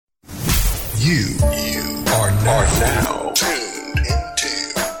You are now tuned into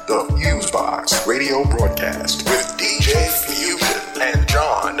the Fusebox radio broadcast with DJ Fusion and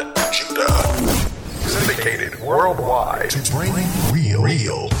John Judah. Syndicated worldwide to bring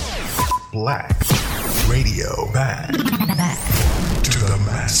real black radio back to the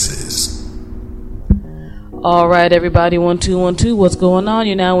masses. All right, everybody, 1212, what's going on?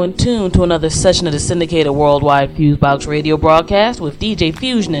 You're now in tune to another session of the syndicated worldwide Fusebox radio broadcast with DJ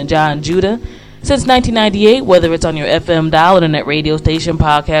Fusion and John Judah. Since 1998, whether it's on your FM dial, internet radio station,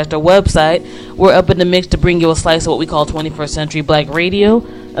 podcast, or website, we're up in the mix to bring you a slice of what we call 21st century black radio,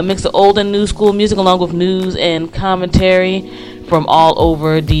 a mix of old and new school music along with news and commentary from all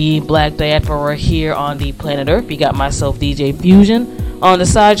over the black diaspora here on the planet Earth. You got myself, DJ Fusion. On the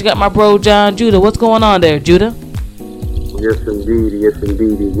side, you got my bro, John Judah. What's going on there, Judah? Yes, indeed,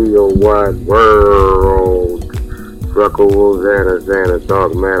 the real wide world. Freckle, Xana,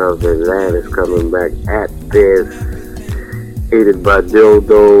 Dark Matter, and that is coming back at this. Aided by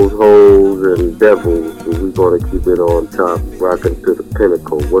dildos, hoes, and devils. So we're going to keep it on top, rocking to the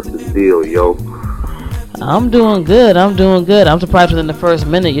pinnacle. What's the deal, yo? I'm doing good. I'm surprised within the first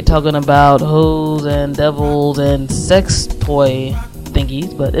minute you're talking about hoes and devils and sex toy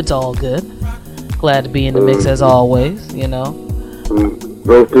thingies, but it's all good. Glad to be in the mix as always, you know.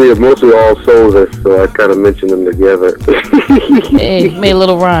 Those three are mostly all souls, so I kind of mentioned them together. Hey, made a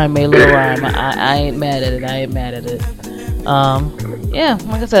little rhyme. I ain't mad at it. Yeah,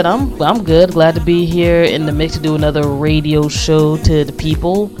 like I said, I'm good. Glad to be here in the mix to do another radio show to the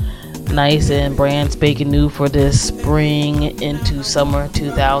people. Nice and brand spanking new for this spring into summer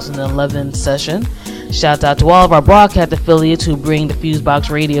 2011 session. Shouts out to all of our broadcast affiliates who bring the Fusebox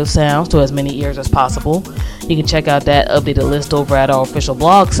radio sounds to as many ears as possible. You can check out that updated list over at our official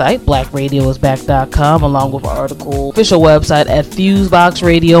blog site, blackradioisback.com, along with our article official website at Fusebox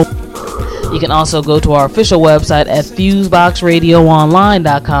Radio. You can also go to our official website at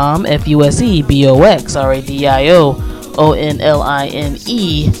fuseboxradioonline.com,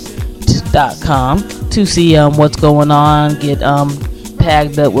 FUSEBOXRADIOONLINE.com to see what's going on, get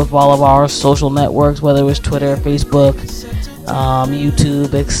tagged up with all of our social networks, whether it's Twitter, Facebook,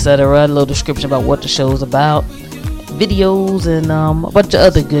 YouTube, etc. A little description about what the show's about, videos, and a bunch of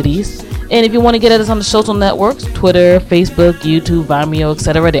other goodies. And if you want to get at us on the social networks, Twitter, Facebook, YouTube, Vimeo,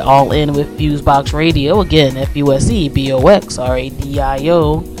 etc., they're all in with Fusebox Radio. Again,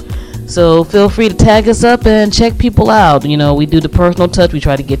 FUSEBOXRADIO. So feel free to tag us up and check people out. You know, we do the personal touch. We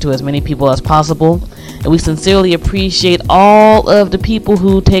try to get to as many people as possible. And we sincerely appreciate all of the people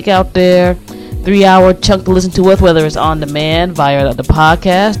who take out their 3-hour chunk to listen to us, whether it's on demand via the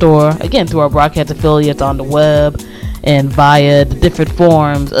podcast or, again, through our broadcast affiliates on the web and via the different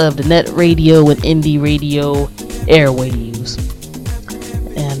forms of the net radio and indie radio airwaves.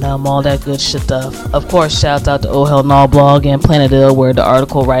 And all that good shit stuff. Of course, shouts out to Oh Hell No blog and Planet Ill, where the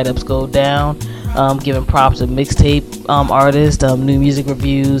article write-ups go down. Giving props to mixtape artists, new music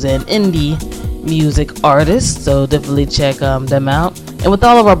reviews, and indie music artists. So definitely check them out. And with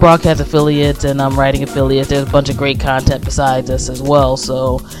all of our broadcast affiliates and writing affiliates, there's a bunch of great content besides us as well.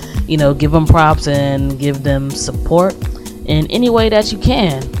 So, you know, give them props and give them support in any way that you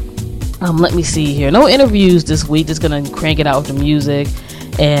can. Let me see here. No interviews this week. Just gonna crank it out with the music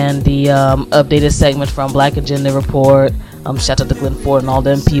and the updated segments from Black Agenda Report. Shout out to Glenn Ford and all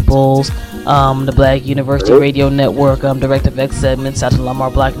them peoples. The Black University Radio Network, DirectFX segments. Shout out to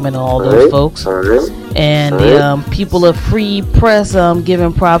Lamar Blackman and all those folks. And the people of Free Press,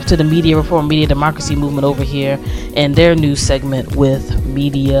 giving props to the Media Reform, Media Democracy movement over here and their new segment with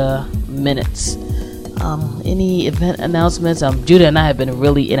Media Minutes. Any event announcements? Judah and I have been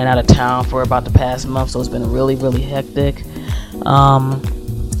really in and out of town for about the past month, so it's been really, really hectic.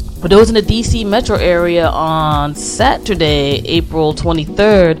 For those in the DC metro area, on Saturday, April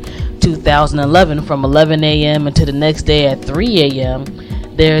 23rd, 2011, from 11 a.m. until the next day at 3 a.m.,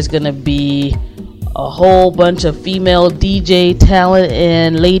 there's going to be a whole bunch of female DJ talent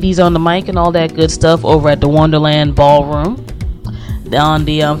and ladies on the mic and all that good stuff over at the Wonderland Ballroom. On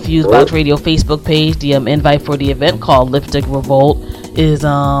the Fusebox Radio Facebook page, the invite for the event called Lipstick Revolt is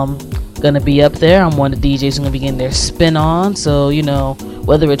going to be up there. I'm one of the DJs who's going to be getting their spin on. So, you know,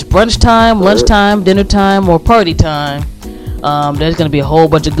 whether it's brunch time, lunchtime, dinner time, or party time, there's going to be a whole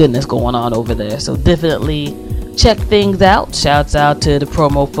bunch of goodness going on over there. So definitely check things out. Shouts out to the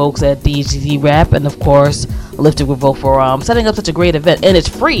promo folks at DGZ Rap and, of course, Lipstick Revolt for setting up such a great event. And it's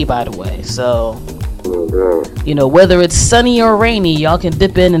free, by the way. So, you know, whether it's sunny or rainy, y'all can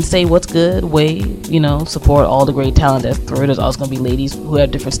dip in and say what's good, wave, you know, support all the great talent that's through. There's also going to be ladies who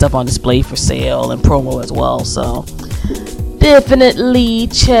have different stuff on display for sale and promo as well. So definitely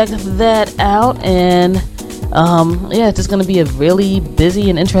check that out. And yeah, it's just going to be a really busy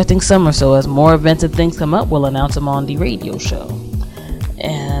and interesting summer. So as more events and things come up, we'll announce them on the radio show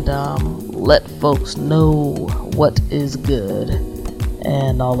and let folks know what is good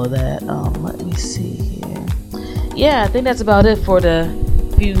and all of that. Let me see here. Yeah, I think that's about it for the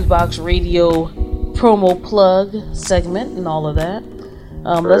Fusebox Radio promo plug segment and all of that.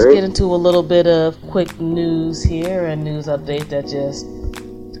 Let's get into a little bit of quick news here and news update that just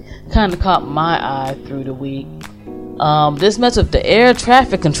kind of caught my eye through the week. This mess with the air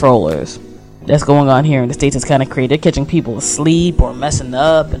traffic controllers that's going on here in the States is kind of crazy. They're catching people asleep or messing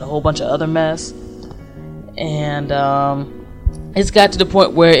up and a whole bunch of other mess. And it's got to the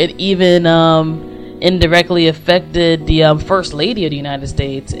point where it even indirectly affected the First Lady of the United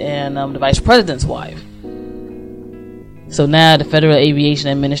States and the Vice President's wife. So now the Federal Aviation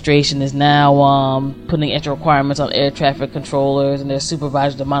Administration is now putting extra requirements on air traffic controllers and their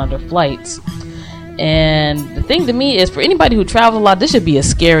supervisors to monitor flights. And the thing to me is, for anybody who travels a lot, this should be a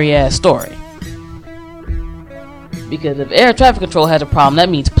scary ass story. Because if air traffic control has a problem, that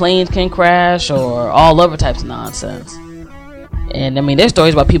means planes can crash or all other types of nonsense. And I mean, there's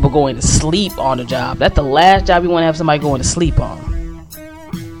stories about people going to sleep on the job. That's the last job you want to have somebody going to sleep on.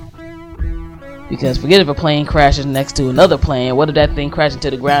 Because forget if a plane crashes next to another plane. What if that thing crashes into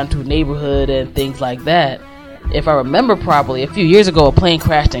the ground to a neighborhood and things like that? If I remember properly, a few years ago, a plane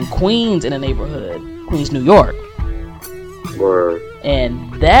crashed in Queens in a neighborhood. Queens, New York. Word.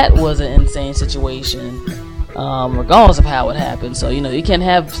 And that was an insane situation. Regardless of how it happened. So, you can't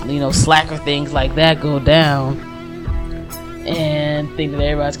have, slacker things like that go down and think that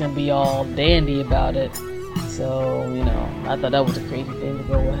everybody's going to be all dandy about it. So, I thought that was a crazy thing to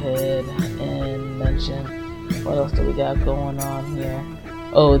go ahead and mention. What else do we got going on here?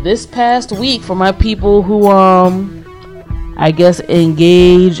 Oh, this past week, for my people who, I guess,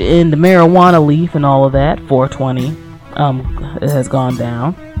 engage in the marijuana leaf and all of that, 420, it has gone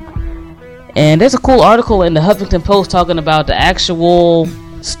down. And there's a cool article in the Huffington Post talking about the actual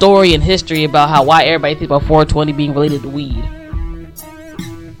story and history about why everybody thinks about 420 being related to weed.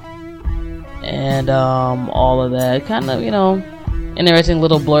 And all of that. Kind of, interesting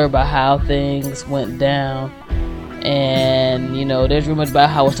little blurb about how things went down. And, there's rumors about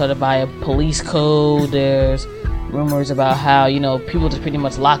how it started by a police code. There's rumors about how, people just pretty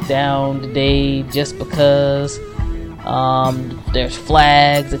much locked down the day just because. There's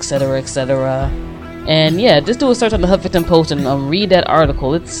flags, etc., etc. And yeah, just do a search on the Huffington Post and read that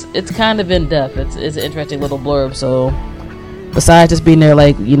article. It's kind of in depth. It's an interesting little blurb. So besides just being there,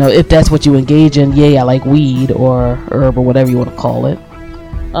 like, if that's what you engage in, yay, I like weed or herb or whatever you want to call it.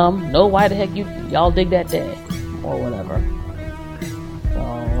 Know why the heck y'all dig that day or whatever.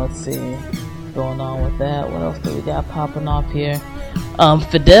 So let's see what's going on with that. What else do we got popping off here?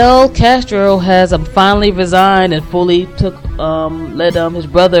 Fidel Castro has finally resigned and fully let his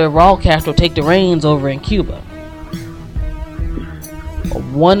brother Raul Castro take the reins over in Cuba.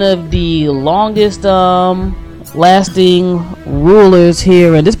 One of the longest lasting rulers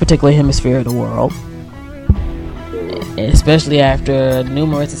here in this particular hemisphere of the world, especially after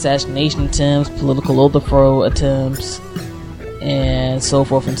numerous assassination attempts, political overthrow attempts, and so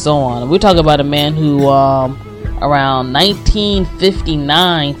forth and so on. We're talking about a man who around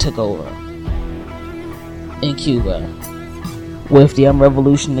 1959 took over in Cuba with the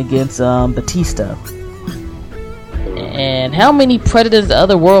revolution against Batista. And how many presidents and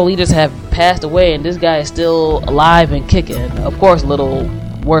other world leaders have passed away, and this guy is still alive and kicking. Of course, a little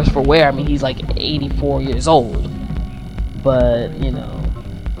worse for wear. I mean, he's like 84 years old. But,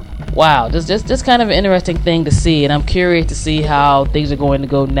 wow, just kind of an interesting thing to see. And I'm curious to see how things are going to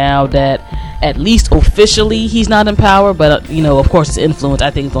go now that at least officially he's not in power. But, of course, his influence,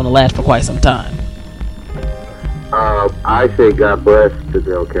 I think, is going to last for quite some time. I say God bless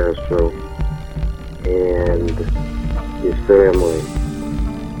Fidel Castro and his family.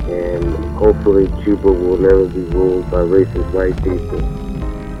 And hopefully Cuba will never be ruled by racist white people.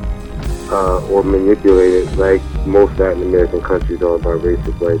 Or manipulated like most Latin American countries are by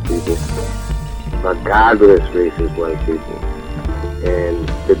racist white people. By godless racist white people. And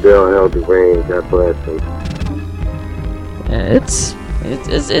Fidel held the reins. God bless him.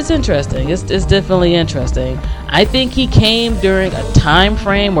 It's interesting. It's definitely interesting. I think he came during a time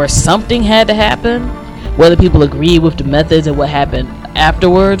frame where something had to happen. Whether people agree with the methods and what happened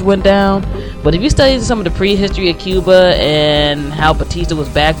afterwards went down. But if you study some of the prehistory of Cuba and how Batista was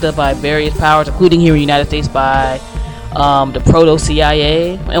backed up by various powers, including here in the United States by the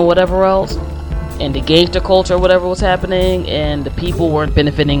proto-CIA and whatever else, and the gangster culture, whatever was happening, and the people weren't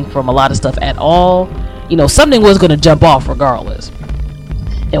benefiting from a lot of stuff at all, something was going to jump off regardless.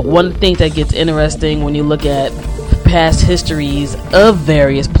 And one of the things that gets interesting when you look at past histories of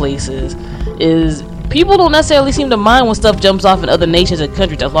various places is people don't necessarily seem to mind when stuff jumps off in other nations and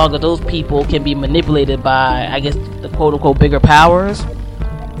countries, as long as those people can be manipulated by, I guess, the quote-unquote bigger powers.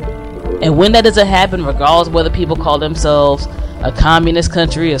 And when that doesn't happen, regardless of whether people call themselves a communist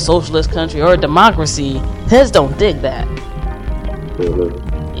country, a socialist country, or a democracy, heads don't dig that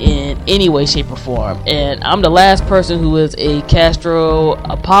in any way, shape, or form. And I'm the last person who is a Castro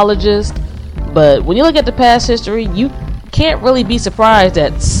apologist, but when you look at the past history, you can't really be surprised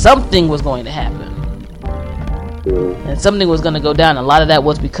that something was going to happen. And something was going to go down. A lot of that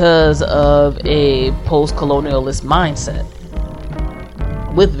was because of a post-colonialist mindset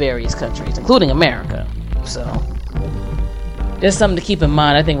with various countries, including America. So just something to keep in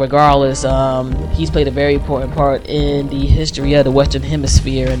mind. I think regardless, he's played a very important part in the history of the Western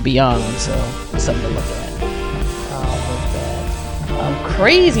Hemisphere and beyond. So it's something to look at. With that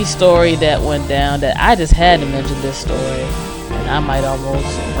crazy story that went down, that I just had to mention this story, and I might almost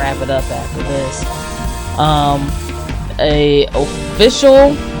wrap it up after this. A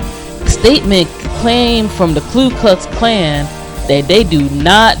official statement claimed from the Ku Klux Klan that they do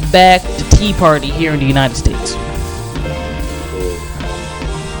not back the Tea Party here in the United States.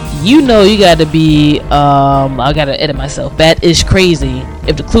 You gotta be, I gotta edit myself, that is crazy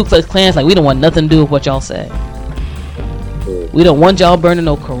if the Ku Klux Klan's like, we don't want nothing to do with what y'all say. We don't want y'all burning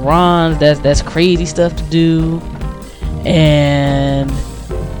no Qurans. That's crazy stuff to do. And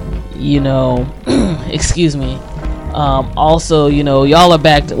excuse me. Also, y'all are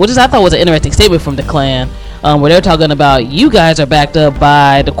backed, which I thought was an interesting statement from the Klan, where they're talking about you guys are backed up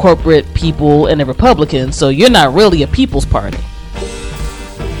by the corporate people and the Republicans, so you're not really a people's party.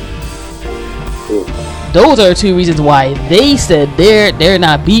 Those are two reasons why they said they're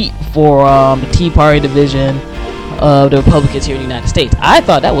not beat for the Tea Party division of the Republicans here in the United States. I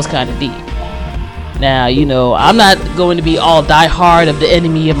thought that was kind of deep. Now, I'm not going to be all die hard of the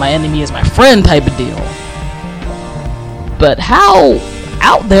enemy of my enemy is my friend type of deal. But how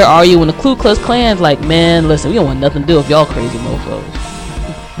out there are you when the Ku Klux Klan's like, man, listen, we don't want nothing to do with y'all crazy mofos.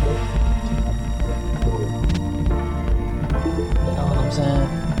 You know what I'm saying?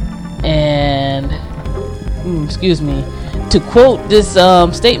 And, excuse me, to quote this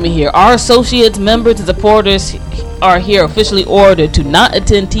statement here, our associates, members, and supporters are here officially ordered to not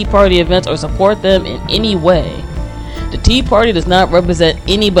attend Tea Party events or support them in any way. The Tea Party does not represent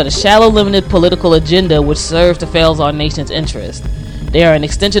any but a shallow, limited political agenda which serves to fail our nation's interest. They are an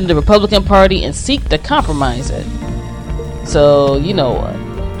extension of the Republican Party and seek to compromise it. So,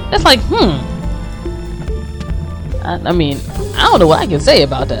 that's like, I mean, I don't know what I can say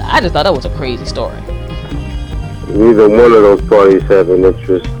about that. I just thought that was a crazy story. Neither one of those parties have an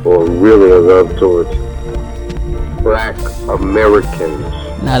interest or really a love towards Black Americans.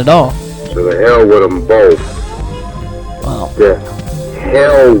 Not at all. So the hell with them both. Well, The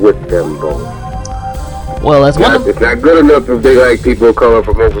hell with them both. Well, that's one. It's not good enough if they like people coming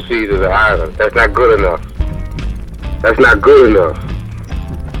from overseas to the island. That's not good enough. That's not good enough.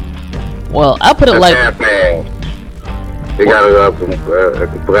 Well, I put it That's like half-assed. They got to love from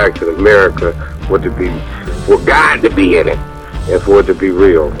Blacks in America for God to be in it and for it to be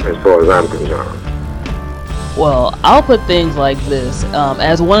real, as far as I'm concerned. Well, I'll put things like this.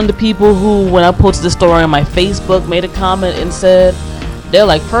 As one of the people who, when I posted the story on my Facebook, made a comment and said, they're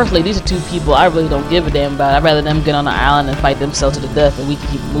like, personally, these are two people I really don't give a damn about. I'd rather them get on the island and fight themselves to the death and we can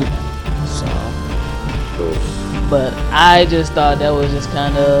keep moving. So, but I just thought that was just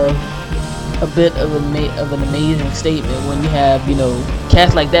kind of a bit of an amazing statement when you have,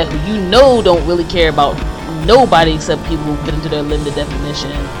 cats like that who don't really care about nobody except people who fit into their limited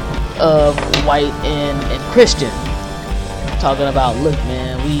definition of white and Christian, talking about, look,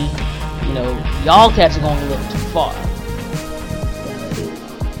 man, we, y'all cats are going a little too far.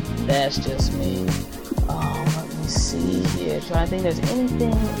 That's just me. Let me see here. Trying to think if there's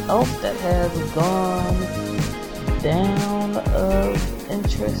anything else that has gone down of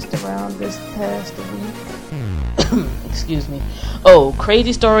interest around this past week. Excuse me. Oh,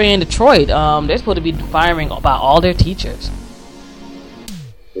 crazy story in Detroit. They're supposed to be firing about all their teachers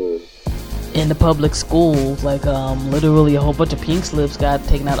in the public schools. Like, literally a whole bunch of pink slips got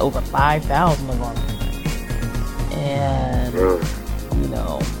taken out, over 5,000 of them. And,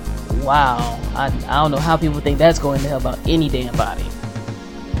 wow. I don't know how people think that's going to help out any damn body.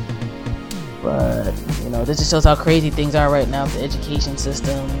 But, this just shows how crazy things are right now with the education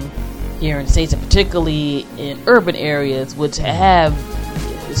system here in the States, and particularly in urban areas, which have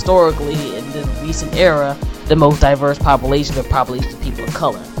historically, in the recent era, the most diverse population of people of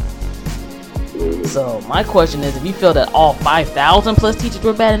color. So my question is, if you feel that all 5,000 plus teachers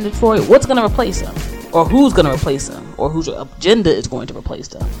were bad in Detroit, what's going to replace them? Or who's going to replace them? Or whose agenda is going to replace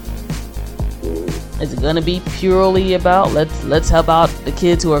them? Is it going to be purely about let's help out the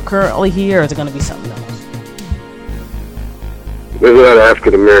kids who are currently here, or is it going to be something else? There's a lot of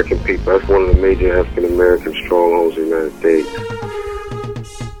African American people. That's one of the major African American strongholds in the United States.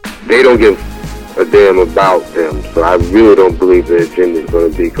 They don't give a damn about them, so I really don't believe the agenda is going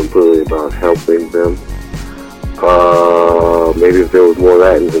to be completely about helping them. Maybe if there was more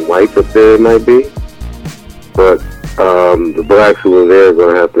Latins and whites up there, it might be. But the blacks who are there are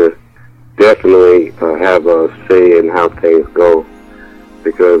going to have to definitely have a say in how things go,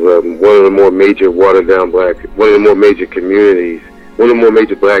 because one of the more major black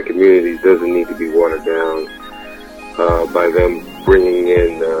communities doesn't need to be watered down by them bringing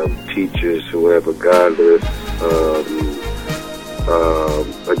in teachers who have a godless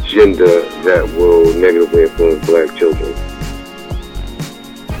agenda that will negatively influence black children.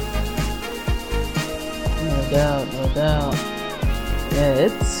 No doubt. Yeah,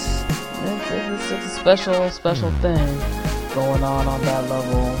 it's a special thing going on that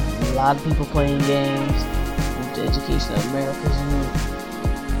level. A lot of people playing games with the education of America's youth.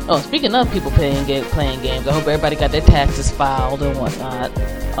 Oh, speaking of people playing games, I hope everybody got their taxes filed and whatnot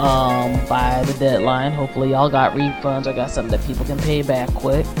by the deadline. Hopefully y'all got refunds or got something that people can pay back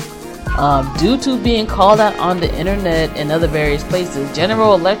quick. Due to being called out on the internet and other various places,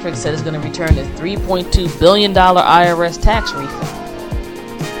 General Electric said it's going to return its $3.2 billion IRS tax refund.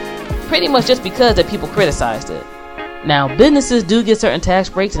 Pretty much just because that people criticized it. Now, businesses do get certain tax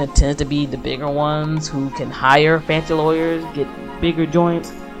breaks, and it tends to be the bigger ones who can hire fancy lawyers, get bigger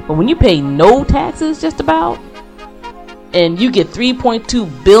joints. But when you pay no taxes just about, and you get $3.2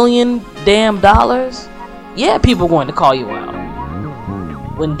 billion damn dollars, yeah, people are going to call you out.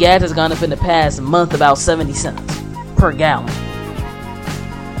 When gas has gone up in the past month about 70 cents per gallon.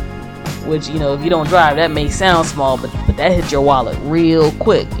 Which, you know, if you don't drive, that may sound small, but that hits your wallet real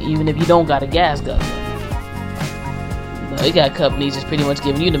quick, even if you don't got a gas guzzler. You know, you got companies just pretty much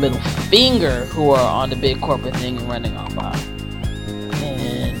giving you the middle finger who are on the big corporate thing and running off by.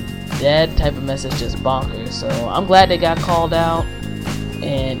 And that type of mess is just bonkers. So I'm glad they got called out.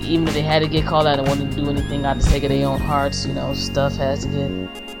 And even if they had to get called out and wanted to do anything out of the sake of their own hearts, you know, stuff has to get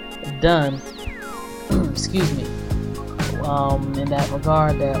done. Excuse me. In that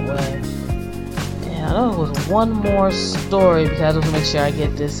regard, that way. And I know there was one more story, because I just want to make sure I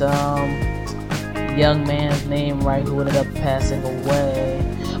get this young man's name right who ended up passing away.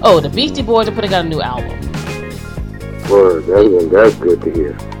 Oh, the Beastie Boys are putting out a new album. Word, that's good to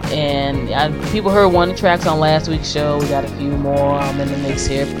hear. And people heard one of the tracks on last week's show. We got a few more in the mix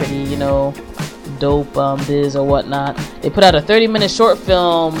here. Pretty, you know, dope biz or whatnot. They put out a 30-minute short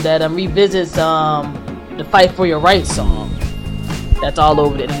film that revisits the Fight for Your Rights song. That's all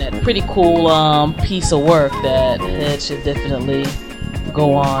over the internet. Pretty cool piece of work that head should definitely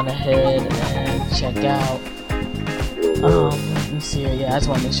go on ahead and check out. Let me see here. Yeah, I just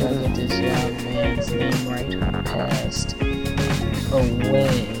want to make sure I get this young man's name right who passed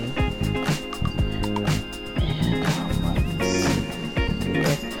away.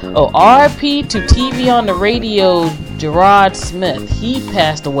 RIP to TV on the radio, Gerard Smith. He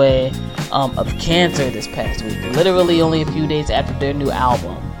passed away of cancer this past week, literally only a few days after their new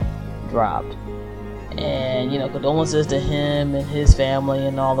album dropped. And, you know, condolences to him and his family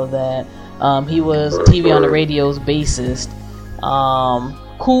and all of that. He was TV on the radio's bassist.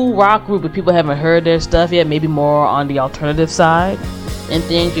 Cool rock group, if people haven't heard their stuff yet, maybe more on the alternative side and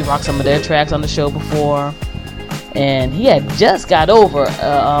things. We rocked some of their tracks on the show before. And he had just got over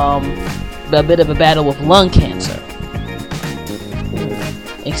a bit of a battle with lung cancer.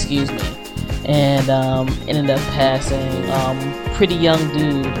 Excuse me. And ended up passing. Pretty young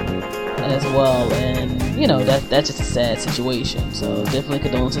dude as well. And, you know, that's just a sad situation. So definitely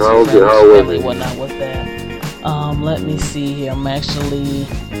condolences to his family and whatnot with that. Let me see here. I'm actually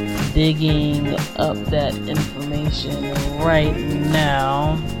digging up that information right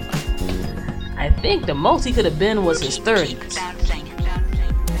now. I think the most he could have been was his 30s,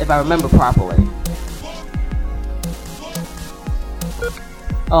 if I remember properly.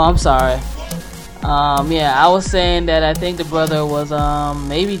 Oh, I'm sorry. Yeah, I was saying that I think the brother was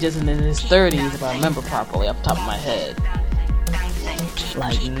maybe just in his 30s, if I remember properly, off the top of my head.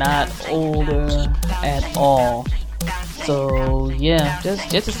 Like, not older at all. So yeah,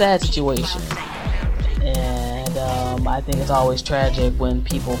 just a sad situation. And I think it's always tragic when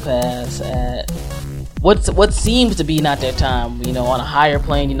people pass at what seems to be not their time. You know, on a higher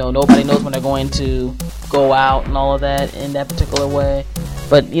plane, you know, nobody knows when they're going to go out and all of that in that particular way.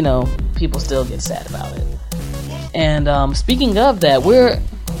 But, you know, people still get sad about it. And speaking of that,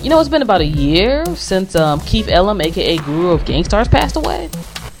 it's been about a year since Keith Elam, aka Guru of Gang Starrs, passed away.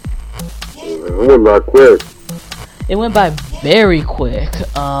 It went by quick. It went by very quick.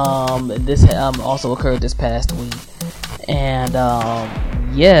 This also occurred this past week. And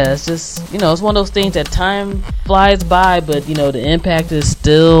it's just, it's one of those things that time flies by, but the impact is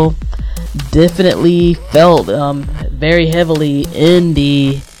still definitely felt very heavily in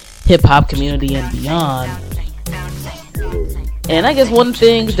the hip-hop community and beyond. And I guess one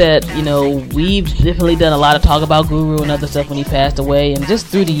thing that we've definitely done a lot of talk about Guru and other stuff when he passed away, and just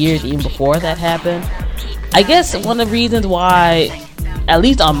through the years even before that happened, I guess one of the reasons why, at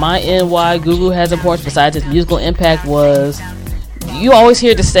least on my end, why Guru has importance besides his musical impact was, you always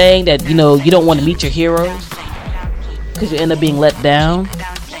hear the saying that you don't want to meet your heroes because you end up being let down.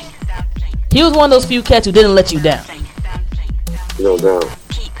 He was one of those few cats who didn't let you down. No doubt.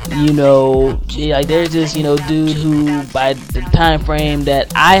 There's this, dude who, by the time frame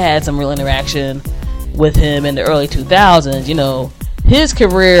that I had some real interaction with him in the early 2000s, his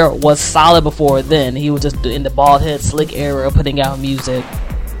career was solid before then. He was just in the bald head slick era, putting out music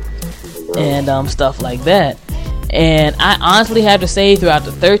and stuff like that. And I honestly have to say, throughout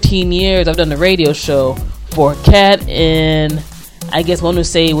the 13 years I've done the radio show, for a cat in, I guess one would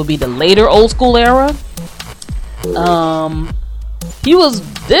say it would be the later old school era, he was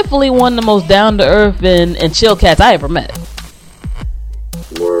definitely one of the most down to earth and chill cats I ever met.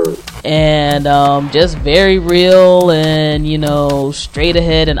 Word. And just very real and straight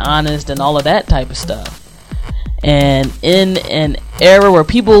ahead and honest and all of that type of stuff. And in an era where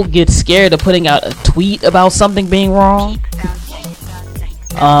people get scared of putting out a tweet about something being wrong,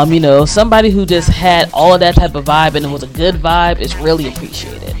 somebody who just had all of that type of vibe and it was a good vibe is really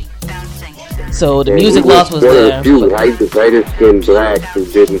appreciated. So the music loss was there. Lighter skinned blacks who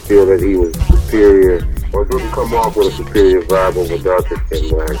didn't feel that he was superior or didn't come off with a superior vibe over darker skinned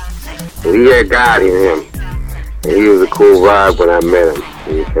blacks. So he had God in him. And he was a cool vibe when I met him.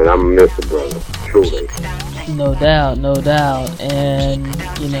 He said, I'm a Mr. Brother. Truly. No doubt. And,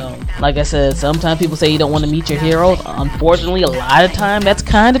 like I said, sometimes people say you don't want to meet your heroes. Unfortunately, a lot of time that's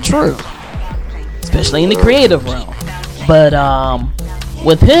kind of true. Especially in the creative realm. But,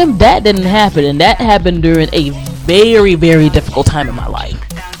 with him, that didn't happen, and that happened during a very, very difficult time in my life.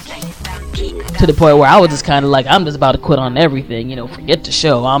 To the point where I was just kind of like, I'm just about to quit on everything, forget the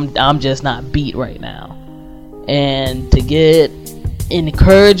show. I'm just not beat right now. And to get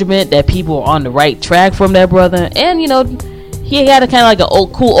encouragement that people are on the right track from that brother, and he had a kind of like a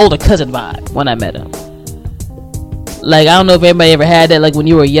cool older cousin vibe when I met him. Like, I don't know if everybody ever had that, like when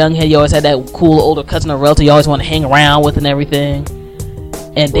you were a young head, you always had that cool older cousin or relative you always want to hang around with and everything.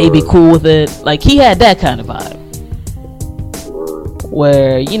 And they be cool with it. Like, he had that kind of vibe.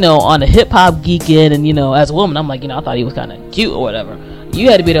 Where, on the hip-hop geek end, and, as a woman, I'm like, I thought he was kind of cute or whatever. You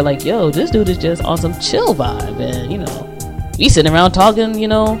had to be there like, yo, this dude is just on some chill vibe. And, we sitting around talking,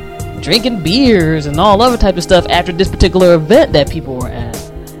 drinking beers and all other type of stuff after this particular event that people were at.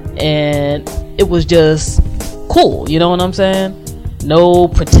 And it was just cool, you know what I'm saying? No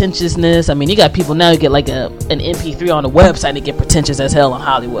pretentiousness. I mean, you got people now who get like an MP3 on the website and get pretentious as hell on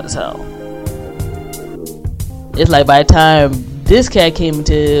Hollywood as hell. It's like by the time this cat came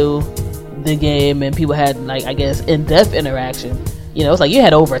into the game and people had, like, I guess, in-depth interaction, it's like you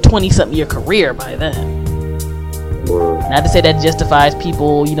had over a 20-something year career by then. Not to say that justifies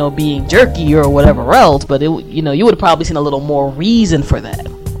people, being jerky or whatever else, but you would have probably seen a little more reason for that.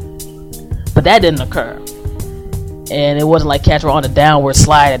 But that didn't occur. And it wasn't like cats were on a downward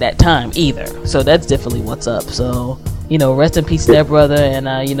slide at that time either. So that's definitely what's up. So, rest in peace to that brother. And,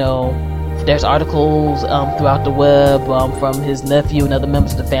 there's articles throughout the web from his nephew and other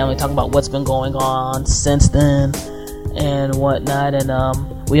members of the family talking about what's been going on since then and whatnot. And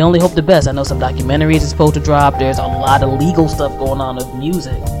we only hope the best. I know some documentaries are supposed to drop. There's a lot of legal stuff going on with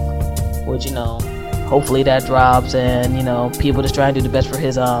music, which, hopefully that drops. And, people just try to do the best for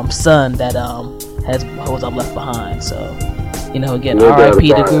his son that was left behind. So, again, no R.I.P.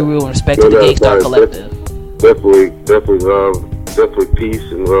 to Guru and respect to the Gang Starr Collective. Definitely love, definitely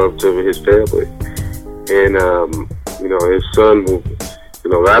peace and love to his family. And his son, a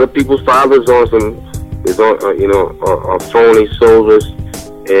lot of people's fathers are phony, soulless,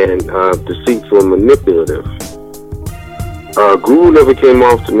 and deceitful and manipulative. Guru never came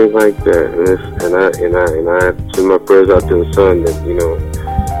off to me like that, and I send my prayers out to the son that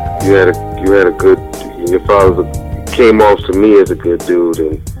you had a good, your father came off to me as a good dude,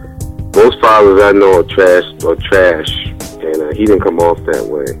 and most fathers I know are trash, and he didn't come off that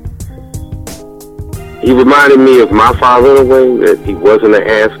way. He reminded me of my father in a way, that he wasn't an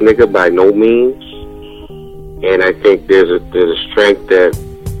ass nigga by no means. And I think there's a strength that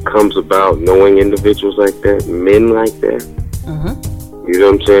comes about knowing individuals like that, men like that. Mm-hmm. You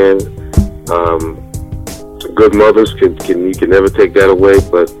know what I'm saying? Good mothers you can never take that away,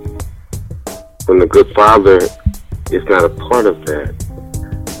 but when the good father is not a part of that,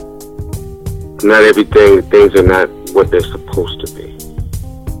 not everything, things are not what they're supposed to be.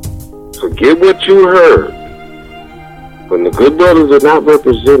 Forget what you heard. When the good brothers are not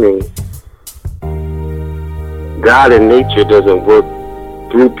representing, God and nature doesn't work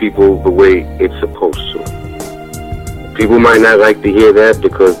through people the way it's supposed to. People might not like to hear that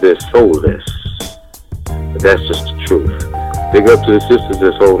because they're soulless. But that's just the truth. Big up to the sisters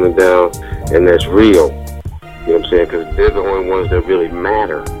that's holding it down, and that's real. You know what I'm saying? Because they're the only ones that really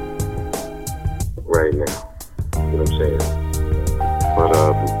matter right now. You know what I'm saying?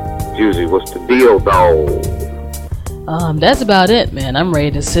 But, Juicy, what's the deal, dog? That's about it, man. I'm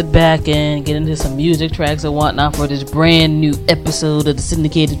ready to sit back and get into some music tracks and whatnot for this brand new episode of the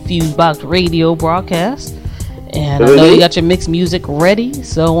syndicated Fusebox radio broadcast. And I know you got your mixed music ready,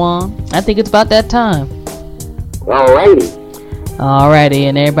 so I think it's about that time. Alrighty,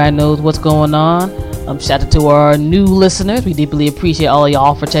 and everybody knows what's going on. Shout out to our new listeners. We deeply appreciate all of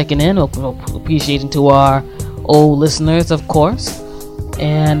y'all for checking in. Appreciating to our old listeners, of course.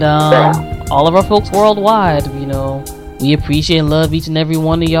 And all of our folks worldwide, you know, we appreciate and love each and every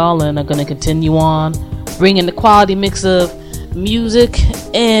one of y'all, and are going to continue on bringing the quality mix of music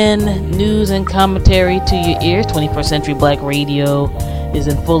and news and commentary to your ears. 21st Century Black Radio is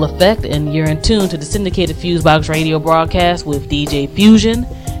in full effect, and you're in tune to the syndicated Fusebox radio broadcast with DJ Fusion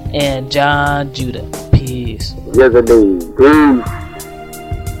and John Judah. Peace. Yes, indeed.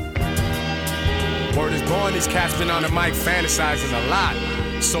 Word is born, these cats been on the mic fantasizing a lot.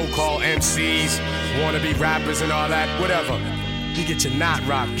 So-called MCs, wannabe rappers and all that, whatever. You get your knot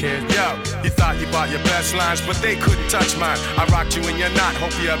rocked, kid. Yo, you thought you bought your best lines, but they couldn't touch mine. I rocked you in your knot,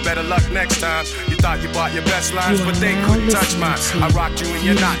 hope you have better luck next time. You thought you bought your best lines, but they couldn't touch mine. I rocked you in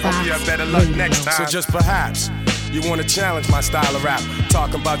your knot, hope you have better luck next time. So just perhaps you wanna challenge my style of rap.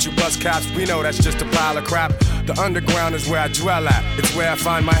 Talking about you buzz cops, we know that's just a pile of crap. The underground is where I dwell at. It's where I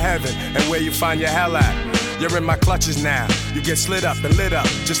find my heaven and where you find your hell at. You're in my clutches now. You get slid up and lit up,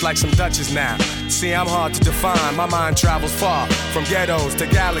 just like some Dutches now. See, I'm hard to define. My mind travels far, from ghettos to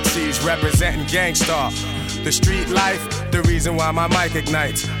galaxies, representing Gangstar. The street life, the reason why my mic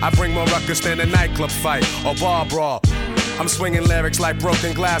ignites. I bring more ruckus than a nightclub fight or bar brawl. I'm swinging lyrics like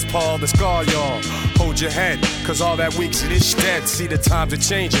broken glass, Paul, the scar, y'all. Hold your head, cause all that weak shit is dead. See, the times are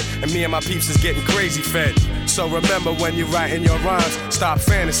changing, and me and my peeps is getting crazy fed. So remember when you writing your rhymes, stop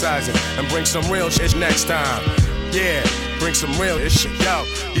fantasizing and bring some real shit next time. Yeah, bring some real shit. Yo,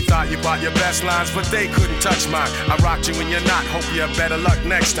 you thought you bought your best lines, but they couldn't touch mine. I rocked you in your knot, hope you have better luck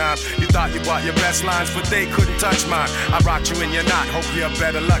next time. You thought you bought your best lines, but they couldn't touch mine. I rocked you in your knot, hope you have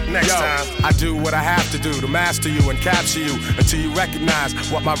better luck next time. I do what I have to do to master you and capture you until you recognize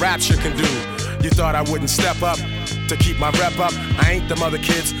what my rapture can do. You thought I wouldn't step up to keep my rep up. I ain't them other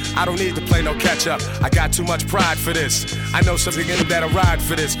kids, I don't need to play no catch up. I got too much pride for this. I know something in that'll ride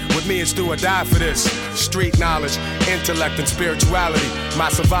for this. With me it's do or die for this. Street knowledge, intellect and spirituality, my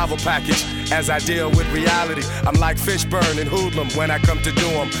survival package as I deal with reality. I'm like Fishburne and Hoodlum when I come to do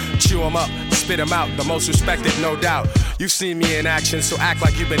them. Chew them up, spit them out, the most respected no doubt. You've seen me in action, so act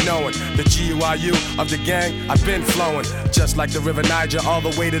like you've been knowing. The GUIU of the gang, I've been flowing. Just like the River Niger all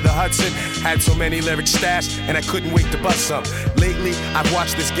the way to the Hudson. Had so many lyrics stashed, and I couldn't wait to bust some. Lately, I've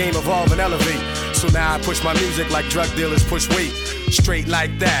watched this game evolve and elevate. So now I push my music like drug dealers push weight. Straight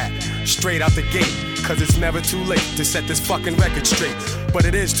like that, straight out the gate. Cause it's never too late to set this fucking record straight. But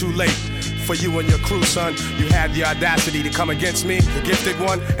it is too late for you and your crew, son. You had the audacity to come against me, the gifted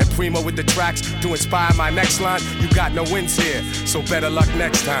one, and Primo with the tracks to inspire my next line. You got no wins here, so better luck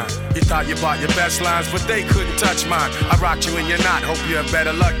next time. You thought you bought your best lines, but they couldn't touch mine. I rocked you in your knot, hope you have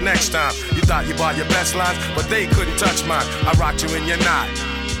better luck next time. You thought you bought your best lines, but they couldn't touch mine. I rocked you in your knot.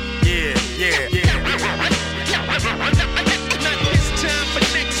 Yeah, yeah, yeah. Not this time, but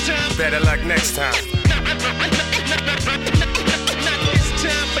next time. Better luck next time. Not this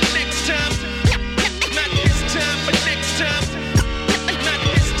time, but next time. Not this time, but next time. Not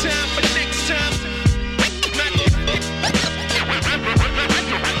this time, but next time.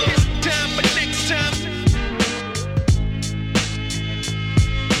 Not this time, but next time.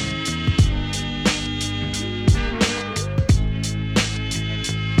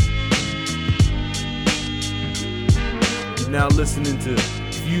 You're now listening to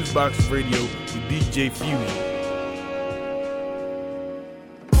Fusebox Radio with DJ Fusion.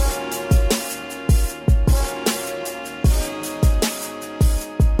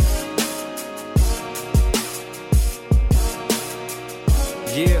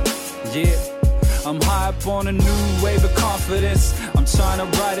 Yeah. I'm high up on a new wave of confidence. I'm trying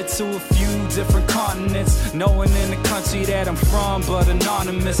to ride it to a few different continents. No one in the country that I'm from, but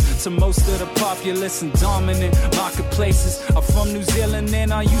anonymous to most of the populace and dominant marketplaces. I'm from New Zealand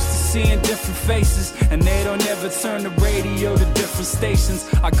and I'm used to seeing different faces, and they don't ever turn the radio to different stations.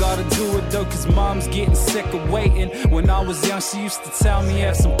 I gotta do it though, cause mom's getting sick of waiting. When I was young, she used to tell me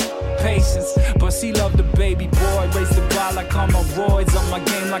have some patience, but she loved the baby boy. Raised the guy like I'm a roids, on my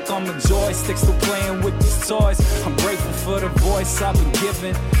game like I'm a joystick. Still playing with these toys. I'm grateful for the voice I've been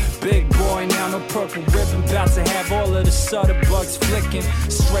given. Big boy now, no purple ribbon. About to have all of the shutter bugs flicking.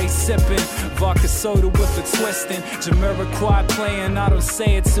 Straight sipping, vodka soda with a twisting. Jamiroquai playing, I don't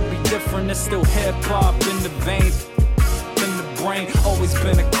say it to be different. It's still hip hop in the veins, in the brain. Always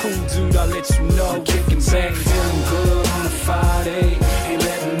been a cool dude, I'll let you know. I'm kicking back, feeling good on a Friday. Ain't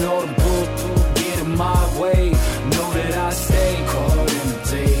letting all the bull get in my way. Know that I stay caught in the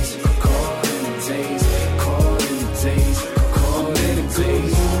days, caught in the days, caught in the days, caught in the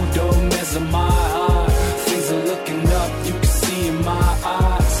days. Mood don't mess up my heart. Things are looking up, you can see in my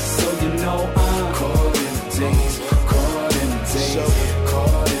eyes. So you know I'm caught in the days, caught in the days,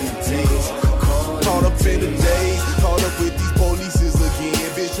 caught in the days, caught up in the days, caught up with these polices again.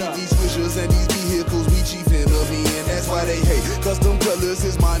 Bitch, treat these swishers and these vehicles we chiefin' of me, and that's why they hate. Custom colors,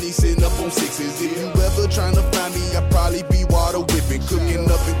 his money sitting up on sixes. If you ever tryna find me, I'd probably be water whipping, cooking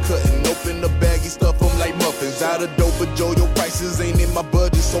up and cutting open the baggy stuff them like muffins. Out of dope, but Jojo prices ain't in my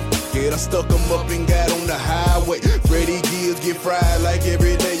budget, so fuck it. I stuck them up and got on the highway. Freddie Gibbs get fried like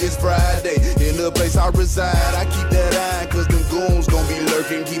every day is Friday. In the place I reside, I keep that eye, cause them goons gon' be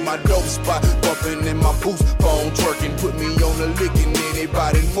lurking. Keep my dope spot bumping and my boost phone twerking. Put me on the licking,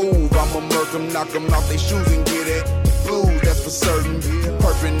 anybody move, I'ma murk them, knock them off their shoes and get it. Blues, that's for certain. You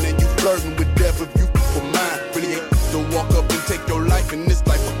perfect and you flirting with death if you for mine. Really ain't to walk up and take your life in this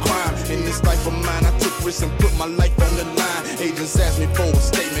life of crime. In this life of mine, I took risks and put my life on the line. Agents asked me for a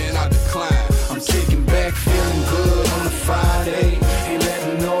statement, I decline. I'm kicking back, feeling good on a Friday. Ain't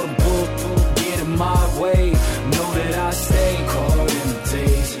letting all the bull get in my way. Know that I stay caught in the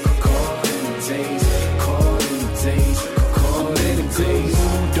days, caught in the days, caught in the days, caught in the days.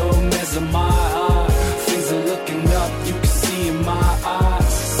 Mood don't mess up my heart. Things are looking up, you can see in my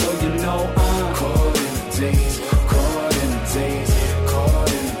eyes. So you know I'm caught in the days, caught in the days,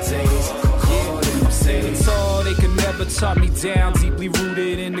 caught in the days, caught in the days. Tall, they could never chop me down. Deeply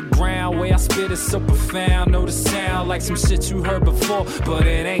rooted in the ground, way I spit is so profound. Know the sound like some shit you heard before, but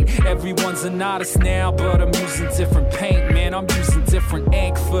it ain't. Everyone's an artist now, but I'm using different paint, man. I'm using different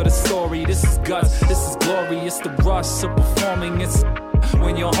ink for the story. This is guts, this is glory. It's the rush of performing. It's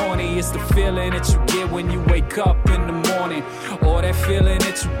when you're horny, it's the feeling that you get when you wake up in the morning, or that feeling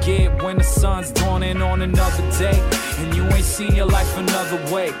that you get when the sun's dawning on another day, and you ain't seen your life another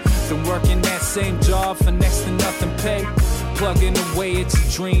way than working that same job for next to nothing pay. Plugging away at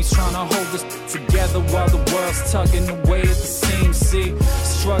your dreams, trying to hold us together while the world's tugging away at the seams. See,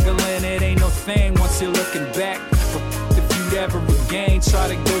 struggling, it ain't no thing once you're looking back. But if you'd ever regain, try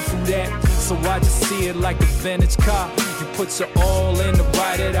to go through that. So I just see it like a vintage car. You put your all in to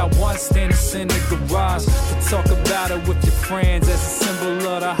ride it out once, then it's in the garage. To talk about it with your friends as a symbol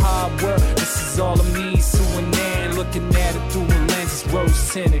of the hard work. This is all of me, to an end. Looking at it through a lens, it's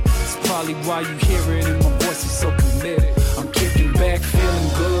rose tinted. It's probably why you hear it in my voice, is so committed. I'm kicking back, feeling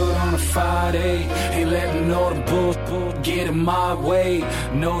good on a Friday. Ain't letting all the bull get in my way.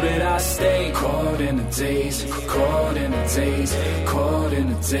 Know that I stay caught in the days, caught in the days, caught in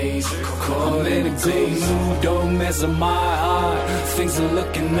the days, caught in the days. Mood don't mess up my heart. Things are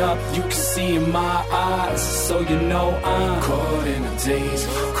looking up, you can see in my eyes. So you know I'm caught in the days,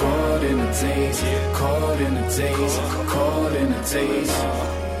 caught in the days, caught in the days, caught in the days.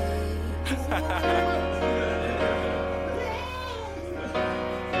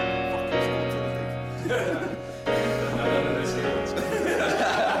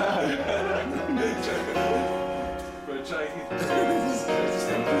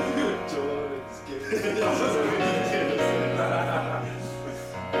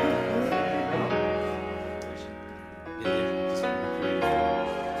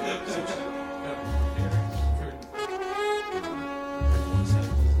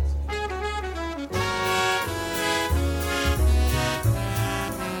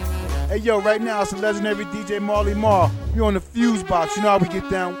 Hey yo, right now it's the legendary DJ Marley Marl. We on the Fuse Box. You know how we get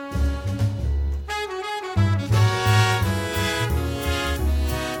down.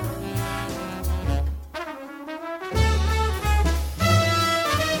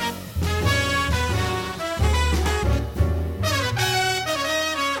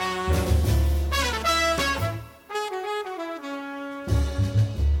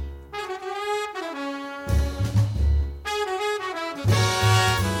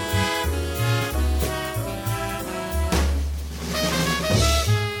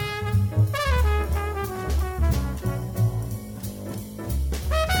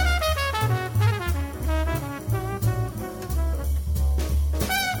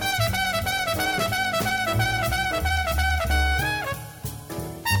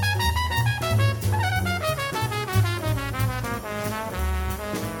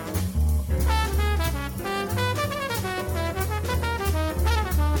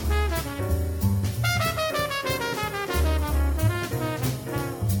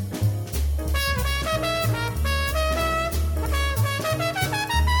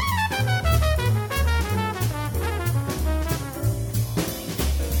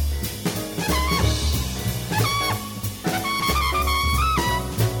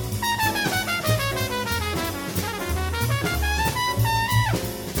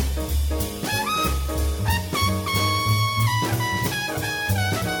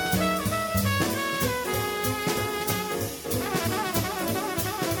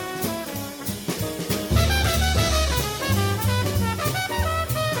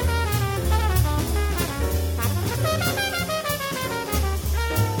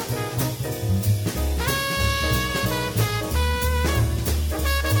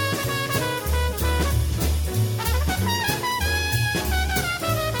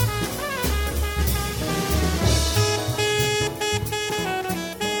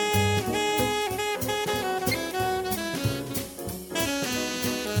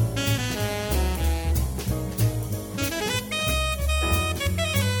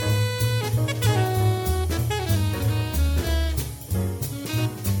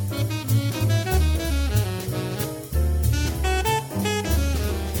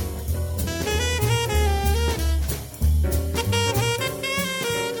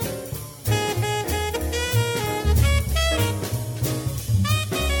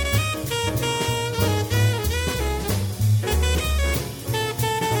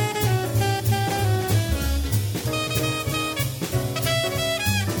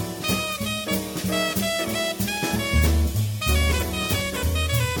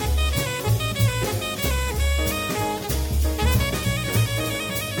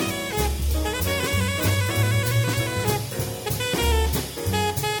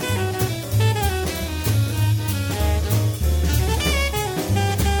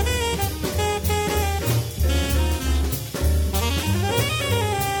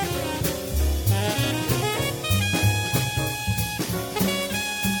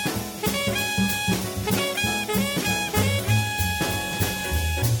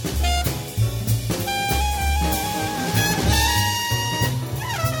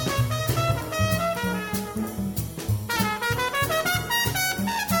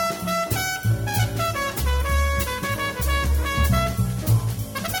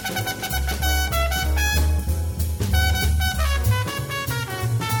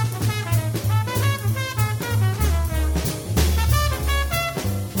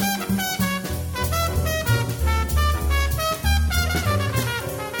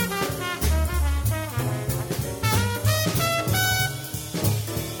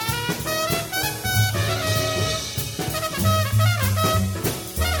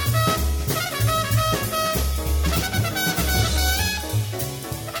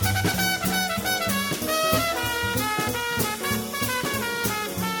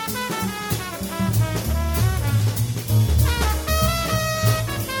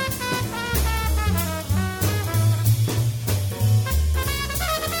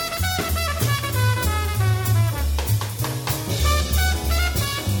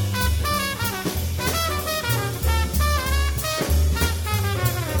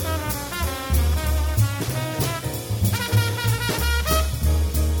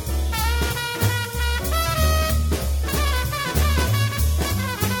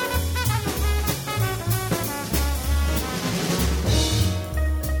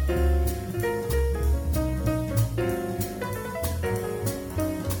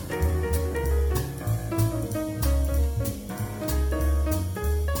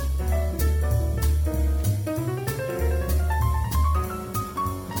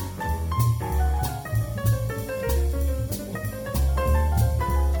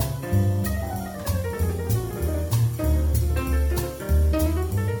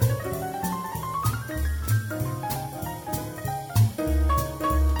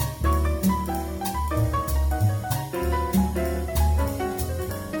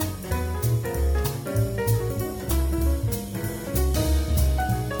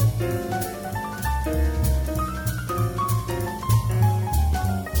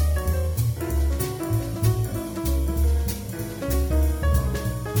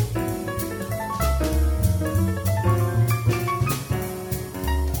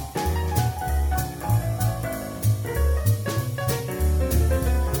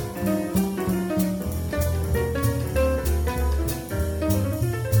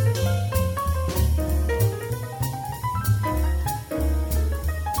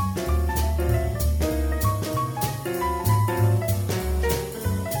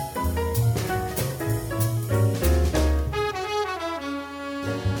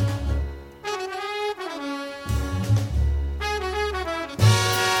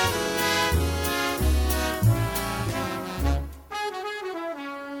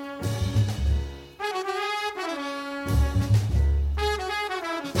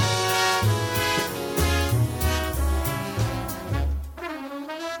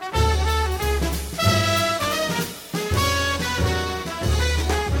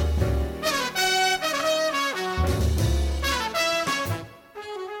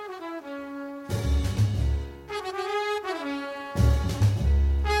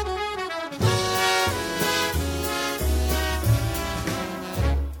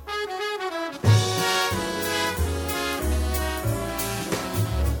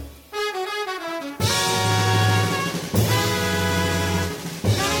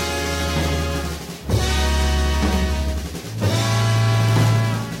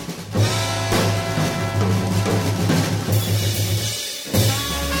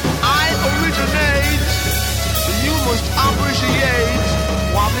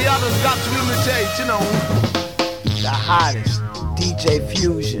 one's got to imitate, you know. The hottest, DJ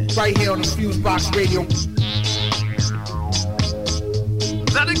Fusion. Right here on the Fusebox Radio.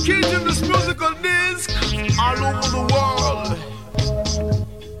 Dedicating this musical disc all over the world.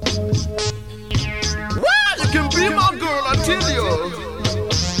 Well, you can be my girl, I tell you.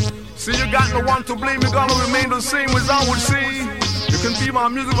 See, you got no one to blame, you're gonna remain the same as I would say. You can be my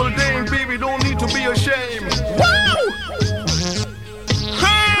musical dame, baby, don't need to be ashamed. Wow!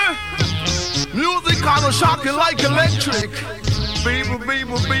 Hey! Music kinda shocking like electric. Baby,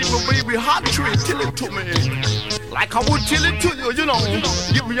 baby, baby, baby, hot trick, tell it to me. Like I would tell it to you, you know.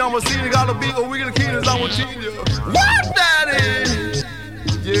 Give me on my scene, you gotta be a wiggly kid as I would tell you. What, daddy?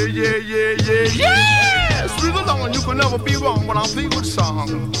 Yeah, yeah, yeah, yeah, yeah! Sweet along, you can never be wrong when I think with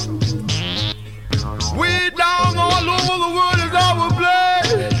song. Way down all over the world is our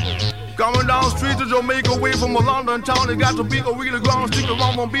play. Coming down street to Jamaica, away from a London town, they got to be a really ground, stick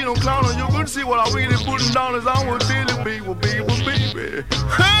around on being no clown, and you can see what I really putting down is our daily baby, baby, baby.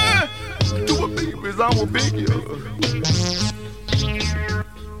 Hey! To a baby is our baby.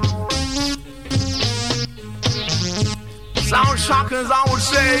 Sound shocking as I would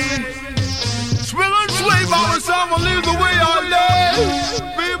say. Swill and sway by myself and leave the way I lay.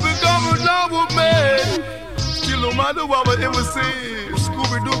 Baby coming down with me. Still no matter what I ever say.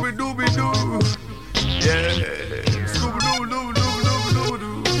 Scooby dooby dooby doo. Yeah. Scooby dooby dooby dooby dooby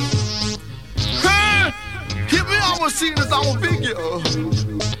doo. Hey! Keep me on my seat as I'm a figure.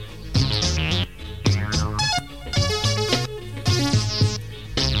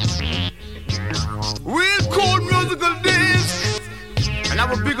 Real cold musical days. And I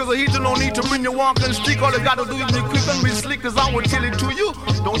was because of heat, no need to bring your walking stick. All you gotta do is be quick and be slick, cause I will tell it to you.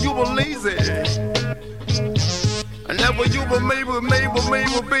 Don't you be lazy. And never you be maybe,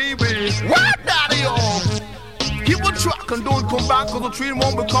 baby. What, daddy, oh? Keep a track and don't come back, cause the train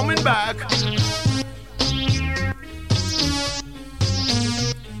won't be coming back.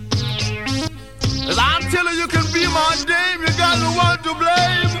 As I'm telling you, can be my dame, you got no one to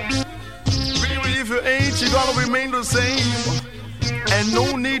blame. Baby, if you ain't, you gonna remain the same. And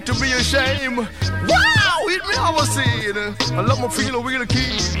no need to be ashamed. Wow, hit me over seed. I love my feeling really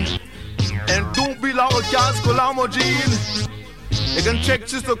keen. And don't be like a Casco, I'm a Jean. You can check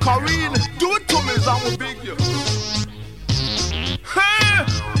Sister Corrine. Do it to me, I'm a big yo. Hey,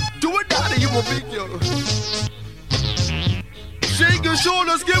 do it, daddy, you a big yo. Shake your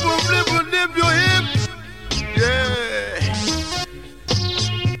shoulders, give a flip and dip your hip. Yeah.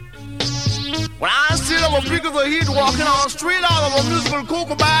 When I see them a big as a heat walking on the street out of a musical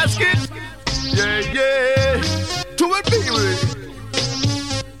cocoa basket. Yeah, yeah. Do it, baby.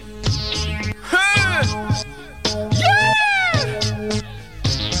 Hey. Yeah.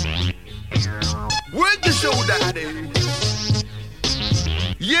 Where's the show, daddy?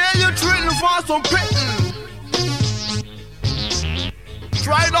 Yeah, you're trading for some pitting.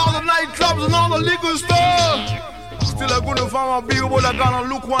 Tried all the nightclubs and all the liquor stores. Still I'm gonna find my big boy that gonna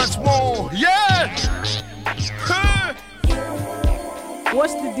look once more. Yeah! Hey.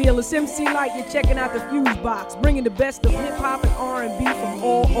 What's the deal? It's MC Light. You're checking out the Fusebox, bringing the best of hip-hop and R&B from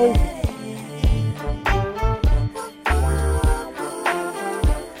all over.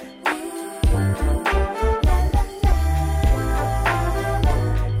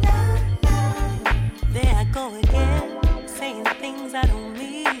 There I go again, saying things I don't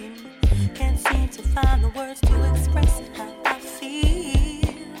mean. Can't seem to find the words to express how I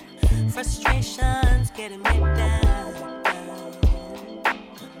feel. Frustration's getting me down.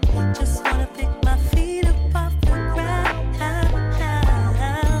 Just wanna pick my feet up off the ground.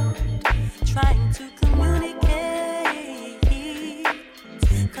 Trying to communicate,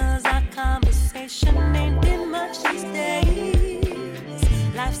 'cause our conversation ain't been much these days.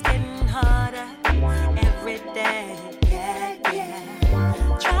 Life's getting harder every day. Yeah, yeah.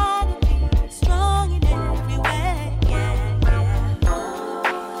 Trying to be strong in every way. Yeah, yeah.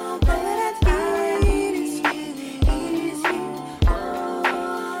 All that I need is you.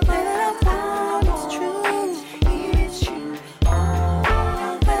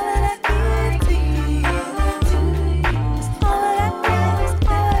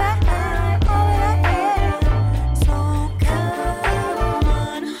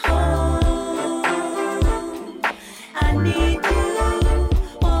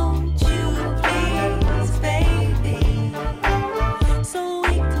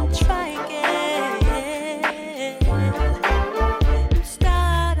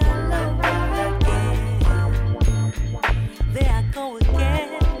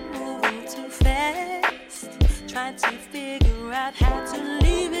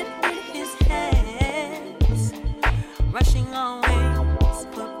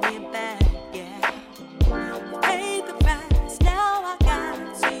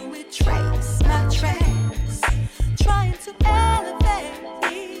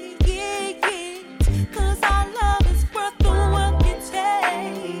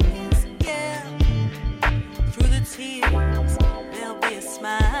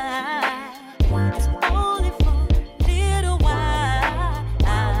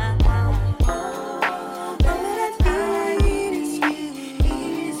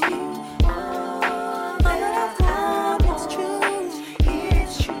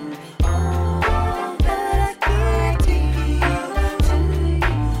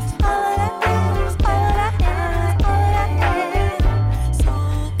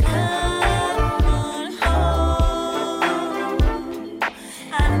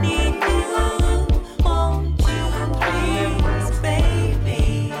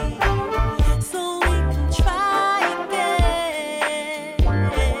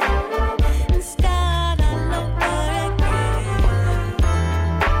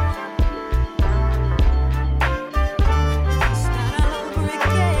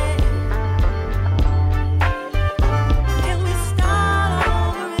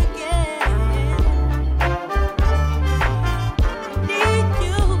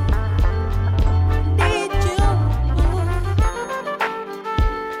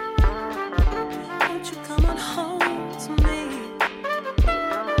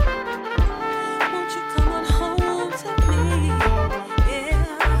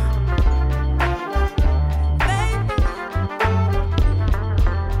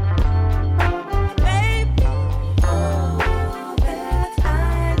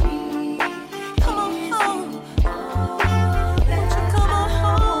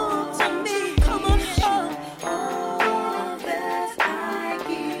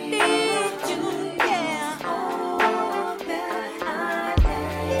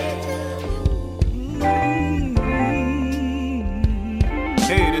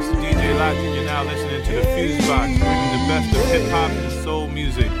 Hey, this is DJ Logic. You're now listening to the Fuse Box, bringing the best of hip hop and soul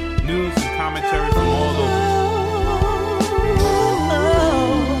music, news and commentary from all over.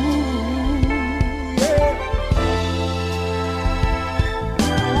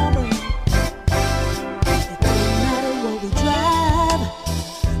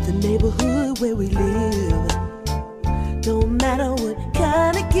 Neighborhood where we live, don't matter what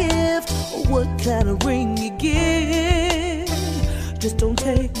kind of gift or what kind of ring you give, just don't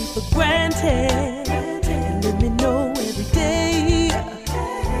take me for granted and let me know every day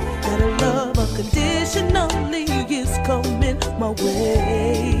that a love unconditionally is coming my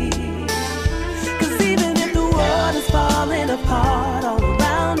way. 'Cause even if the world is falling apart all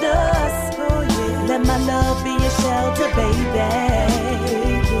around us, oh yeah, let my love be a shelter, baby.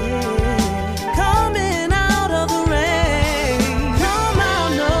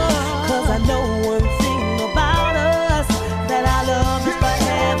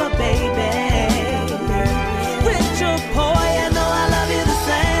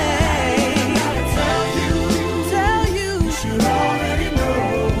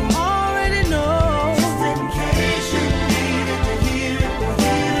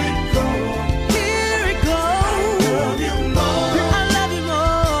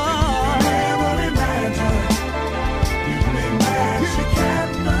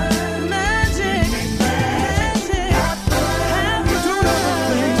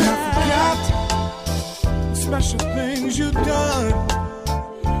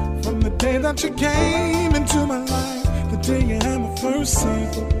 That you came into my life the day you had my first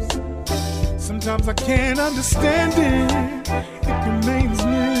sample. Sometimes I can't understand it, it remains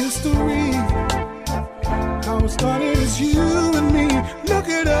mystery. How it started as you and me. Look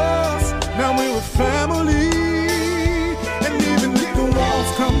at us, now we're a family. And even if the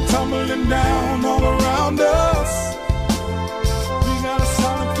walls come tumbling down all around us, we got a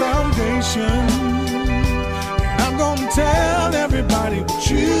solid foundation. And I'm gonna tell everybody what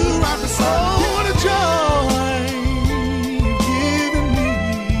you represent. What a joy you've given me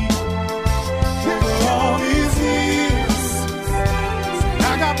over all these years.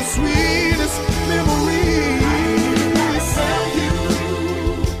 I got the sweetest memories. I tell you,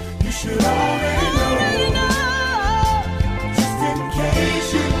 you should already know. Just in case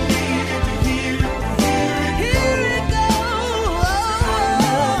you needed to hear it, here it goes. I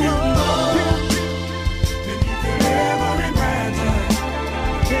love you more than you could ever imagine.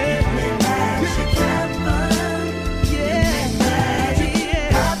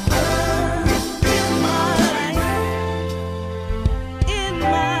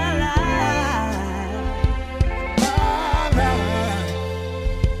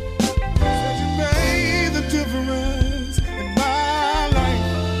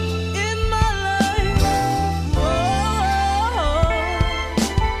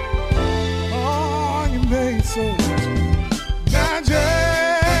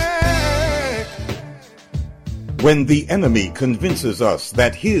 When the enemy convinces us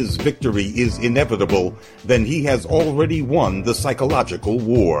that his victory is inevitable, then he has already won the psychological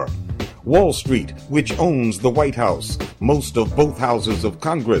war. Wall Street, which owns the White House, most of both houses of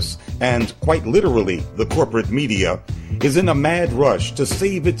Congress, and quite literally the corporate media, is in a mad rush to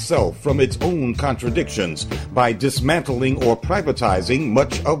save itself from its own contradictions by dismantling or privatizing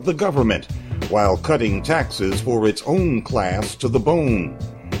much of the government, while cutting taxes for its own class to the bone.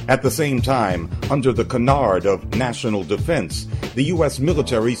 At the same time, under the canard of national defense, the U.S.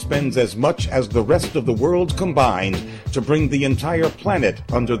 military spends as much as the rest of the world combined to bring the entire planet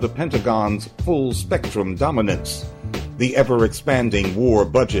under the Pentagon's full-spectrum dominance. The ever-expanding war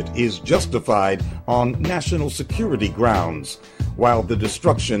budget is justified on national security grounds, while the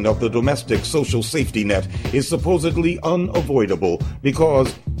destruction of the domestic social safety net is supposedly unavoidable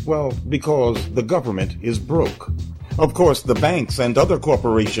because the government is broke. Of course, the banks and other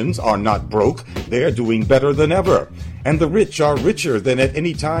corporations are not broke. They're doing better than ever. And the rich are richer than at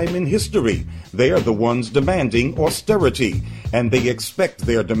any time in history. They are the ones demanding austerity, and they expect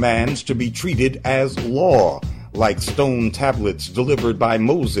their demands to be treated as law, like stone tablets delivered by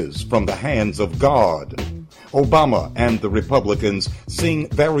Moses from the hands of God. Obama and the Republicans sing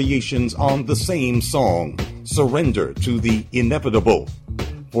variations on the same song, Surrender to the Inevitable.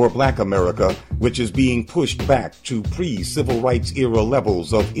 For Black America, which is being pushed back to pre-civil rights era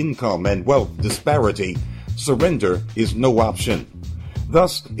levels of income and wealth disparity, surrender is no option.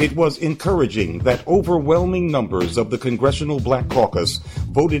 Thus, it was encouraging that overwhelming numbers of the Congressional Black Caucus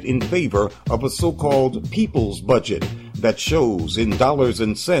voted in favor of a so-called people's budget that shows in dollars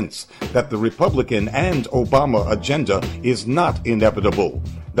and cents that the Republican and Obama agenda is not inevitable,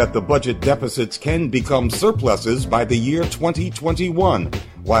 that the budget deficits can become surpluses by the year 2021,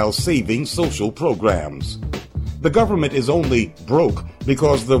 while saving social programs. The government is only broke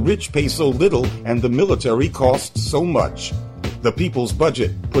because the rich pay so little and the military costs so much. The People's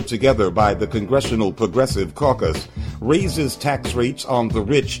Budget, put together by the Congressional Progressive Caucus, raises tax rates on the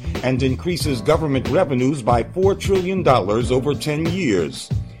rich and increases government revenues by $4 trillion over 10 years.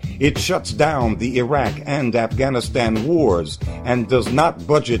 It shuts down the Iraq and Afghanistan wars and does not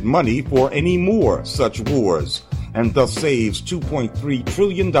budget money for any more such wars, and thus saves $2.3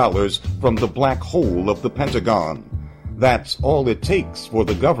 trillion from the black hole of the Pentagon. That's all it takes for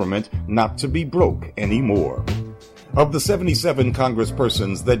the government not to be broke anymore. Of the 77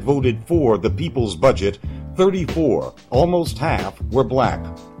 congresspersons that voted for the People's Budget, 34, almost half, were black.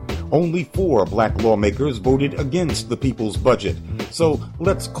 Only 4 black lawmakers voted against the People's Budget, so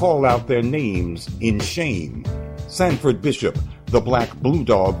let's call out their names in shame. Sanford Bishop, the black blue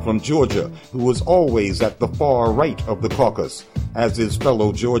dog from Georgia, who was always at the far right of the caucus, as is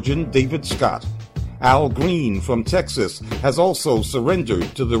fellow Georgian David Scott. Al Green from Texas has also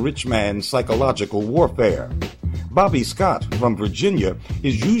surrendered to the rich man's psychological warfare. Bobby Scott from Virginia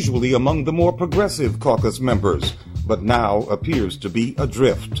is usually among the more progressive caucus members, but now appears to be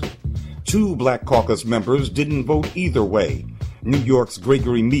adrift. 2 black caucus members didn't vote either way. New York's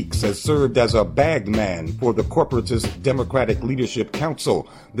Gregory Meeks has served as a bagman for the corporatist Democratic Leadership Council.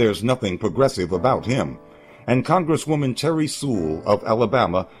 There's nothing progressive about him. And Congresswoman Terry Sewell of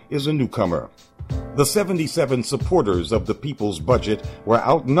Alabama is a newcomer. The 77 supporters of the People's Budget were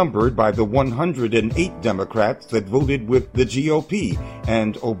outnumbered by the 108 Democrats that voted with the GOP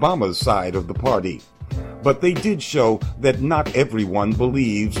and Obama's side of the party. But they did show that not everyone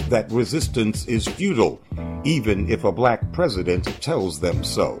believes that resistance is futile, even if a black president tells them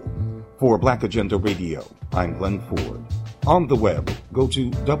so. For Black Agenda Radio, I'm Glenn Ford. On the web, go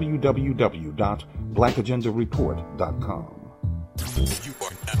to www.blackagendareport.com.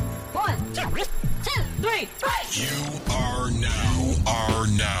 One, two, three, four. You are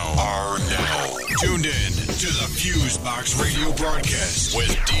now tuned in to the Fusebox radio broadcast with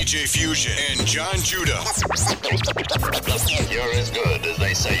DJ Fusion and John Judah. You're as good as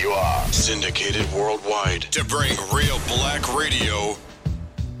they say you are. Syndicated worldwide to bring real black radio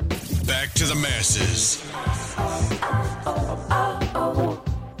back to the masses.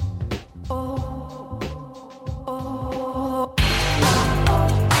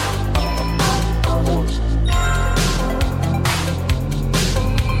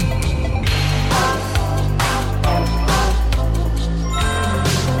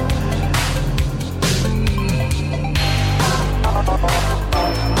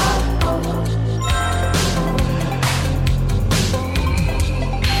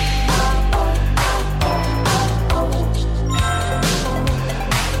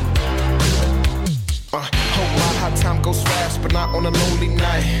 On a lonely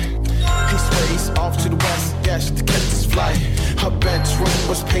night, he sways off to the west, yes, to catch his flight. Her bedroom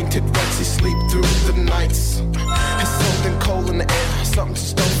was painted red, she sleep through the nights. There's something cold in the air, something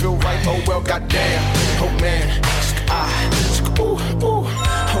just don't feel right. Oh well, goddamn, oh man, ooh. Oh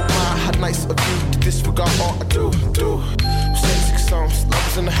my, how nice of you to disregard all I do. Same 6 songs,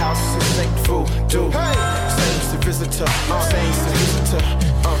 lovers in the house, this ain't fool, do. Same's the visitor, same's the visitor.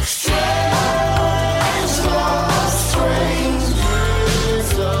 Strange love, strange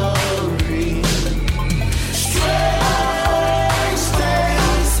misery. Strange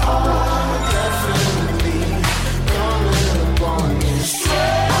days are definitely coming upon me.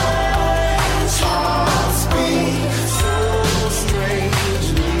 Strange hearts beat so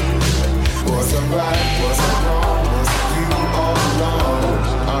strangely. Was I right? Was I wrong? Was you all alone?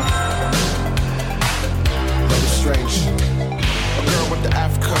 Love is strange. A girl went to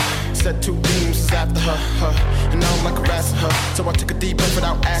Africa, said 2 beams after her, and I don't like harassing her, so I took a deep breath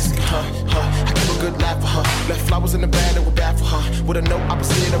without asking her. I gave a good laugh for her, left flowers in the bag that were bad for her, with a note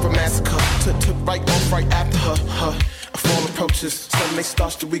opposite of a massacre. Took right off right after her. A fall approaches, Sunday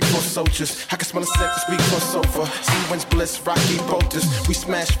starts the week for soldiers. I can smell the scent this week for sofa. Sea winds bliss, rocky boulders. We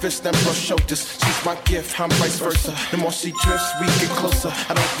smash fists and brush shoulders. She's my gift, I'm vice versa. The more she drifts, we get closer.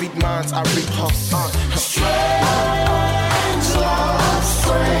 I don't read minds, I read hearts. Strange love,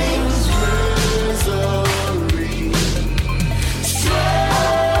 strange misery. Strange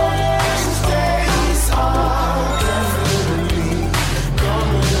days are definitely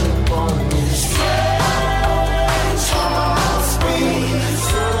coming upon me. Strange hearts beat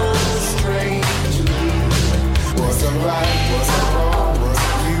so strangely. Was I right? Was I wrong? Was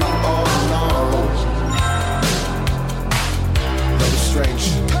you all alone? Love is strange.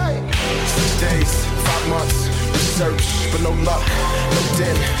 6 days, 5 months. Search, but no luck, no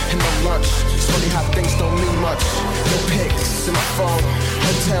den, and no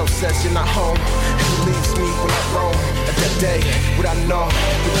hotel says you're not home. And he leaves me when I roam. At that day, would I know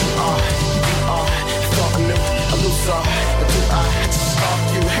who you are? Thought I knew a loser, but do I just stalk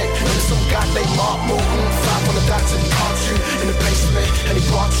you? Hey, look, some guy named Mark moving. 500 dots and he caught you in the basement, and he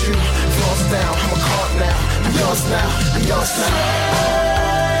brought you. Floors down, I'm a card now. I'm yours now, I'm yours now.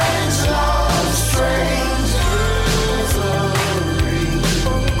 Strange love, strange misery.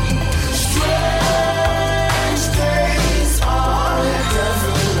 Strange days are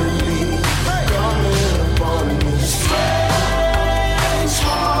definitely coming upon me. Strange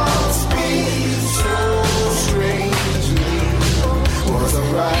hearts beat so strangely. Was I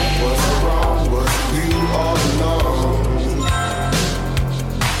right? Was I wrong? Was you all alone?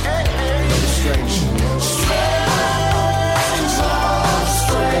 Strange. Strange love,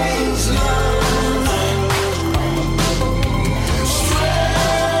 strange love.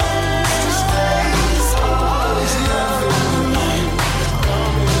 Strange days are definitely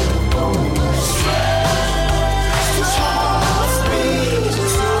coming upon me. Strange hearts beat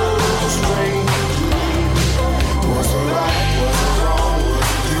so strangely. Was I right? Was I wrong?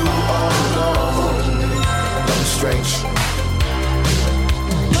 Was you all alone? Nothing strange.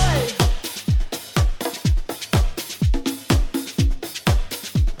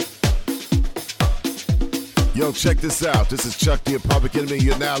 Yo, check this out. This is Chuck the Public Enemy.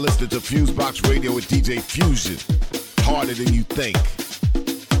 You're now listening to Fusebox Radio with DJ Fusion. Harder than you think.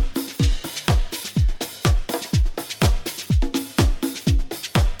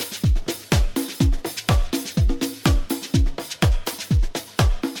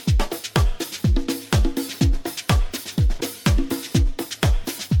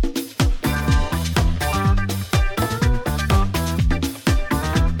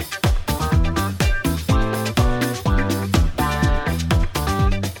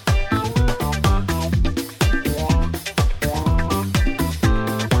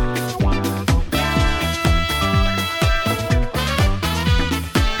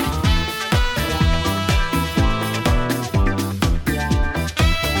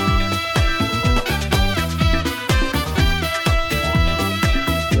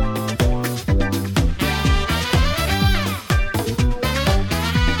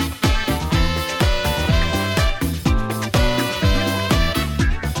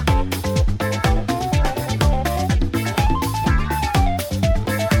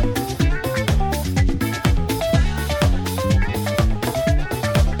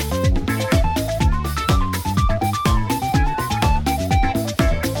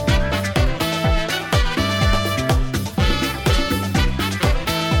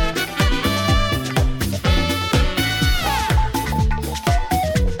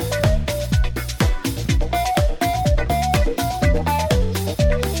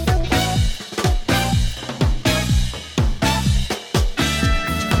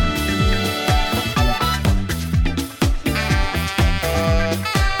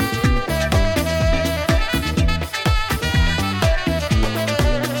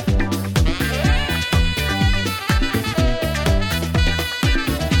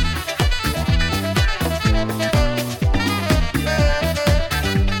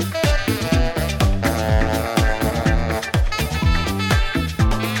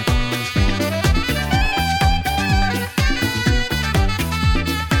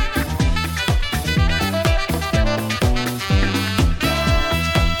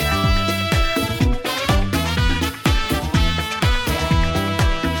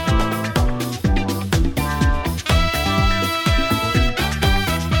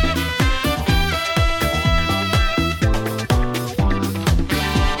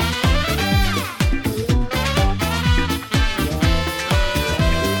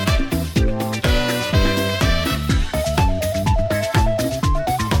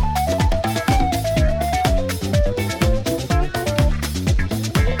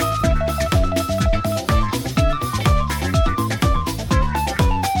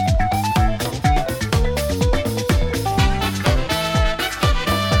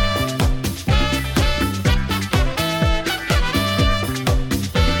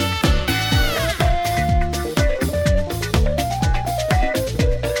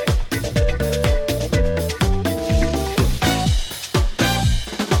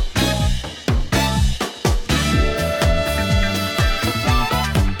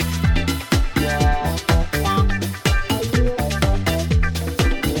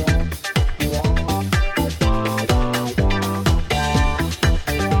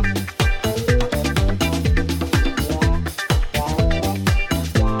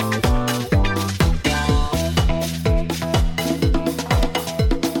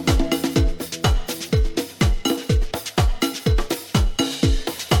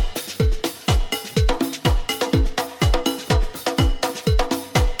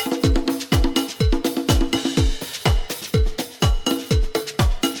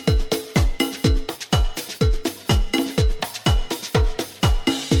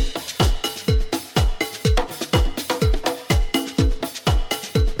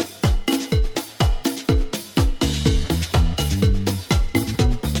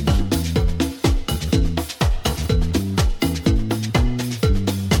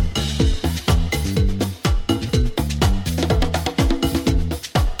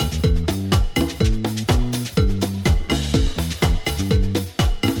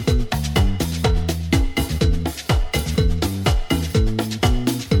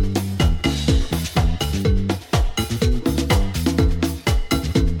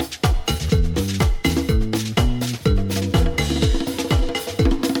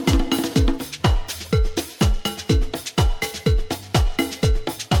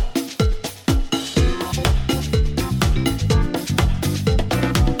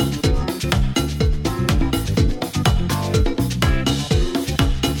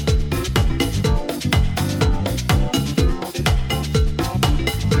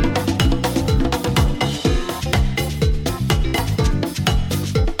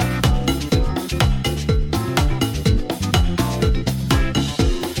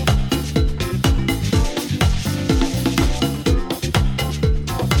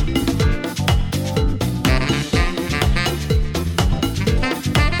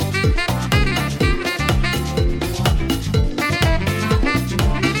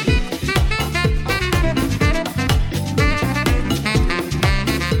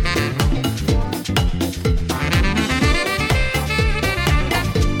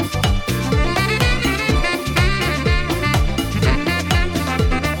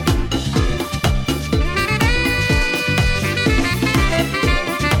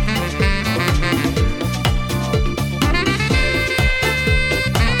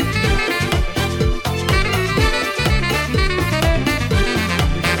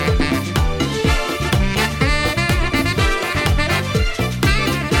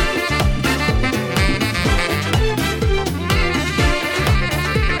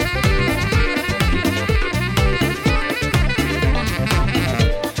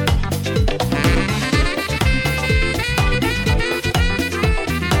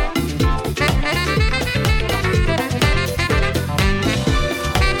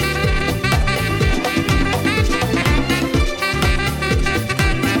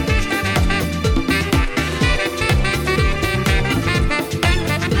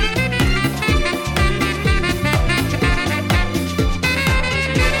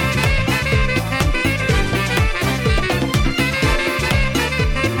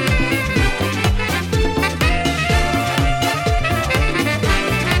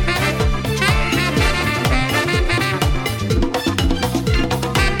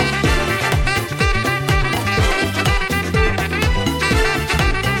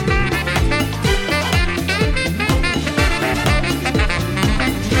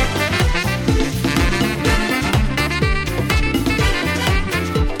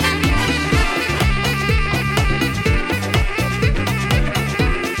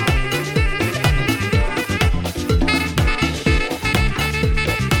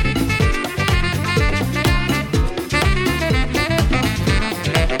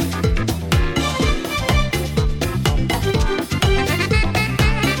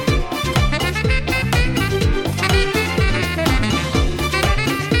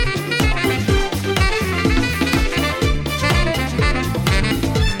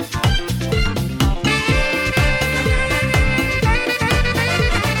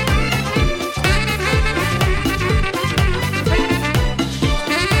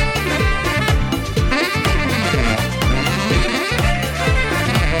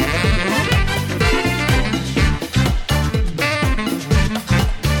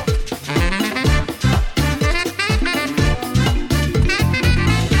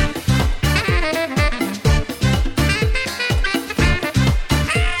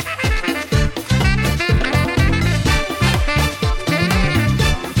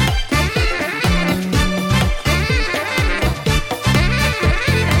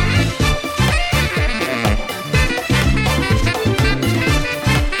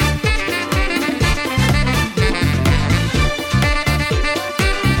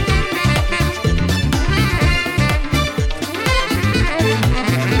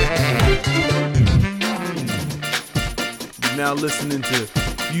 now listening to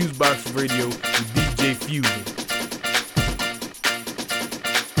Fusebox Radio with DJ Fusion.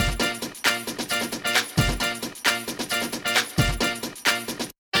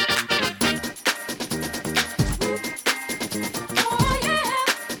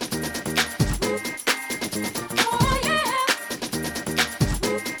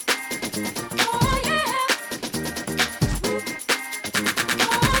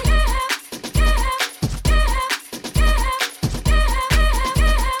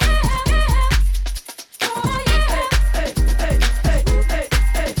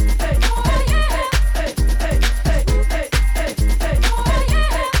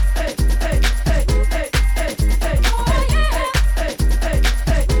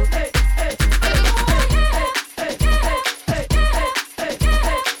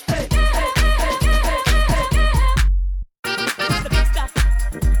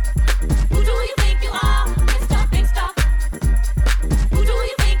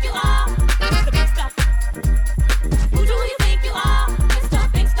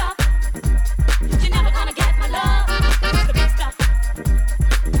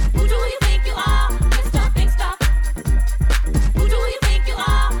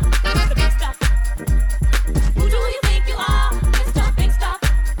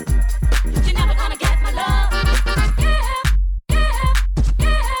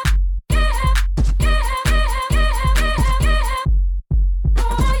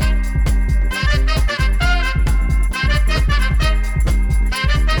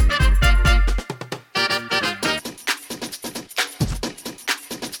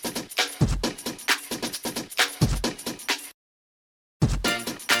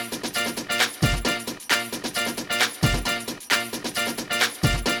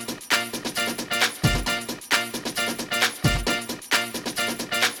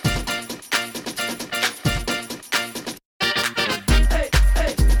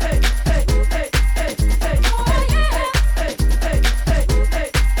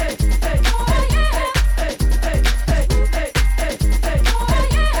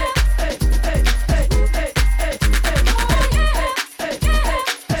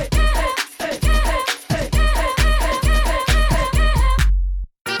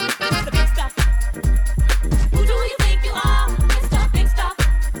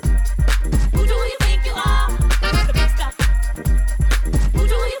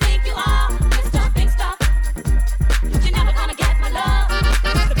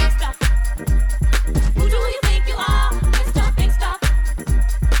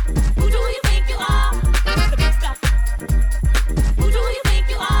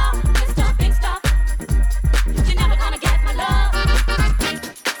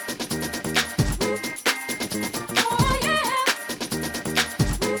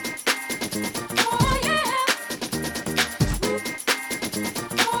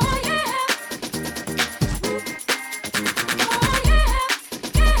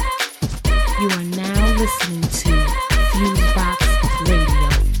 You are now listening to Fusebox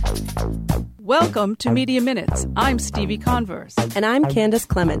Radio. Welcome to Media Minutes. I'm Stevie Converse. And I'm Candace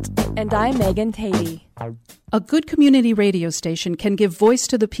Clement. And I'm Megan Tatey. A good community radio station can give voice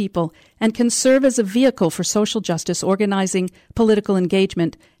to the people and can serve as a vehicle for social justice organizing, political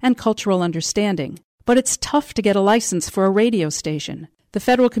engagement, and cultural understanding. But it's tough to get a license for a radio station. The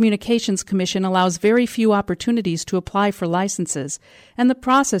Federal Communications Commission allows very few opportunities to apply for licenses, and the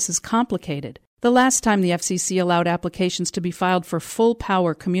process is complicated. The last time the FCC allowed applications to be filed for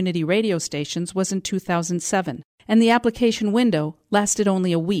full-power community radio stations was in 2007, and the application window lasted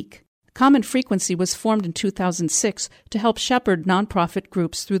only a week. Common Frequency was formed in 2006 to help shepherd nonprofit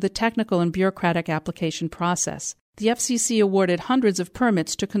groups through the technical and bureaucratic application process. The FCC awarded hundreds of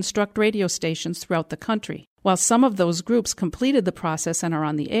permits to construct radio stations throughout the country. While some of those groups completed the process and are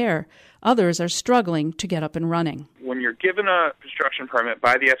on the air, others are struggling to get up and running. When you're given a construction permit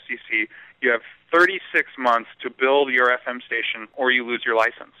by the FCC, you have 36 months to build your FM station or you lose your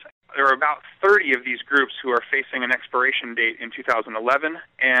license. There are about 30 of these groups who are facing an expiration date in 2011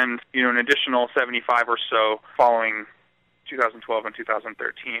 and an additional 75 or so following 2012 and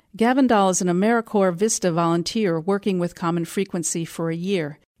 2013. Gavin Dahl is an AmeriCorps Vista volunteer working with Common Frequency for a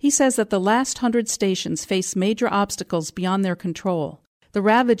year. He says that the last 100 stations face major obstacles beyond their control. The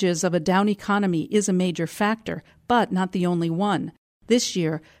ravages of a down economy is a major factor, but not the only one. This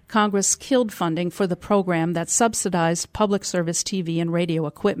year, Congress killed funding for the program that subsidized public service TV and radio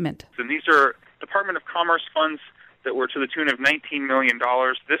equipment. And these are Department of Commerce funds that were to the tune of $19 million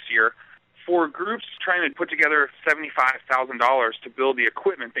this year for groups trying to put together $75,000 to build the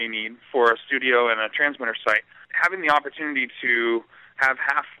equipment they need for a studio and a transmitter site. Having the opportunity to have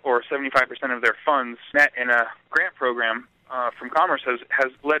half or 75% of their funds met in a grant program from Commerce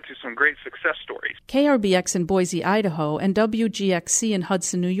has led to some great success stories. KRBX in Boise, Idaho, and WGXC in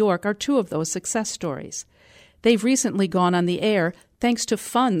Hudson, New York are two of those success stories. They've recently gone on the air thanks to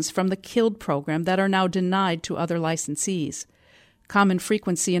funds from the KILD program that are now denied to other licensees. Common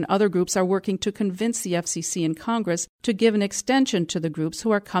Frequency and other groups are working to convince the FCC and Congress to give an extension to the groups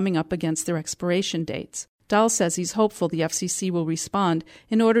who are coming up against their expiration dates. Dahl says he's hopeful the FCC will respond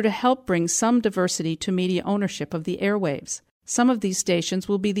in order to help bring some diversity to media ownership of the airwaves. Some of these stations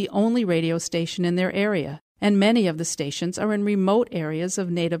will be the only radio station in their area, and many of the stations are in remote areas of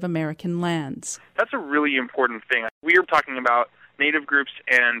Native American lands. That's a really important thing. We are talking about Native groups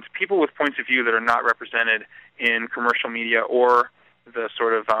and people with points of view that are not represented in commercial media or the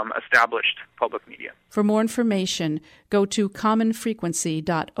sort of established public media. For more information, go to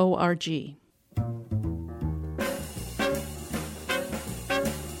commonfrequency.org.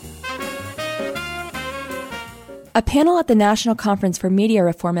 A panel at the National Conference for Media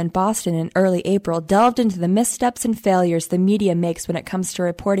Reform in Boston in early April delved into the missteps and failures the media makes when it comes to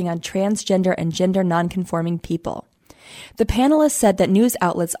reporting on transgender and gender nonconforming people. The panelists said that news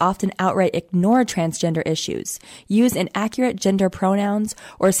outlets often outright ignore transgender issues, use inaccurate gender pronouns,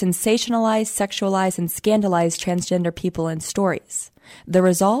 or sensationalize, sexualize, and scandalize transgender people in stories. The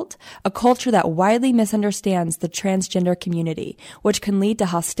result? A culture that widely misunderstands the transgender community, which can lead to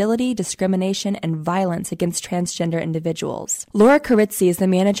hostility, discrimination, and violence against transgender individuals. Laura Carizzi is the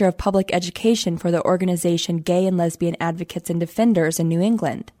manager of public education for the organization Gay and Lesbian Advocates and Defenders in New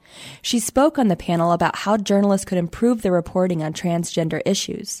England. She spoke on the panel about how journalists could improve their reporting on transgender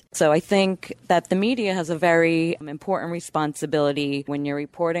issues. So I think that the media has a very important responsibility when you're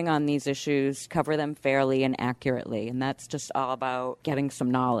reporting on these issues, cover them fairly and accurately, and that's just all about getting some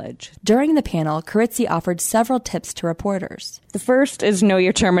knowledge. During the panel, Carizzi offered several tips to reporters. The first is know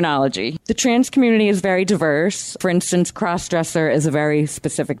your terminology. The trans community is very diverse. For instance, cross-dresser is a very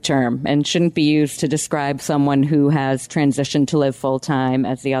specific term and shouldn't be used to describe someone who has transitioned to live full-time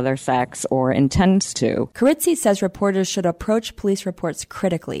as the other sex or intends to. Carizzi says reporters should approach police reports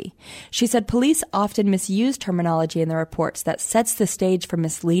critically. She said police often misuse terminology in the reports that sets the stage for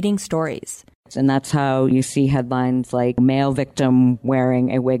misleading stories. And that's how you see headlines like male victim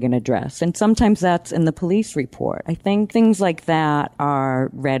wearing a wig and a dress. And sometimes that's in the police report. I think things like that are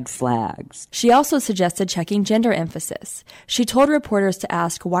red flags. She also suggested checking gender emphasis. She told reporters to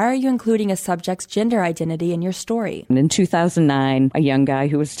ask, why are you including a subject's gender identity in your story? And in 2009, a young guy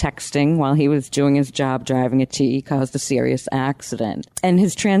who was texting while he was doing his job driving a T caused a serious accident. And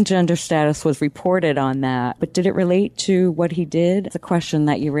his transgender status was reported on that. But did it relate to what he did? It's a question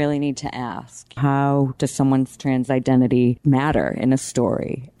that you really need to ask. How does someone's trans identity matter in a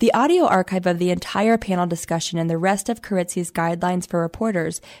story? The audio archive of the entire panel discussion and the rest of Carizzi's guidelines for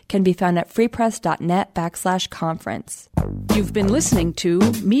reporters can be found at freepress.net/conference. You've been listening to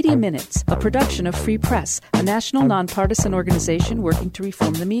Media Minutes, a production of Free Press, a national nonpartisan organization working to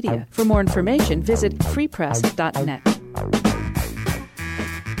reform the media. For more information, visit freepress.net.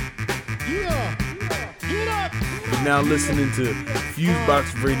 You're now listening to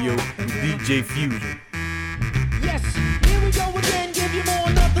Fusebox Radio with DJ Fusion. Yes, here we go again, give you more,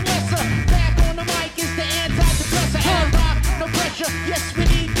 nothing lesser. Back on the mic is the antidepressant. Hard rock, no pressure, yes we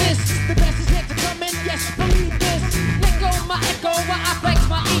need this. The best is yet to come in, yes believe this. Let go my echo while I flex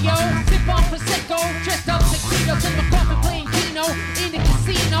my ego. Sip on Prosecco, dressed up tuxedos in my coffin playing Keno. In the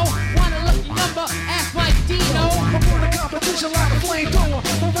casino, want a lucky number, ask Mike Dino. I'm on a competition like a flamethrower.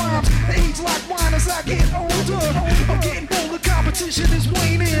 My rhymes age like wine as I get older. I'm getting bolder, competition is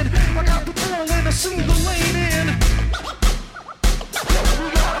waning. I got the ball and a single lane in. We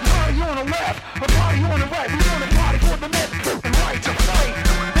got a party on the left, a party on the right. We want a party for the left and right to fight.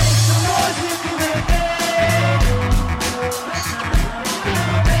 Make some noise if you do it.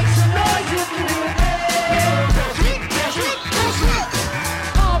 Make some noise if you do it.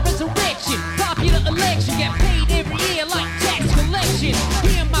 Resurrection, popular election, get paid every year like tax collection.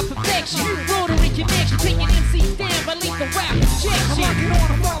 Hear my perfection, rotary connection, taking MCs down by lethal rap injection. I'm rocking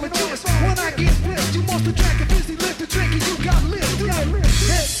on a volunteers. When I get pissed, you must have drank a busy lift the drink and you got lifted.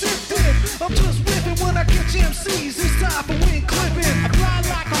 Head sifted, I'm just whipping when I catch MCs. It's time for wing clipping. I fly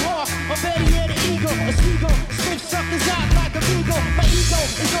like a hawk, or better yet an eagle, a seagull. Sniff suckers out like a beagle. My ego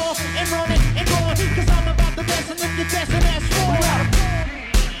is off and running and going, cause I'm about the best and if you're testing that's wrong.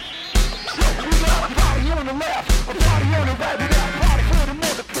 We got a party on the left, a party on the right. We got a party for the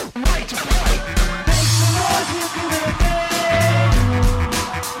mother right to fight. Make some noise.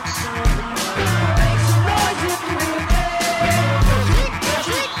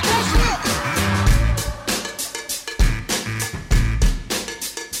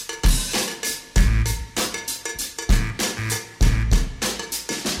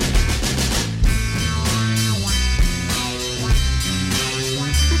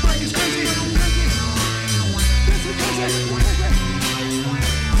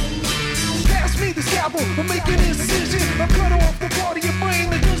 gavel, I'm making an incision. I cut off the part of your brain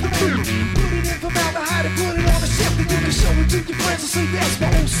that does the food. Put it in formaldehyde and put it on a shelf, and you can show it to your friends and say that's my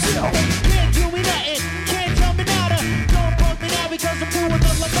own self. Can't do me nothing, can't tell me nada. Don't punk me now because I'm doing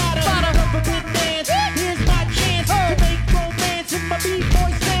the lambada. Forbidden dance, here's my chance to make romance in my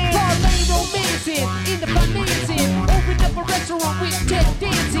B-boy stance. Parlay romancing, in the financing. Open up a restaurant with tech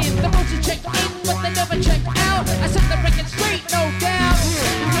dancing. The most you check in, but they never check out. I set the record straight, no doubt.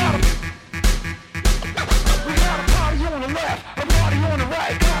 We got a party on the left, a party on the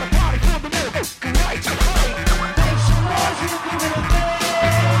right. Got a party for the middle, right to right. Make some noise if you're giving it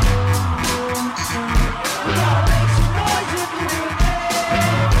there. We gotta make some noise if you're giving it there.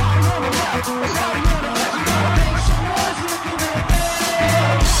 Party on the left, a party on the left. We gotta make some noise if you're giving it there.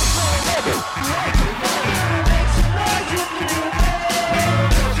 Right to right. Make some noise if you're giving it there.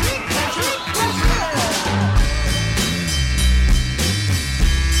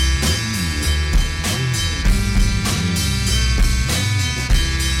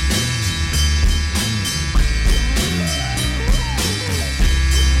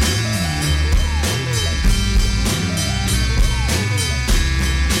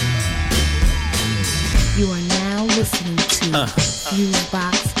 You are now listening to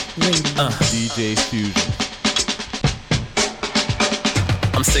Fusebox Radio. DJ Fusion.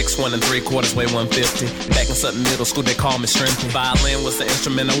 I'm 6'1" and 3/4, weigh 150. Back in Sutton Middle School, they called me Shrimpy. Violin was the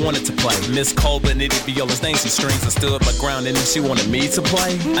instrument I wanted to play. Miss Colbert needed violas, dancing strings. I stood my ground and then she wanted me to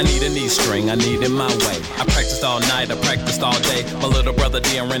play. I need a knee string, I need it my way. I practiced all night, I practiced all day. My little brother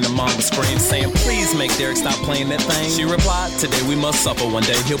Dion ran the mom would scream, saying, please make Derek stop playing that thing. She replied, today we must suffer, one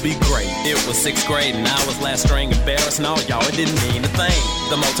day he'll be great. It was 6th grade and I was last string, embarrassed and all y'all, it didn't mean a thing.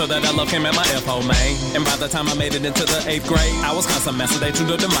 The motto that I love came at my F.O. man. And by the time I made it into the 8th grade, I was constant master, they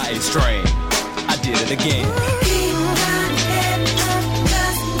tuned up to my 8th string. I did it again.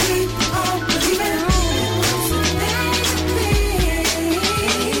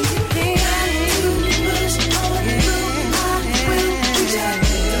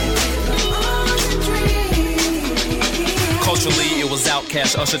 Culturally, it was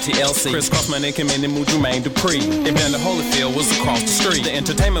Outkast, Usher, TLC, Chris Crossman, and Kim and Jermaine Dupri. Evander Holyfield was across the street. The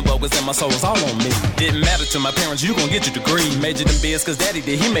entertainment bug was in my soul, was all on me. Didn't matter to my parents, you gon' get your degree. Majored in biz, cause daddy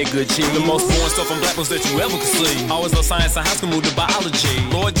did, he made good cheese. The most foreign stuff on black was that you ever could see. Always loved science in high school, moved to biology.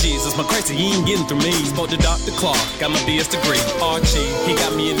 Lord Jesus, my crazy, he ain't getting through me. Spoke to Dr. Clark, got my BS degree. Archie, he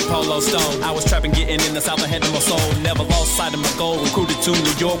got me in the Polo Stone. I was trapping, getting in the South, I had my soul. Never lost sight of my goal. Recruited to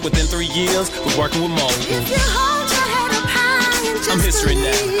New York within 3 years, was working with Mo. If you hold your head up high and just I'm history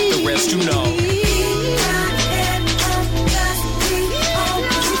now, the rest you know.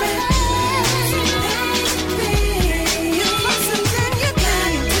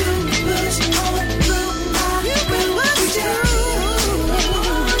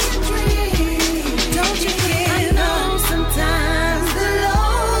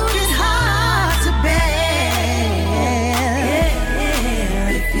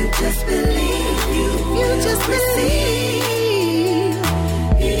 Just believe.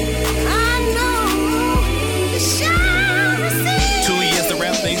 I know the shadow sees. 2 years to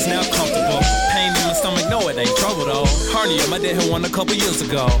wrap things now comfortable. Pain in my stomach, no it ain't trouble though. Hernia, my dad had one a couple years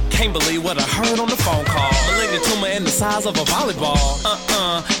ago. Can't believe what I heard on the phone call. Malignant tumor in the size of a volleyball.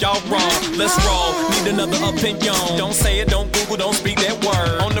 Y'all wrong, let's roll. Need another opinion. Don't say it, don't Google, don't speak that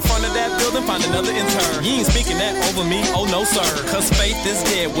word. On the front of that building, find another intern. You ain't speaking that over me, oh no sir. Cause faith is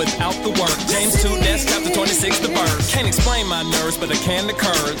dead without the work. James 2, that's chapter 26, the verse. Can't explain my nerves, but I can the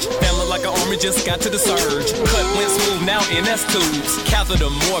courage. Family like an army, just got to the surge. Cut went smooth, now NS tubes. Catheter,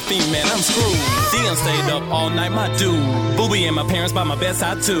 morphine, man, I'm screwed. Dion stayed up all night, my dude. Booby and my parents by my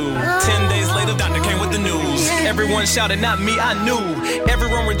bedside too. 10 days later, doctor came with the news. Everyone shouted, not me, I knew.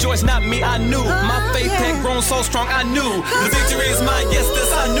 Everyone rejoiced, not me, I knew. My faith had grown so strong, I knew. The victory is mine, yes,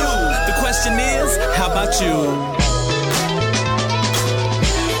 this I knew. The question is, how about you?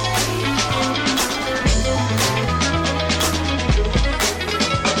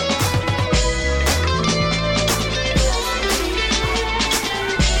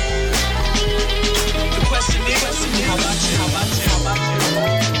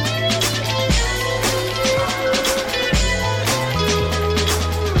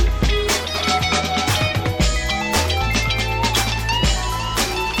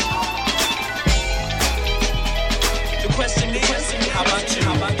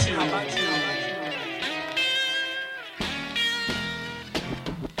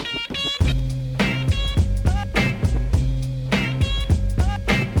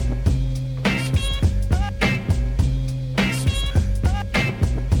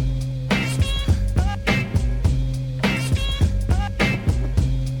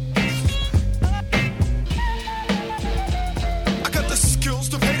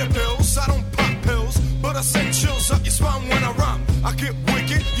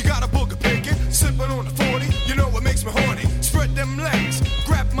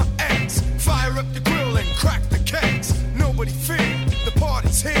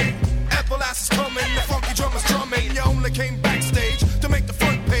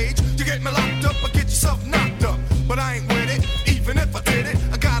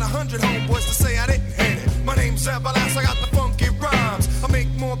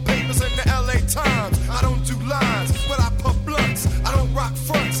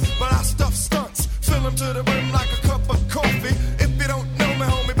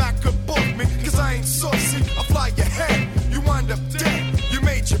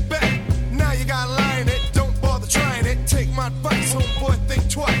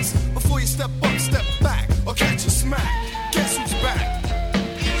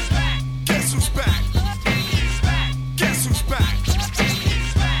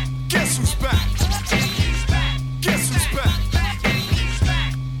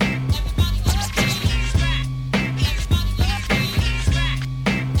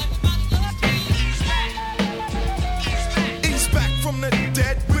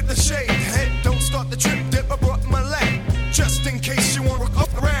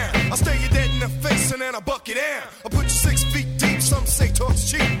 say talk's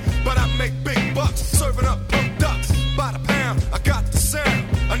cheap, but I make big bucks. Serving up pump ducks by the pound. I got the sound.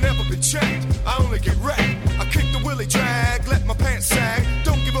 I never been checked. I only get wrecked. I kick the willy drag, let my pants sag.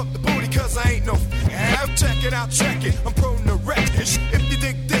 Don't give up the booty, cause I ain't no check it out, check it. I'm prone to wreck. If you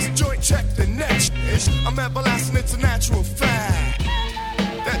dig this joint, check the next. I'm everlasting, it's a natural fact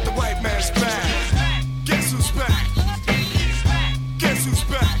that the white man's back. Guess who's back? Guess who's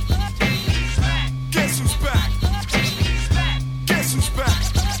back? Guess who's back? Guess who's back?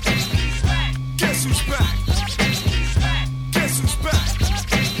 Guess who's back? Guess who's back?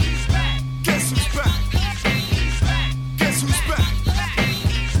 Guess who's back? Guess who's back?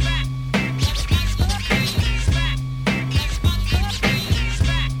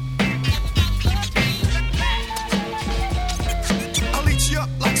 I'll eat you up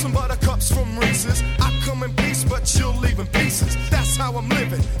like some buttercups from Reese's. I come in peace, but you'll leave in pieces. That's how I'm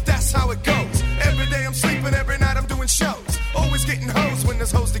living, that's how it goes. Every day I'm sleeping, every night I'm doing shows. Always getting hoes when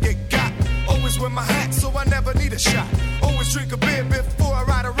there's hoes to get got. Always wear my hat, so I never need a shot. Always drink a beer before I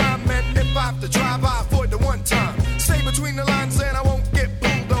ride around, man. If I have to drive, I avoid the one time. Stay between the lines and I won't get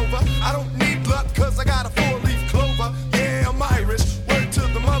pulled over. I don't need luck, cause I got a 4-leaf clover. Yeah, I'm Irish, word to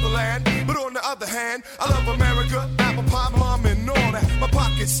the motherland. But on the other hand, I love America, apple pie, mom, and all that. My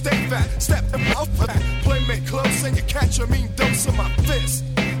pockets stay fat, step up for that. Playmate close and you catch a mean dose of my fist.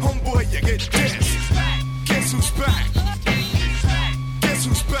 Homeboy, you get dissed. Guess who's back? Guess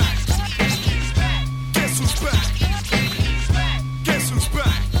who's back? Guess who's back? Guess who's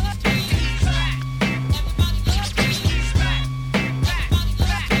back?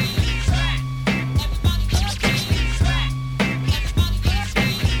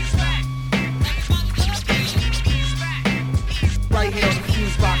 Right here on the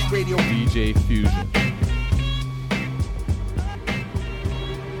Fusebox Radio. DJ Fusion.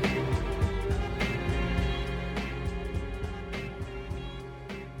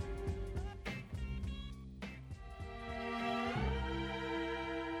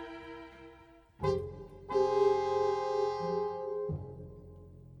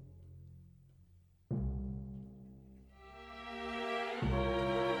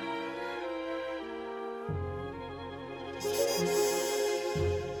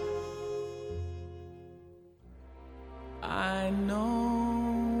 I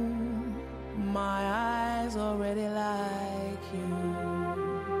know my eyes already like you,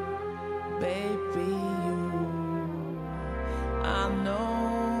 baby, you. I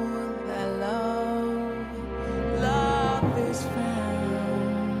know that love is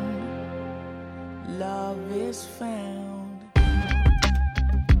found, love is found.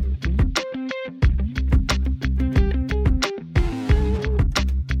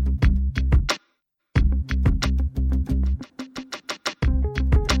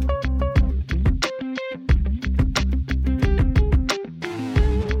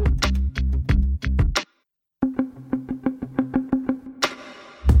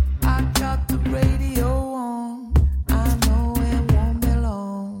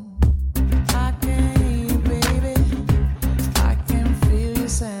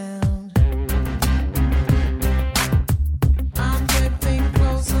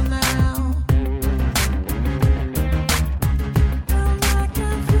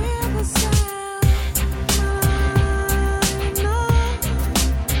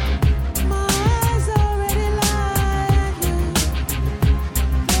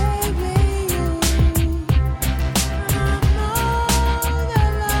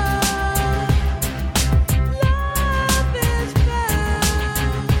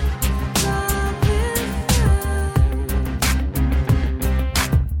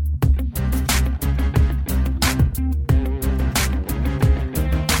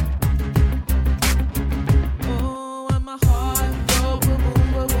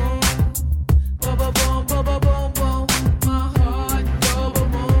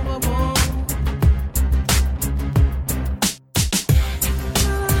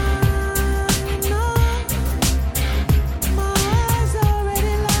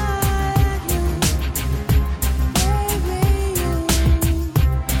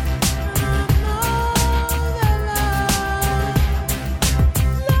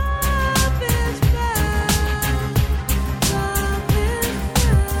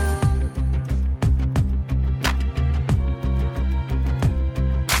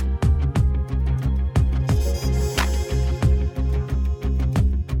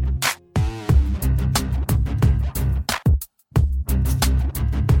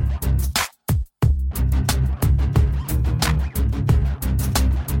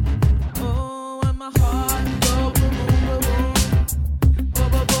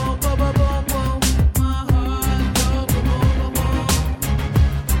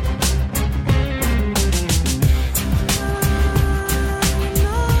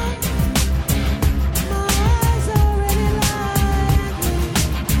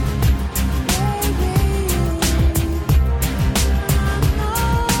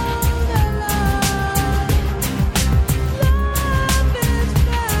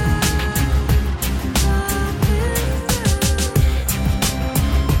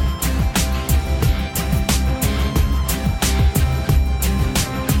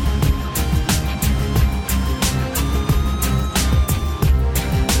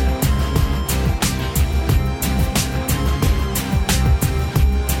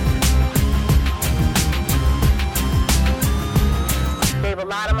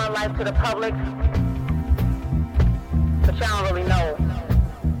 my life to the public, but y'all don't really know.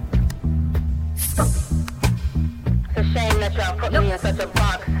 It's a shame that y'all put me in such a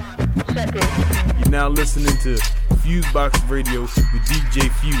box. Check it. You're now listening to Fusebox Radio with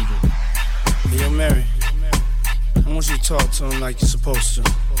DJ Fusion. Hey, yo, Mary, I want you to talk to him like you're supposed to.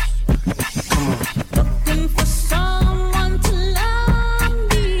 Come on. Looking for someone to love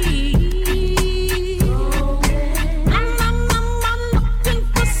me. I'm looking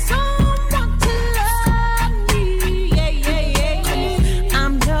for someone to love me. Yeah, yeah, yeah.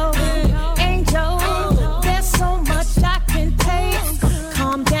 I'm no angel. There's so much I can take.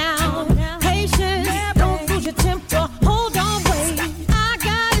 Calm down, patience. Don't lose your temper. Hold on, wait. I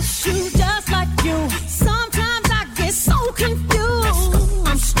got issues just like you. Sometimes I get so confused.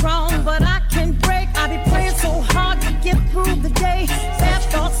 I'm strong, but I can break. I be praying so hard to get through the day. Bad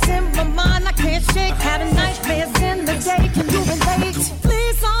thoughts in my mind, I can't shake. Having nightmares in the day. Can you relate?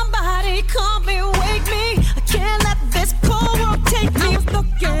 Please, somebody come and wake me. I can't let this cold world take me.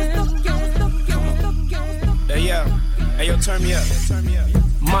 Hey, yo, turn me up.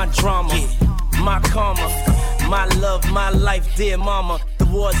 My drama, my karma, my love, my life, dear mama. The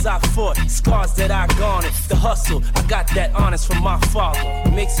wars I fought, scars that I garnered. The hustle, I got that honest from my father.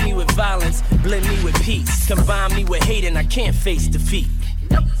 Mix me with violence, blend me with peace. Combine me with hate and I can't face defeat.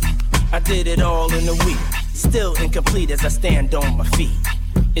 I did it all in a week, still incomplete as I stand on my feet.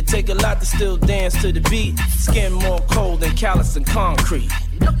 It take a lot to still dance to the beat. Skin more cold than callous and concrete.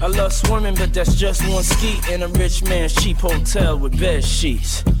 I love swimming, but that's just one ski in a rich man's cheap hotel with bed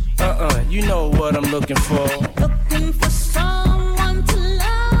sheets. You know what I'm looking for. Looking for someone to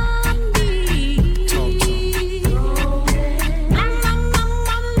love me. I'm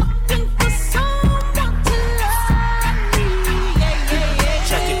looking for someone to love me. Yeah, yeah, yeah.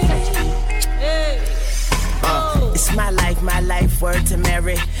 Check it. Hey. It's my life, word to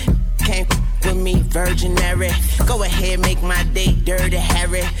Mary. Can't with me, Virgin Mary. Go ahead, make my day dirty,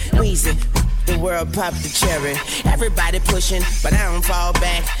 Harry. Weezy, the world pop the cherry. Everybody pushing, but I don't fall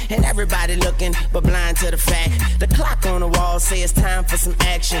back. And everybody looking, but blind to the fact. The clock on the wall say it's time for some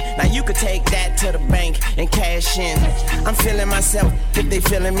action. Now you could take that to the bank and cash in. I'm feeling myself, if they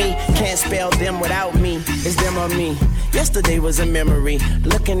feeling me. Can't spell them without me. It's them or me. Yesterday was a memory.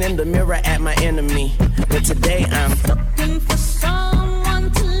 Looking in the mirror at my enemy. But today I'm looking for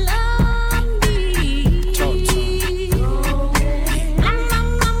someone to love me. Talk to me. I'm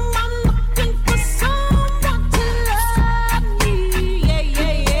looking for someone to love me. Yeah,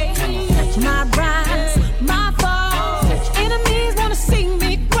 yeah, yeah. My rise, my fall. Enemies wanna see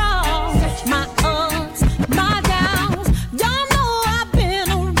me crawl. My ups, my downs. Y'all know I've been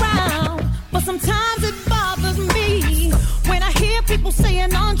around, but sometimes it bothers me when I hear people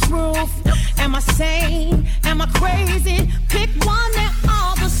saying untruth. Am I sane? Am I crazy? Pick one, they're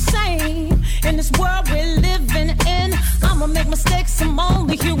all the same. In this world we're living in, I'ma make mistakes, I'm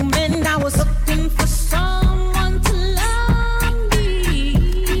only human. I was looking for someone to love me.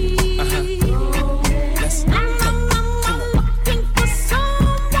 I'm looking for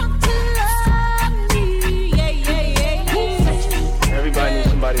someone to love me. Yeah, yeah, yeah. Everybody needs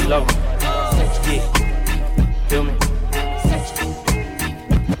somebody to love them. Yeah. Feel me?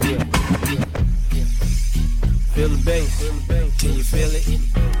 Feel the bass. Can you feel it?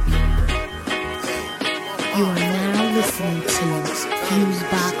 You are now listening to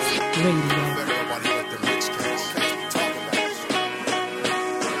Fusebox Radio.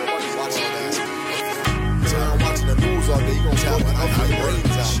 Watching the news all day, you gon' tell me how your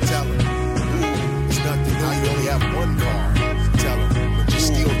brains out. Tell him, it's nothing new. You only have one car. Tell him, but you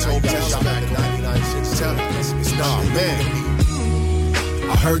still told me shop at the 99 cents. Tell him, it's not man.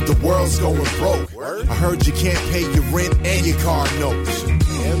 I heard the world's going broke. I heard you can't pay your rent and your car notes.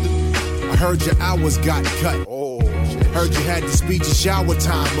 I heard your hours got cut. Heard you had to speed your shower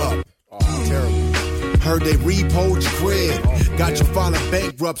time up. Terrible. Heard they repoed your crib. Got you filing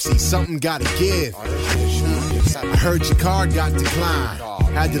bankruptcy. Something gotta give. I heard your car got declined.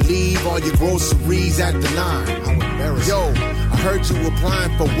 Had to leave all your groceries at the line. Yo, I heard you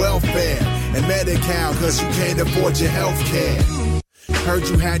applying for welfare and Medi-Cal cause you can't afford your health care. Heard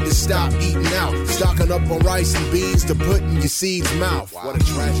you had to stop eating out, stocking up on rice and beans to put in your seed's mouth. What a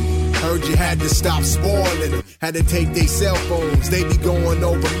tragedy. Heard you had to stop spoiling them, had to take their cell phones, they be going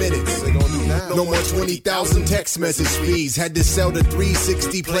over minutes. No more 20,000 text message fees, had to sell the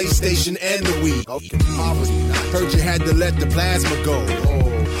 360 PlayStation and the Wii. Heard you had to let the plasma go.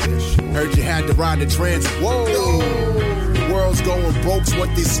 Heard you had to ride the transit. Whoa. The world's going broke's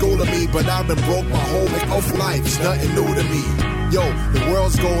what they schooling me, but I've been broke my whole life. It's nothing new to me. Yo, the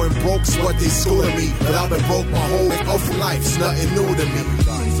world's going broke's what they schooling me, but I've been broke my whole life. It's nothing new to me.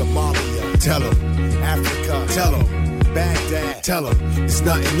 tell him. Africa, tell him. Baghdad, tell him. It's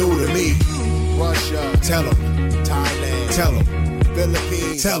nothing new to me. Russia, tell him. Thailand, tell him.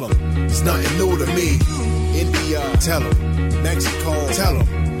 Philippines, tell him. It's nothing new to me. India, tell him. Mexico, tell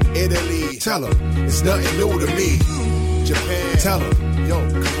him. Italy, tell him. It's nothing new to me. Japan, tell him. Yo,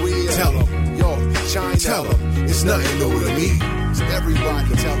 Korea, tell him. Yo, China, tell him. It's nothing new to me. So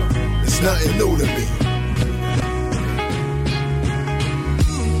everybody, tell him. It's nothing new to me.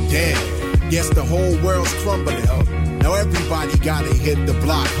 Damn, guess the whole world's crumbling. Now everybody gotta hit the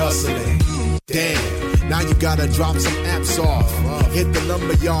block hustling. Damn, now you gotta drop some apps off. Hit the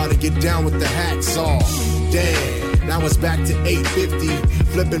lumber yard and get down with the hacksaw. Damn, now it's back to 850.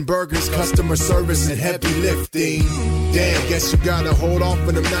 Flipping burgers, customer service, and heavy lifting. Damn, guess you gotta hold off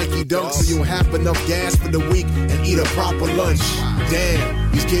on them Nike dunks so you'll have enough gas for the week and eat a proper lunch.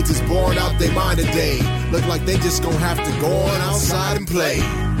 Damn, these kids is born out their mind today. Look like they just gonna have to go on outside and play.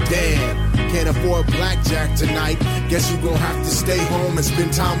 Damn, can't afford blackjack tonight. Guess you gon' have to stay home and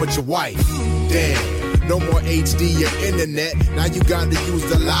spend time with your wife. Damn, no more HD or internet. Now you gotta use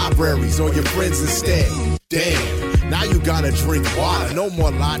the libraries or your friends instead. Damn, now you gotta drink water. No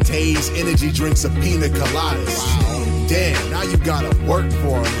more lattes, energy drinks, or pina coladas. Damn, now you gotta work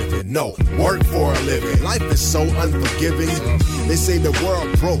for a living. No, work for a living. Life is so unforgiving. They say the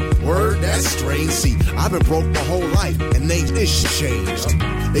world broke. Word, that's strange. See, I've been broke my whole life, and ain't this changed.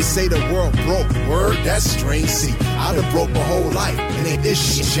 They say the world broke. Word, that's strange. See, I've been broke my whole life, and ain't this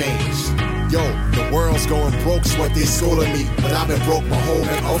changed. Yo, the world's going broke's what they schooling me, but I've been broke my whole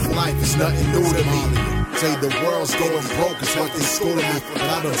life. It's nothing new to me. Say the world's going broke is what they schooling me, but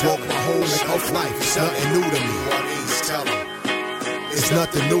I've been broke my whole life. It's nothing new to me. Tell them, it's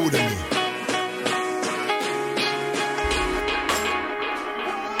nothing new to me.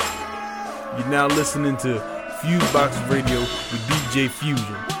 You're now listening to Fusebox Radio with DJ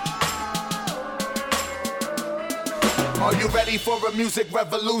Fusion. Are you ready for a music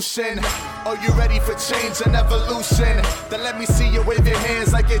revolution? Are you ready for change and evolution? Then let me see you wave your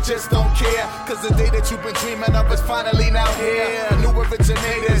hands like you just don't care. Cause the day that you've been dreaming of is finally now here. New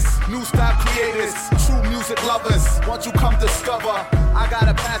originators, new style creators, true music lovers, won't you come discover? I got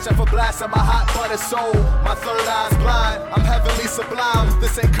a passion for blasting my hot butter soul. My third eye's blind, I'm heavenly sublime.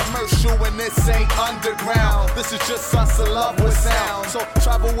 This ain't commercial and this ain't underground. This is just us in love with sound. So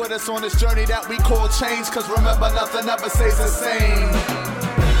travel with us on this journey that we call change. Cause remember, nothing ever stays the same.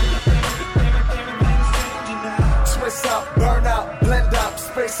 Twist up, burn up, blend up,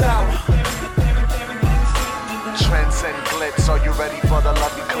 space out. Transcend glitz, are you ready for the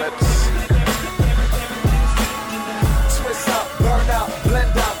love eclipse? Twist up, burn up,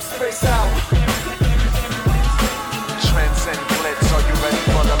 blend up, space out. Transcend glitz, are you ready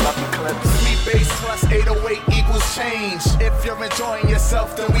for the love eclipse? Me bass plus 808 equals change. If you're enjoying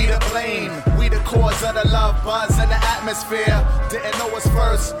yourself, then we to blame. We the cause of the love buzz in the atmosphere. Didn't know us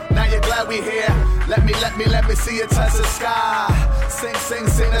first, now you're glad we here. Let me see you touch the sky. Sing, sing,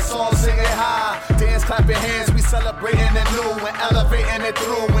 sing the song, sing it high. Dance, clap your hands, we celebrating the new and elevating it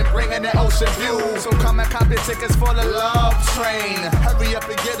through and bringing the ocean view. So come and cop your tickets for the love train. Hurry up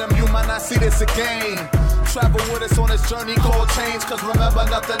and get them, you might not see this again. Travel with us on this journey called change. Cause remember,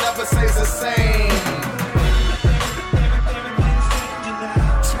 nothing ever stays the same.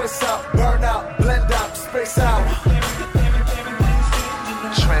 Twist up, burn up, blend up, space out.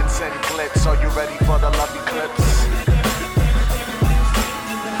 Transcend glitz, are you ready for the love eclipse?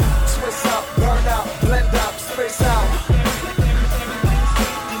 Twist up, burn up, blend up, space out.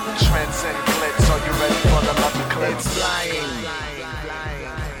 Transcend glitz, are you ready for the love eclipse? It's flying,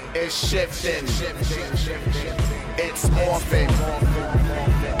 it's shifting, it's morphing.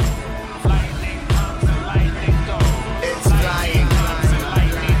 It's flying,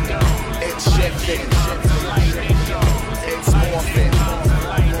 it's shifting, it's morphing.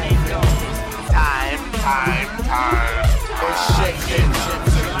 Time. It's shifting.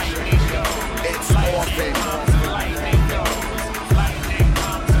 It's morphing.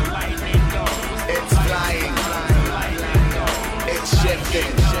 It's flying. It's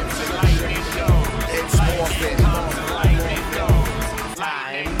shifting. It's morphing.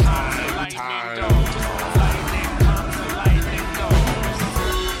 Time.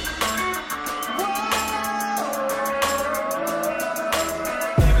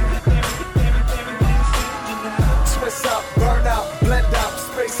 Twist up, burn up, blend up,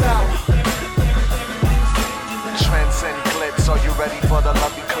 space out. Transcend glitz, are you ready for the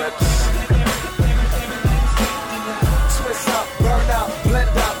love eclipse? Twist up, burn up,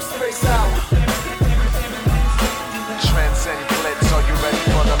 blend up, space out. Transcend glitz, are you ready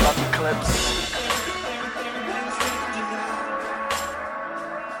for the love eclipse?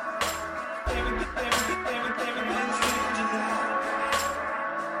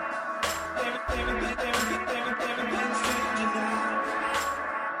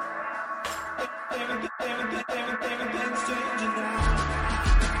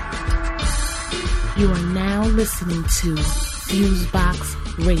 You are now listening to Fusebox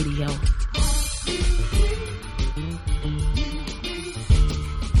Radio.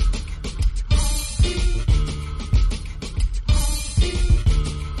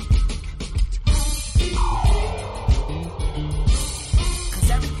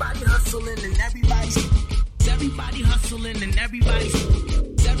 Everybody hustling and everybody's hustling and everybody's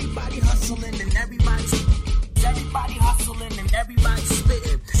hustling and everybody's hustling and everybody's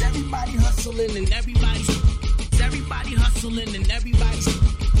spitting. Everybody hustling and everybody's hustling and everybody's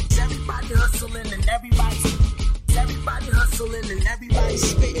hustling and everybody's hustling and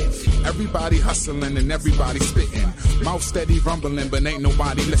everybody's spitting. Everybody hustling and everybody spitting. Mouth steady rumbling, but ain't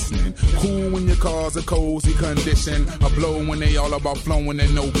nobody listening. Cool when your car's a cozy condition. A blow when they all about flowing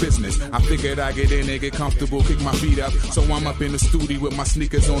and no business. I figured I get in and get comfortable, kick my feet up. So I'm up in the studio with my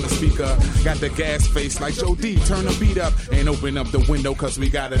sneakers on the speaker. Got the gas face like Joe D, turn the beat up. And open up the window cause we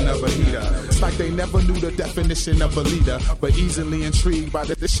got another heater. It's like they never knew the definition of a leader, but easily intrigued by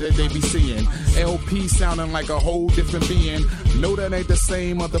the shit they be seeing. LP sounding like a whole different being. No, that ain't the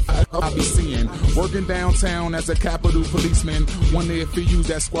same motherfucker I be seeing. Working downtown as a Capitol policeman. Wonder if he use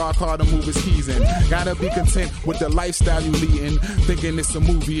that squad car to move his keys in. Gotta be content with the lifestyle you leading. Thinking it's a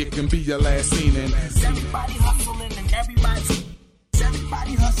movie, it can be your last scene in. Everybody hustling and everybody's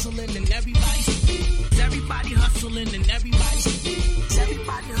hustling and everybody's hustling and everybody's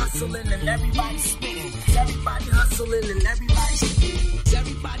hustling and everybody's spitting. Everybody hustling and everybody's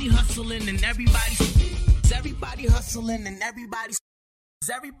hustling and everybody's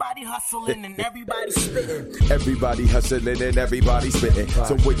hustling and everybody's spitting. Everybody hustling and everybody spitting.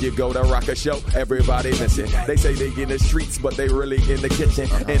 So when you go to rock a show, everybody missing. They say they in the streets, but they really in the kitchen.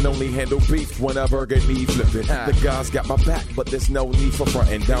 And only handle beef when a burger need flipping. The guys got my back, but there's no need for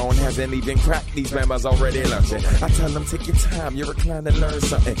fronting. Dawn hasn't even cracked, these mamas already lunching. I tell them take your time, you're reclined to learn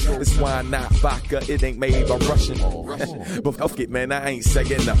something. It's why not vodka, it ain't made by Russian. But fuck it, man, I ain't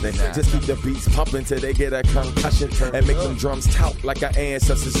saying nothing. Just keep the beats pumping till they get a concussion. And make them drums tout like I am.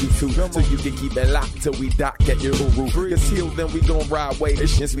 Ancestors you too, so you can keep it locked till we dock at your uru. Cause till then we gon' ride way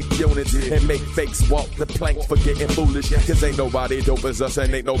missions with units and make fakes walk the plank for getting foolish. Cause ain't nobody dope as us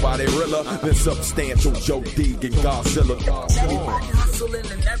and ain't nobody realer than substantial Joe D and Godzilla. Everybody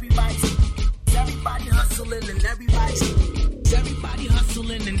hustling and everybody's hustling and everybody's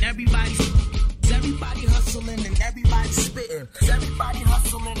hustling and everybody's hustling and everybody's spitting. Everybody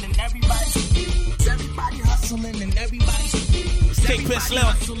hustling and everybody's hustling and everybody's Kingpin Slim.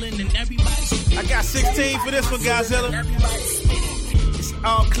 I got 16 for this one, Godzilla. It's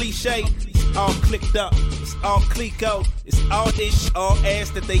all cliche, it's all clicked up, it's all clico, it's all ish, all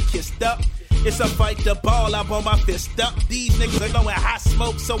ass that they kissed up. It's a fight the ball, I'm on my fist up. These niggas are blowing hot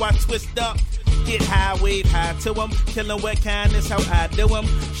smoke, so I twist up. Get high, wave high to them, killing with kindness, how I do them.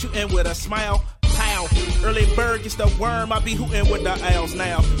 Shooting with a smile. Pow. Early bird gets the worm, I be hooting with the owls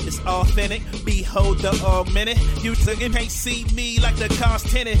now. It's authentic, behold the augmented. You can't see me like the cost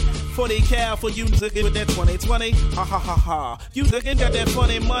tenant. 40 cal for you niggas with that 2020. Ha ha ha ha. You niggas got that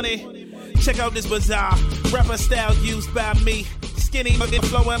funny money. Check out this bizarre rapper style used by me. Skinny nigga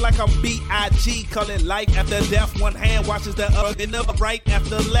flowing like I'm B.I.G. Call it life after death. One hand washes the other and the right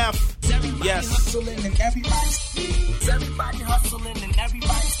after left. Yes. Hustling and everybody's hustling and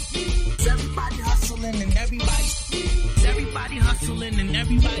everybody's hustling and everybody's hustling and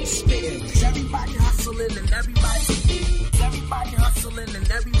everybody's spitting. Everybody hustling and everybody's hustling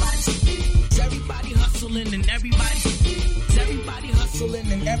and everybody's hustling and everybody's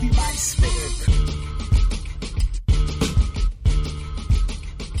hustling and everybody's spitting.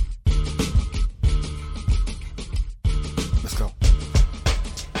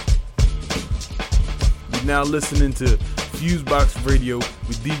 Now listening to Fusebox Radio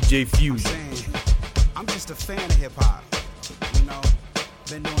with DJ Fusion. I'm just a fan of hip hop. You know,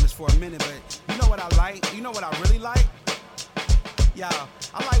 been doing this for a minute, but you know what I like? You know what I really like? Yeah,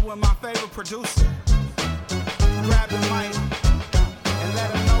 I like when my favorite producer grab the mic and let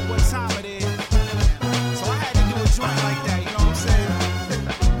him know what time it is. So I had to do a joint like that, you know what I'm saying?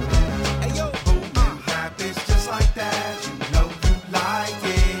 Hey yo, boom, rap is just like that. You know you like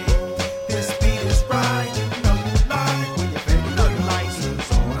it.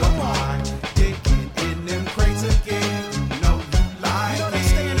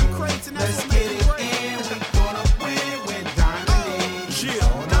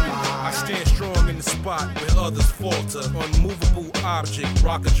 Falter on moving object,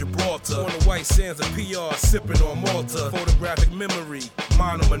 rock of Gibraltar. On the white sands of PR, sipping on Malta. Photographic memory,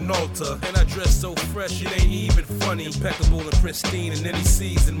 mine on Minolta. And I dress so fresh, it ain't even funny. Impeccable and pristine, and any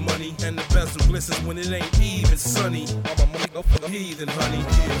season money. And the bezel glistens when it ain't even sunny. I'm a motherfucker heathen, honey.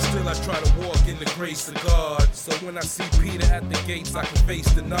 Yeah, still I try to walk in the grace of God. So when I see Peter at the gates, I can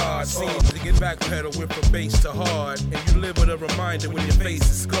face the nod. See him to get backpedal, went from bass to hard. And you live with a reminder when your face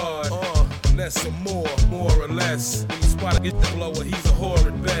is scarred. Less or more or less. When you spot a get the blower, he's a whore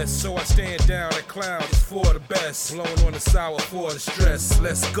at best. So I stand down and clown, it's for the best. Blowing on the sour for the stress.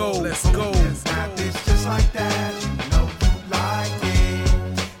 Let's go, let's go. It's just like that, you know you like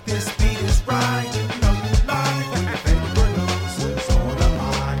it. This beat is right, you know you like it. Your favorite producer's on the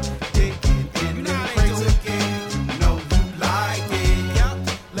line. Digging in them crates again, you know you like it.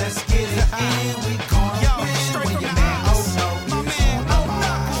 Let's get it in, we gonna win. When your man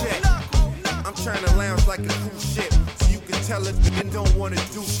I'm trying to lounge like a cruise ship, so you can tell if you don't wanna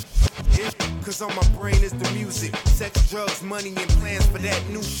do it. Cause on my brain is the music, sex, drugs, money, and plans for that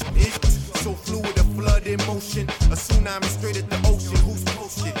new shit. So fluid, a flood in motion, a tsunami straight at the ocean. Who's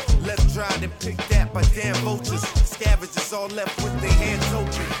posted? Left dry and pick that by damn vultures. Scavengers all left with their hands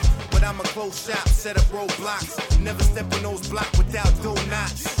open. But I'm a close shop, set up roadblocks. Never step on those blocks without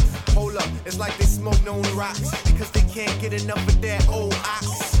donuts. Hold up, it's like they smoke known rocks, because they can't get enough of that old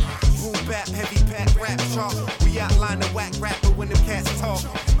ox. Boom bap, heavy pack, rap chalk. We outline the whack rapper when the cats talk.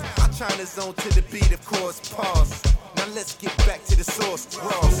 I China zone to the beat, of course, pause. Now let's get back to the source,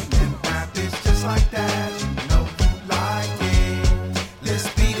 Ross. It's just like that, you know you like it. This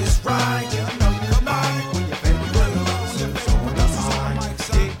beat is right, you know you like it. When your favorite producer's on the line.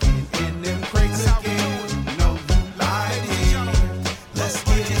 Digging in them crates again, you know you like it. Let's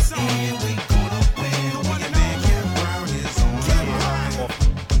get it in, we gonna win. When your man Kev Brown is on the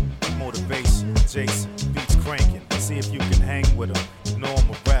line. Motivation, Jason, beats cranking. See if you can hang with him.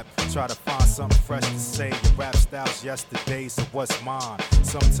 Normal rap, try to find something fresh to say. Your rap style's yesterday, so what's mine?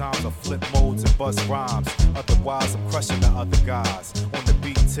 Sometimes I flip modes and bust rhymes. Otherwise, I'm crushing the other guys. On the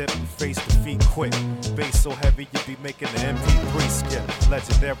beat tip, you face defeat quick. Bass so heavy, you be making the MP3 skip.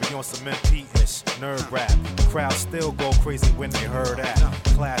 Legendary on some MP-ish, nerd rap. The crowd still go crazy when they heard that.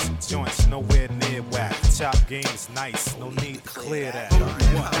 Classic joints, nowhere near whack. Chop game is nice, no need to clear that.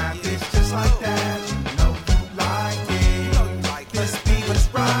 It's just like that, you know you like it. This beat is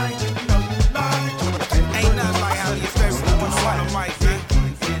right, you know you like it. Ain't nothing like how your favorite one on the mic, man.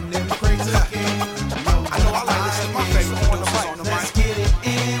 In them crates again, I know I like this is my favorite one on the mic. Let's get it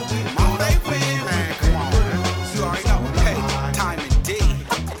in, we gonna win. Man, come on. You already know. Hey, Time and D.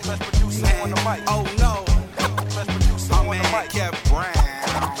 Let's produce on the mic. Oh no. Let's produce on the mic. Kev Brown.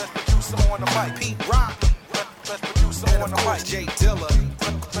 Let's produce on the mic. Pete Rock. Let's produce on the mic. Jay Dilla.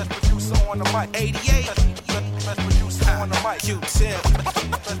 Let's produce on the mic. 88. Let's produce on the mic. Q-Tip.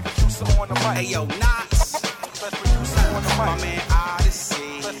 Let's produce on the mic. Hey yo, Knox. Let's produce on the mic. My man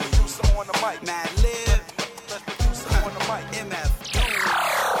Odyssey. Let's produce on the mic. Mad Lib. Let's produce on the mic. MF.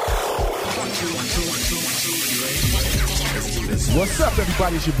 What's up,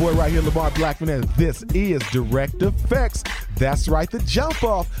 everybody? It's your boy right here, Lamar Blackman, and this is Direct Effects. That's right, the Jump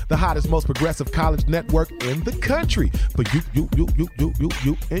Off, the hottest, most progressive college network in the country. For you,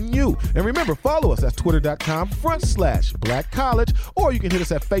 and you. And remember, follow us at twitter.com/Black College, or you can hit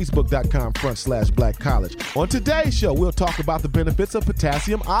us at facebook.com/Black College. On today's show, we'll talk about the benefits of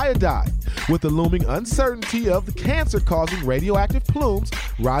potassium iodide, with the looming uncertainty of the cancer-causing radioactive plumes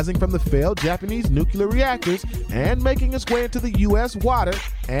rising from the failed Japanese nuclear reactors and making its way into the U.S. water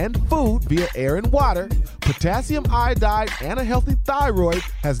and food via air and water. Potassium iodide and a healthy thyroid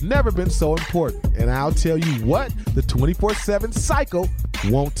has never been so important. And I'll tell you what the 24/7 cycle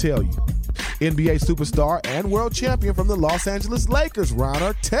won't tell you. NBA superstar and world champion from the Los Angeles Lakers, Ron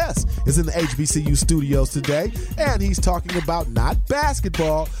Artest, is in the HBCU studios today, and he's talking about not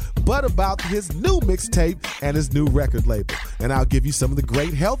basketball, but about his new mixtape and his new record label. And I'll give you some of the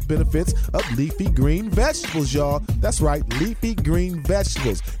great health benefits of leafy green vegetables, y'all. That's right, leafy green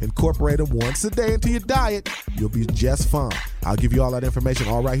vegetables. Incorporate them once a day into your diet. You'll be just fine. I'll give you all that information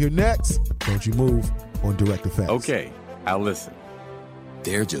all right here next. Don't you move on Direct Effects. Okay, I'll listen.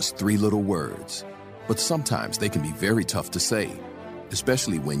 They're just three little words, but sometimes they can be very tough to say,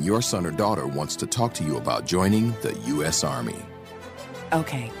 especially when your son or daughter wants to talk to you about joining the U.S. Army.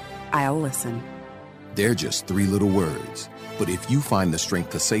 Okay, I'll listen. They're just three little words, but if you find the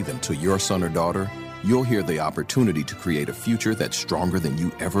strength to say them to your son or daughter, you'll hear the opportunity to create a future that's stronger than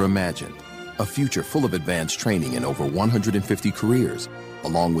you ever imagined. A future full of advanced training in over 150 careers,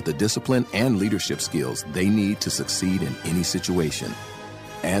 along with the discipline and leadership skills they need to succeed in any situation.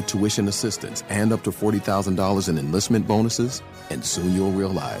 Add tuition assistance and up to $40,000 in enlistment bonuses, and soon you'll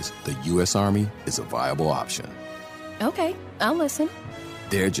realize the U.S. Army is a viable option. Okay, I'll listen.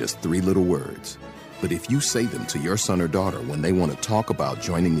 They're just 3 little words. But if you say them to your son or daughter when they want to talk about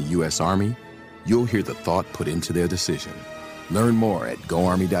joining the U.S. Army, you'll hear the thought put into their decision. Learn more at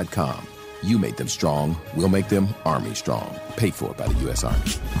GoArmy.com. You make them strong, we'll make them Army strong. Paid for by the U.S. Army.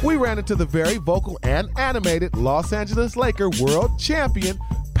 We ran into the very vocal and animated Los Angeles Laker world champion,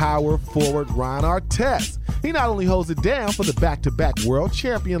 power forward Ron Artest. He not only holds it down for the back-to-back world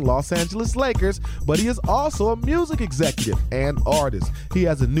champion Los Angeles Lakers, but he is also a music executive and artist. He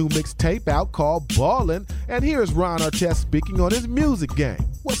has a new mixtape out called Ballin', and here's Ron Artest speaking on his music game.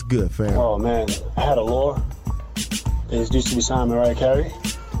 What's good, fam? Oh, man, I had a lore. It used to be signed Mariah Carey.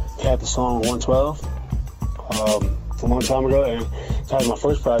 He had the song 112 a long time ago, and that was my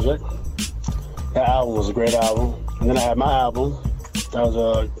first project. That album was a great album. And then I had my album. That was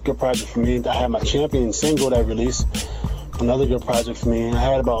a good project for me. I had my Champion single that I released, another good project for me. And I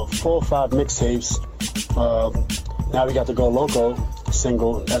had about 4 or 5 mixtapes. Now we got the Go Loco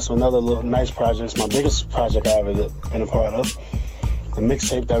single. That's another little nice project. It's my biggest project I ever been a part of. The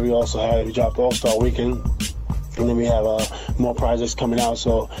mixtape that we also had, we dropped All-Star Weekend. And then we have more projects coming out.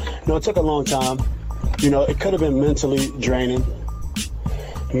 So, it took a long time. It could have been mentally draining,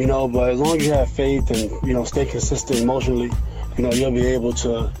 but as long as you have faith and, stay consistent emotionally, you'll be able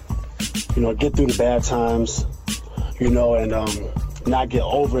to, get through the bad times, and not get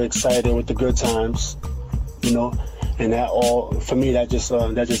overexcited with the good times, and that all, for me, that just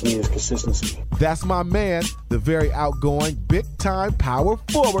means consistency. That's my man, the very outgoing, big-time power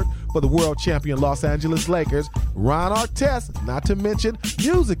forward for the world champion Los Angeles Lakers, Ron Artest, not to mention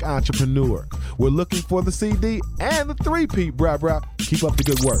music entrepreneur. We're looking for the CD and the 3-peat, bruh. Keep up the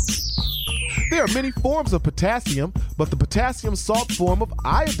good work. There are many forms of potassium, but the potassium salt form of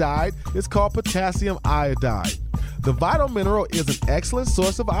iodide is called potassium iodide. The vital mineral is an excellent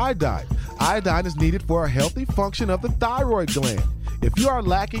source of iodide. Iodine is needed for a healthy function of the thyroid gland. If you are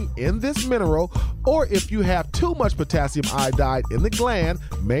lacking in this mineral, or if you have too much potassium iodide in the gland,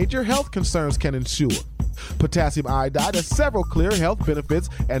 major health concerns can ensue. Potassium iodide has several clear health benefits,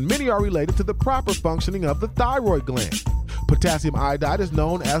 and many are related to the proper functioning of the thyroid gland. Potassium iodide is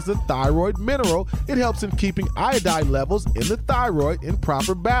known as the thyroid mineral. It helps in keeping iodide levels in the thyroid in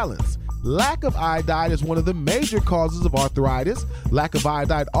proper balance. Lack of iodide is one of the major causes of arthritis. Lack of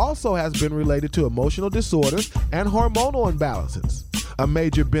iodide also has been related to emotional disorders and hormonal imbalances. A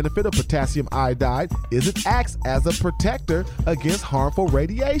major benefit of potassium iodide is it acts as a protector against harmful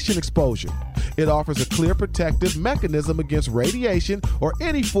radiation exposure. It offers a clear protective mechanism against radiation or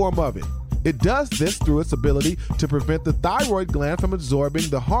any form of it. It does this through its ability to prevent the thyroid gland from absorbing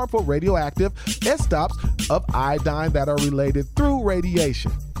the harmful radioactive isotopes of iodine that are related through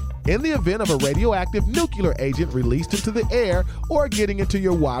radiation. In the event of a radioactive nuclear agent released into the air or getting into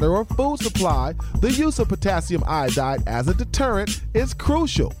your water or food supply, the use of potassium iodide as a deterrent is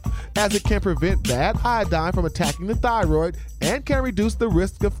crucial, as it can prevent bad iodine from attacking the thyroid and can reduce the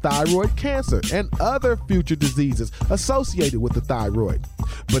risk of thyroid cancer and other future diseases associated with the thyroid.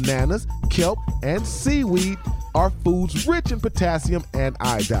 Bananas, kelp, and seaweed are foods rich in potassium and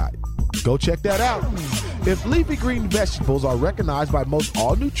iodide. Go check that out. If leafy green vegetables are recognized by most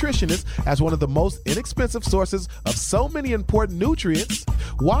all nutritionists as one of the most inexpensive sources of so many important nutrients,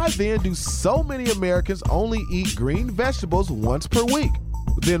 why then do so many Americans only eat green vegetables once per week?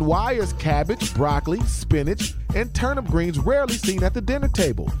 Then why is cabbage, broccoli, spinach, and turnip greens rarely seen at the dinner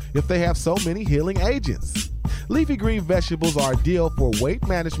table if they have so many healing agents? Leafy green vegetables are ideal for weight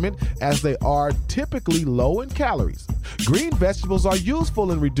management as they are typically low in calories. Green vegetables are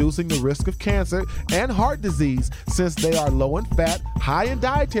useful in reducing the risk of cancer and heart disease since they are low in fat, high in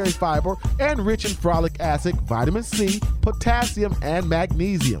dietary fiber, and rich in folic acid, vitamin C, potassium, and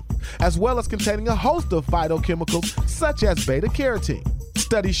magnesium, as well as containing a host of phytochemicals such as beta-carotene.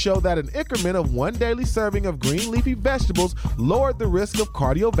 Studies show that an increment of 1 daily serving of green leafy vegetables lowered the risk of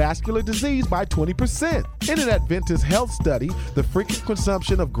cardiovascular disease by 20%. In an Adventist health study, the frequent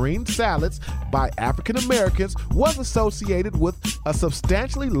consumption of green salads by African Americans was associated with a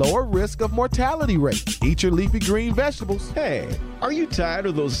substantially lower risk of mortality rate. Eat your leafy green vegetables. Hey, are you tired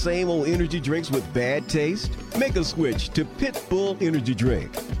of those same old energy drinks with bad taste? Make a switch to Pitbull Energy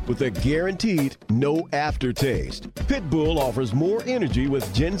Drink with a guaranteed no aftertaste. Pitbull offers more energy with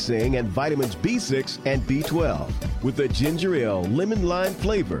ginseng and vitamins B6 and B12. With a ginger ale lemon lime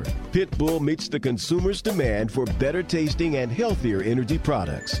flavor, Pitbull meets the consumer's demand for better tasting and healthier energy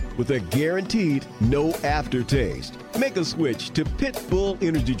products with a guaranteed no aftertaste. Make a switch to Pitbull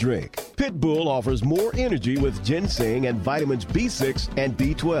Energy Drink.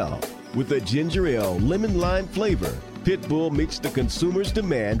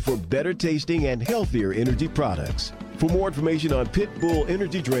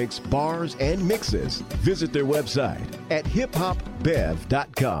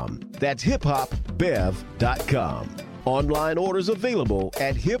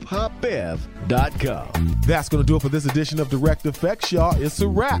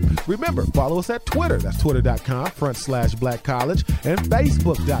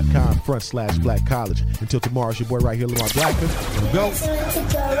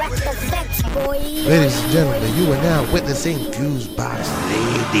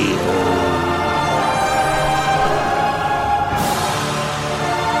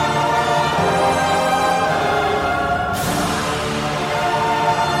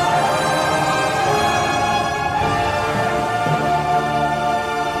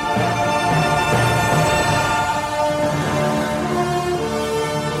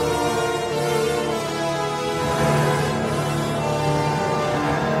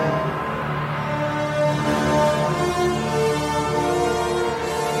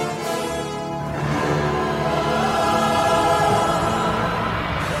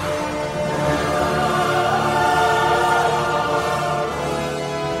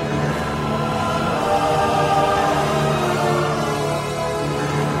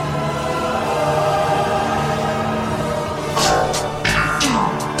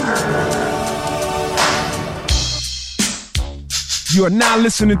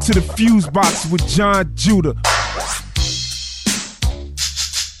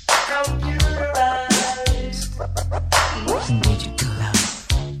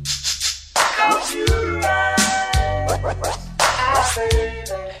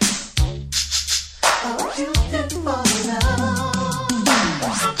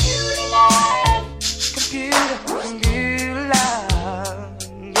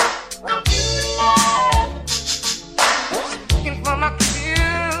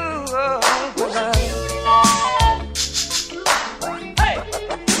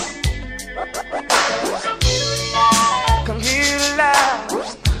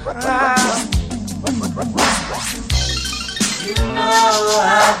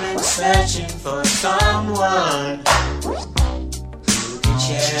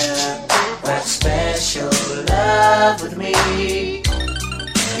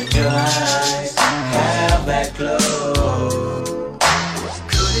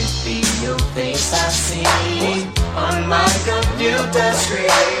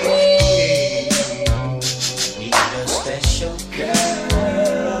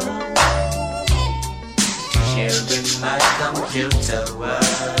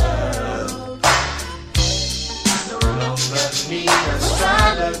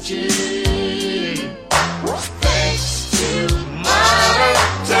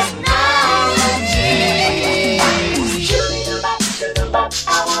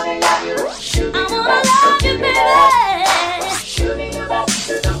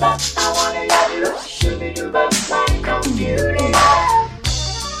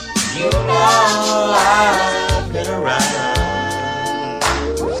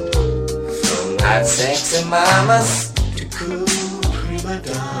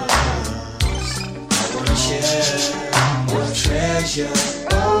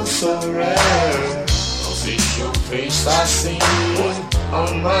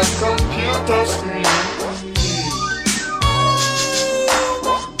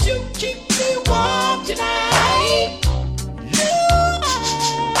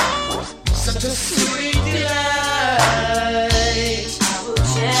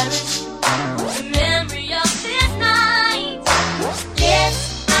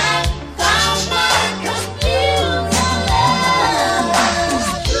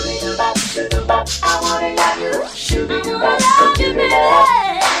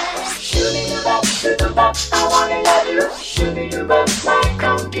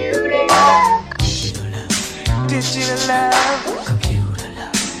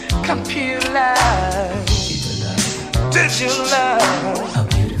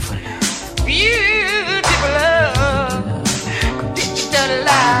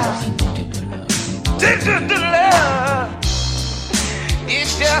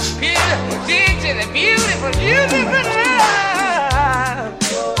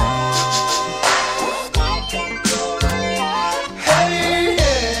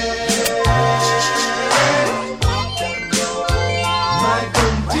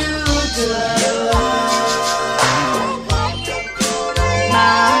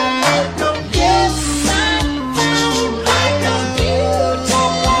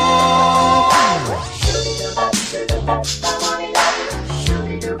 more.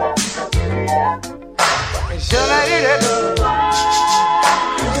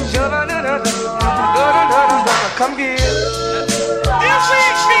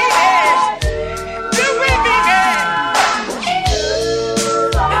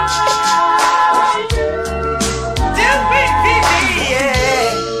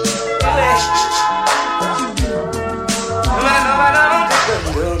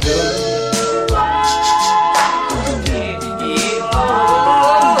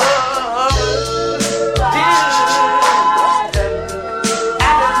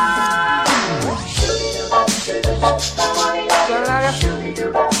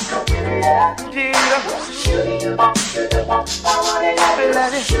 Love it.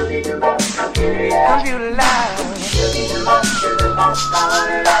 Computer love.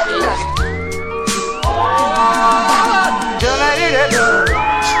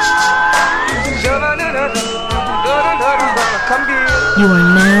 You are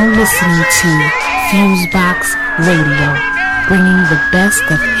now listening to Fusebox Radio, bringing the best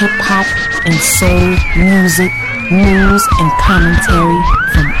of hip-hop and soul music, news, and commentary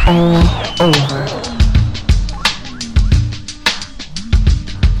from all over.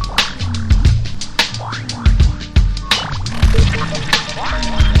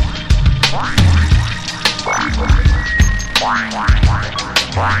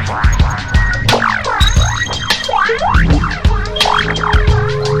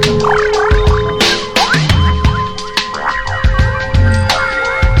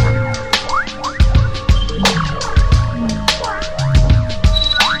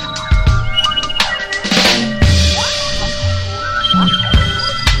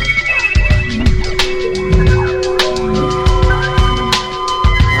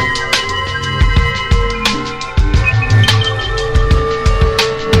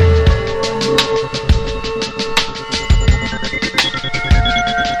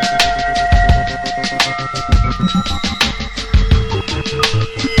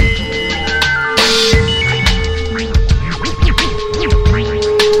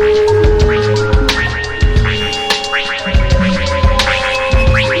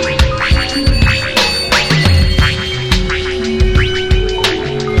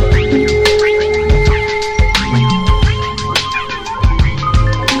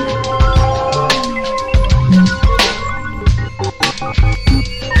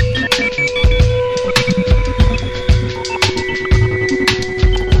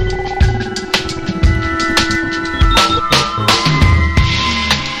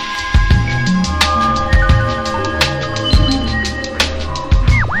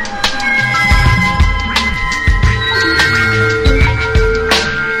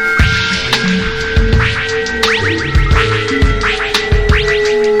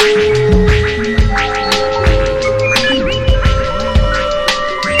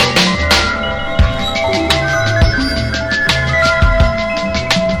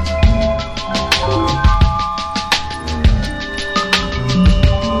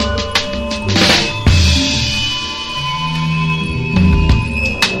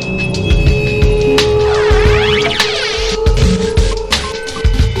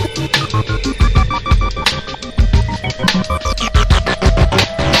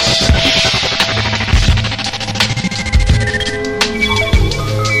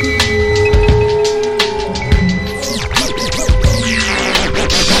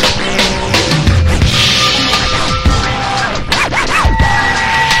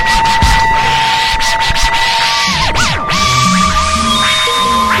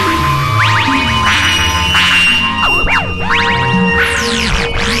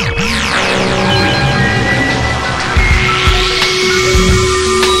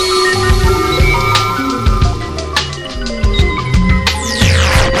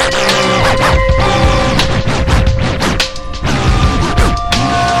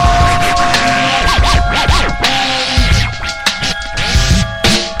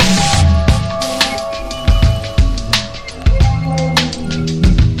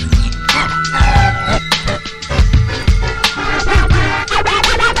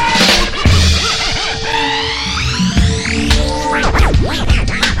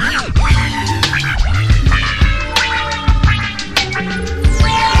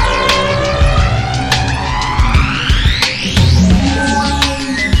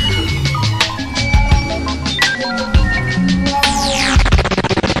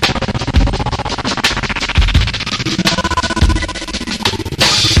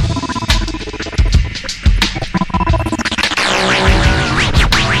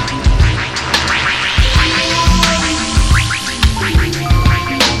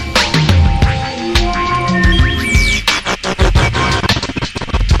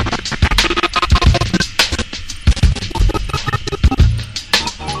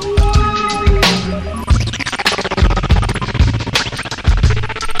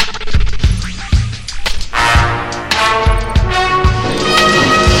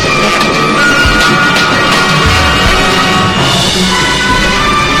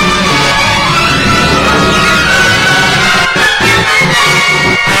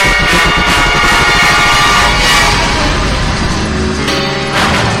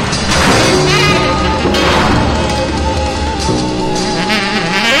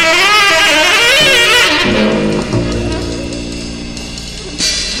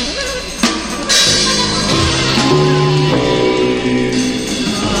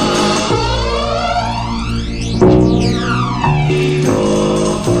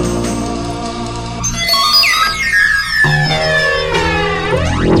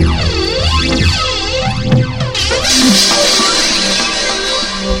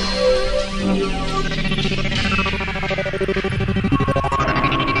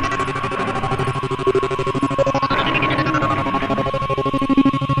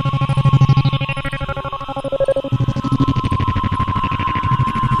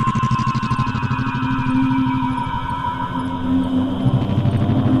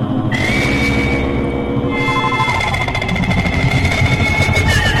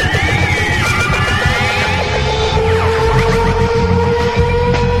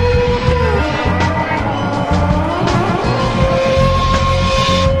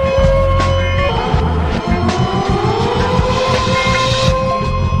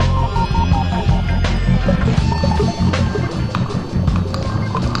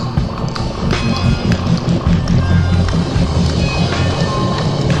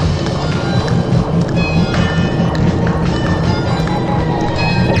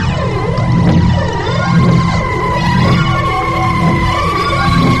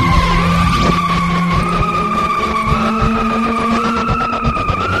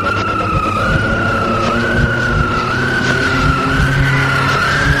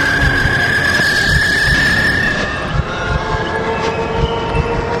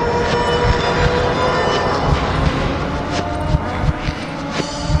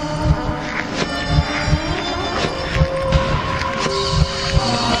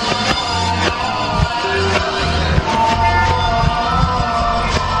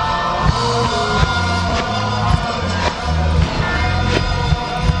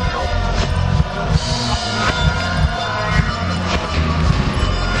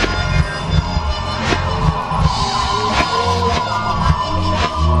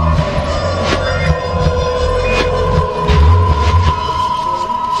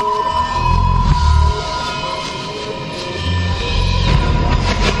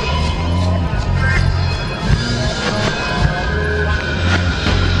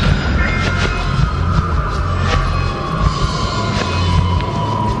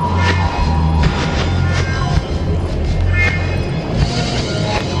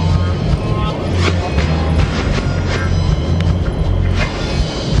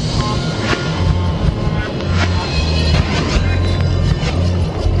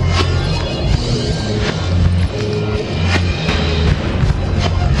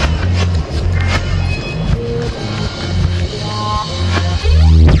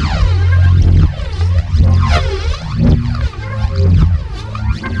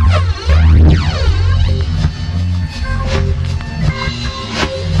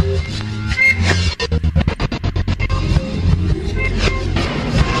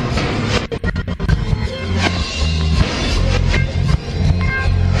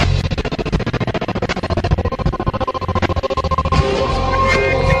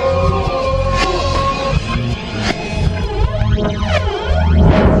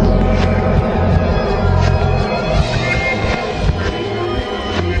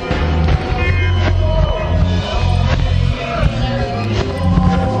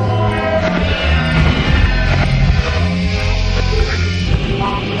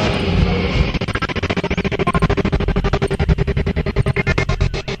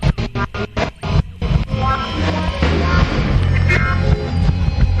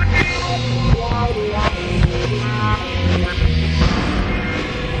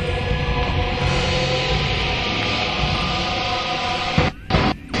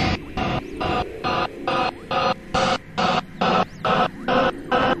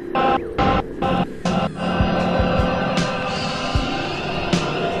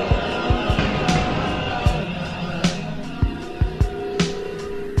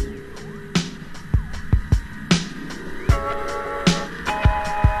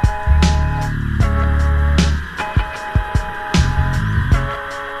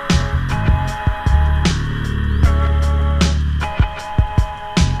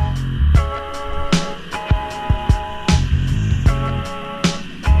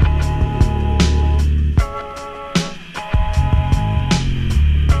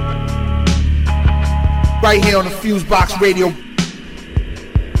 right here on the Fusebox Radio.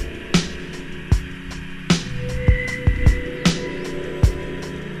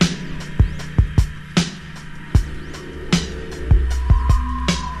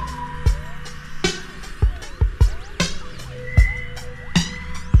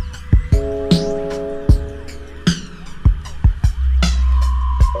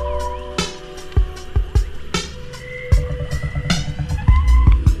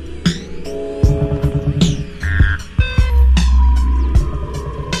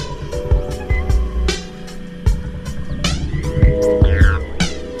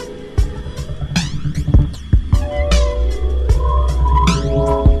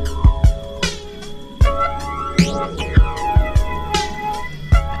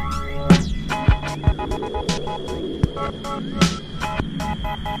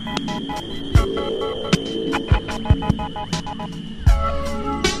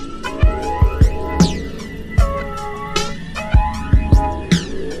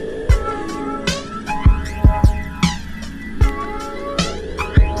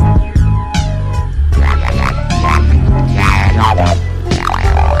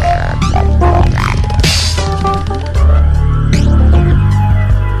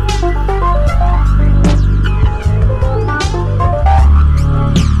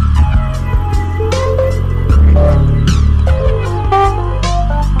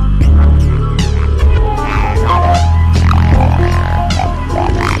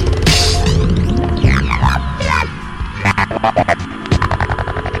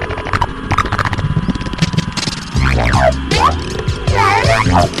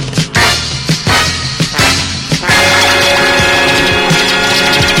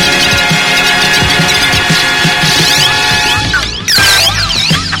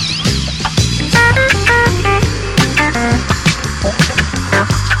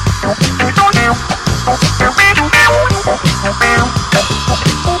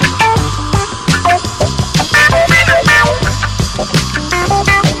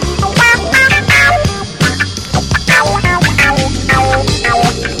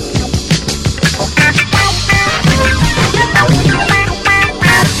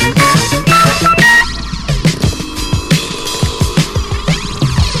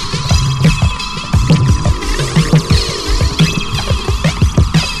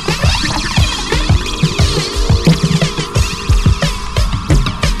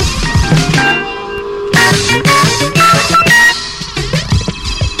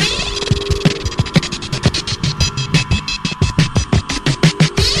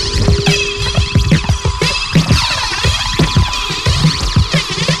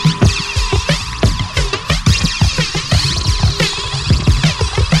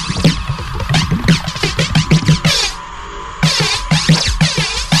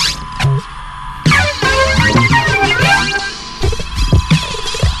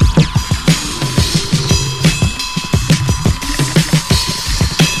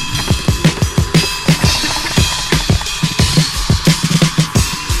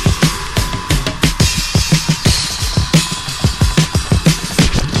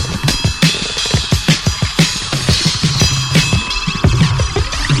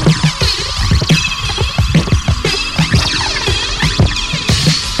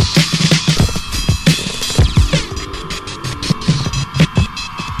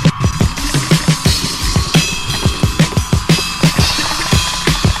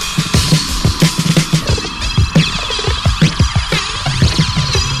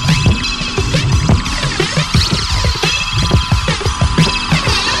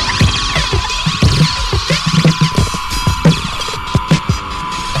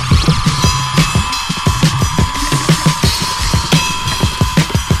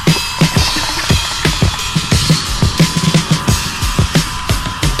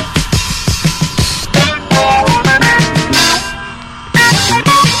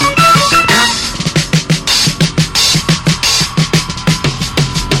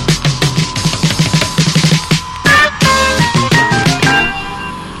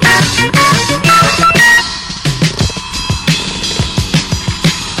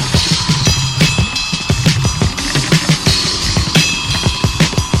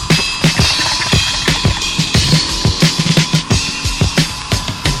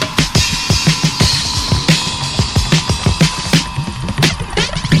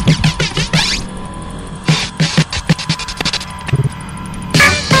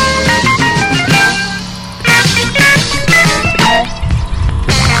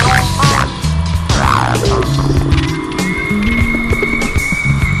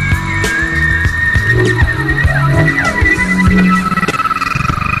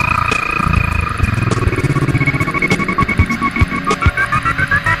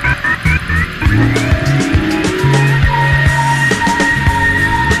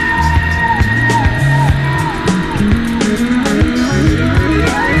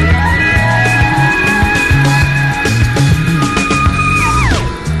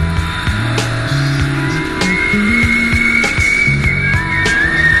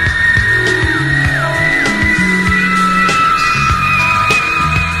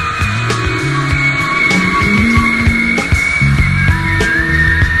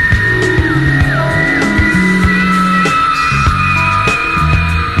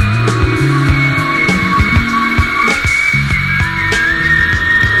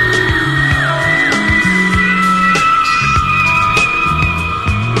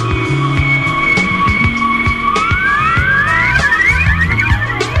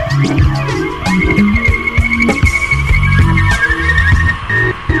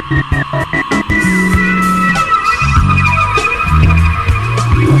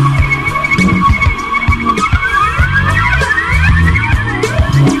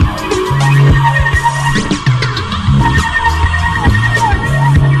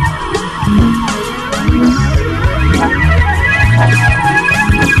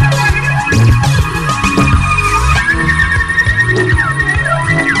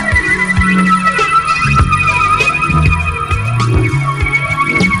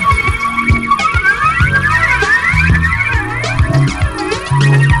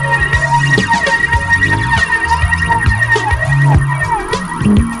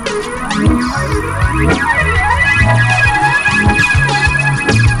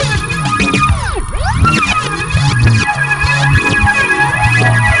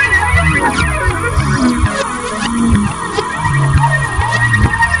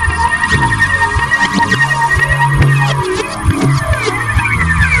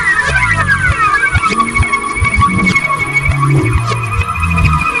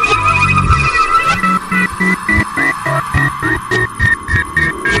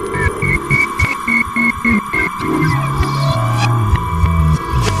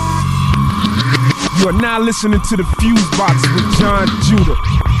 now listening to the Fuse Box with John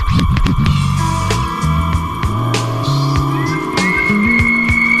Judah.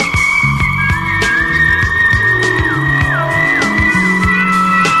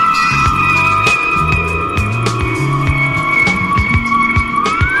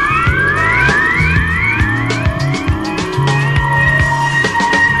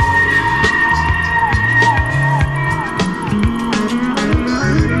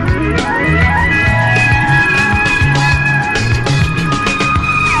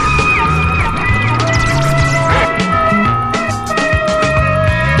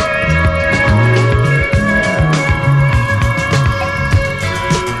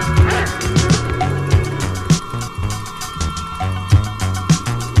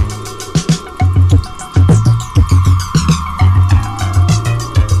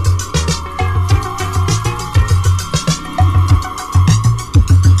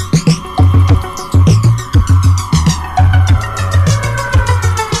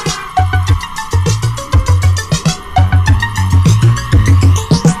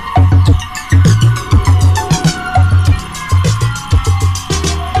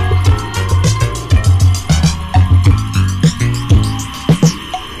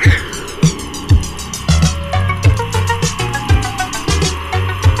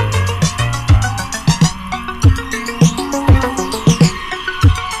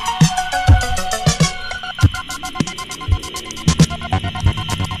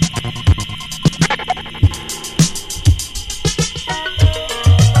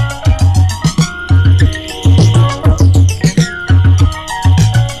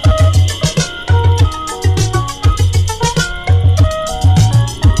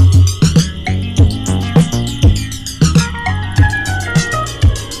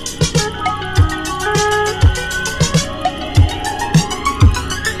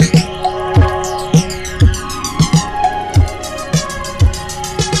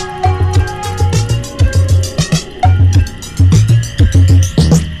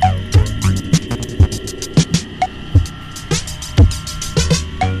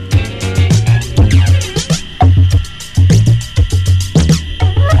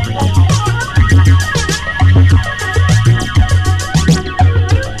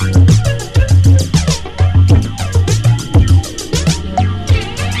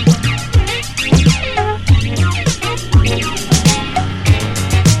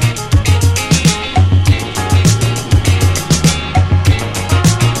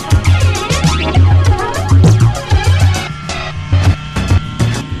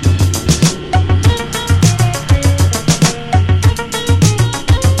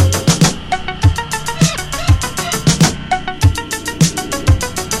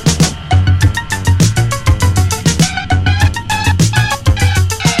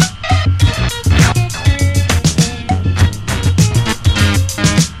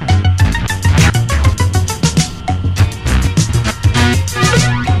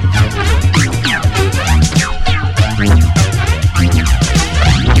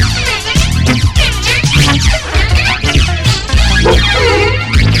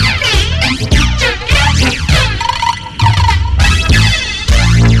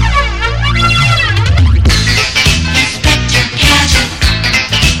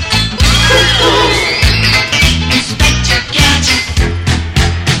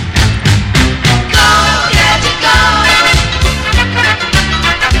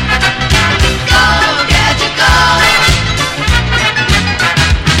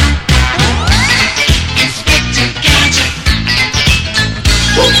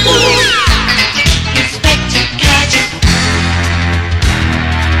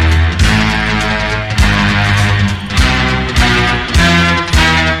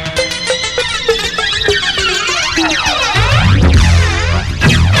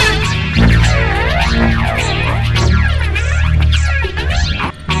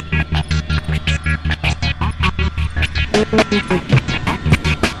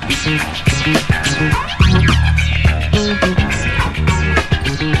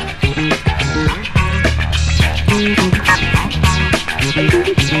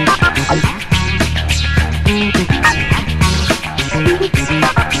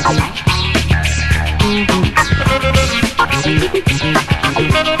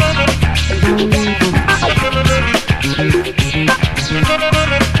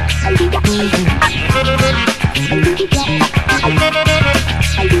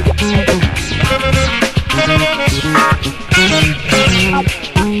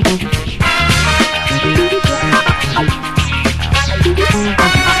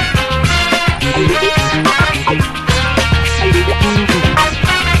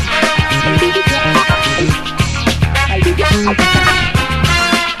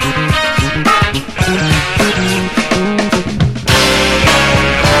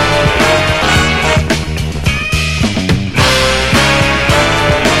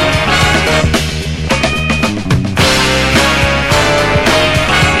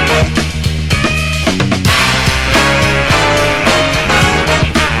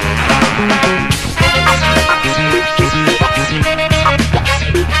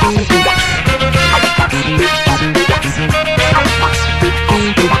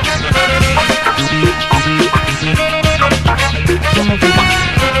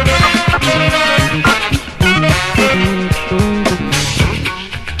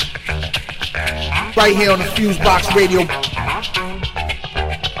 right here on the Fusebox Radio.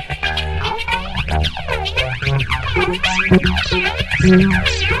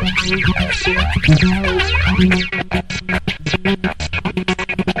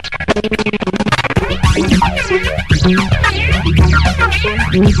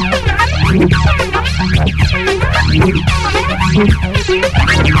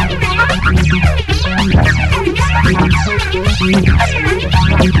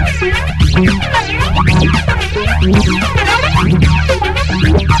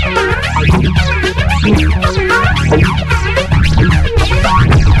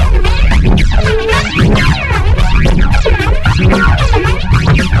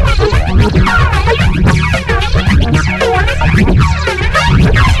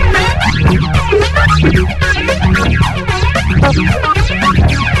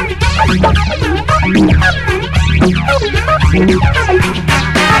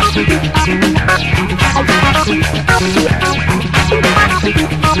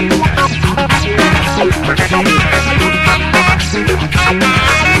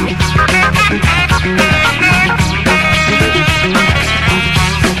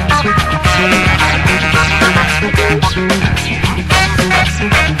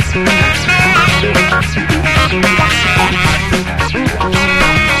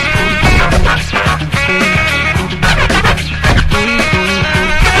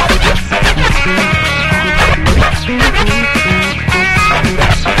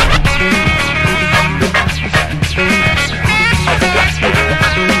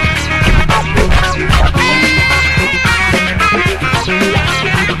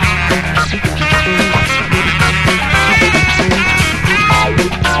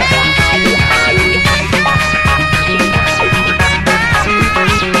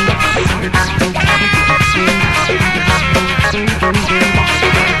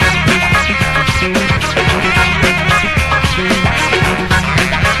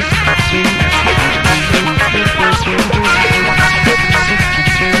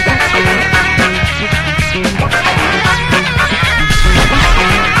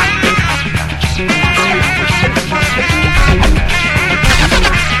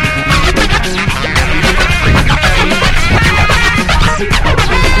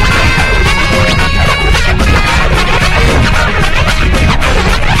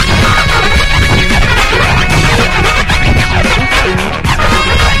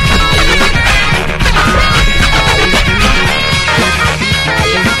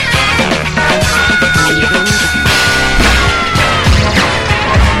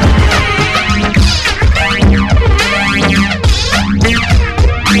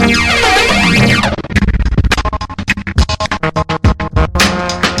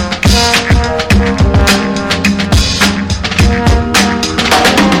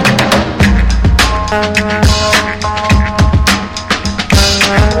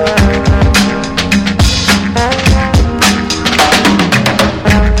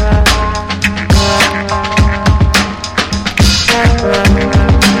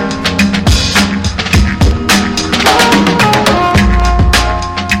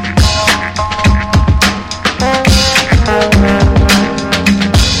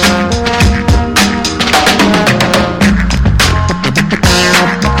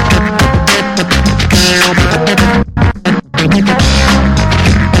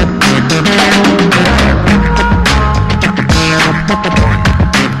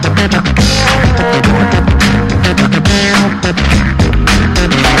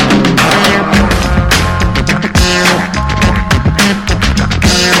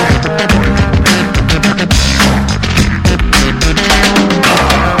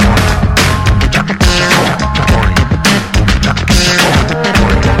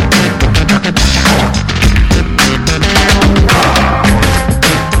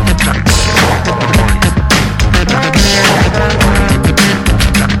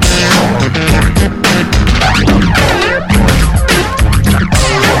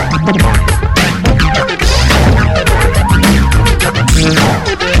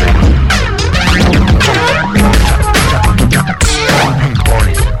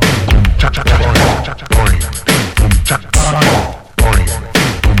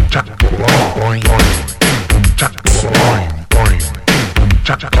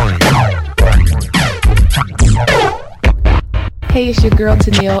 Hey, it's your girl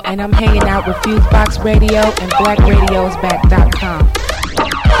Tennille, and I'm hanging out with Fusebox Radio and BlackRadiosBack.com.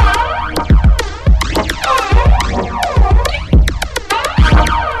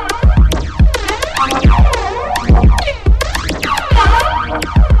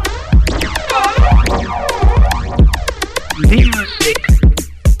 Music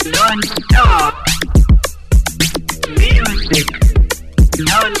non-stop.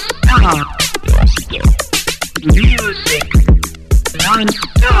 Non-stop. Music.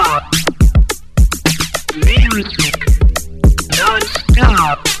 Non-stop. Music.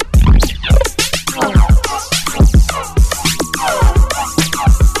 Non-stop.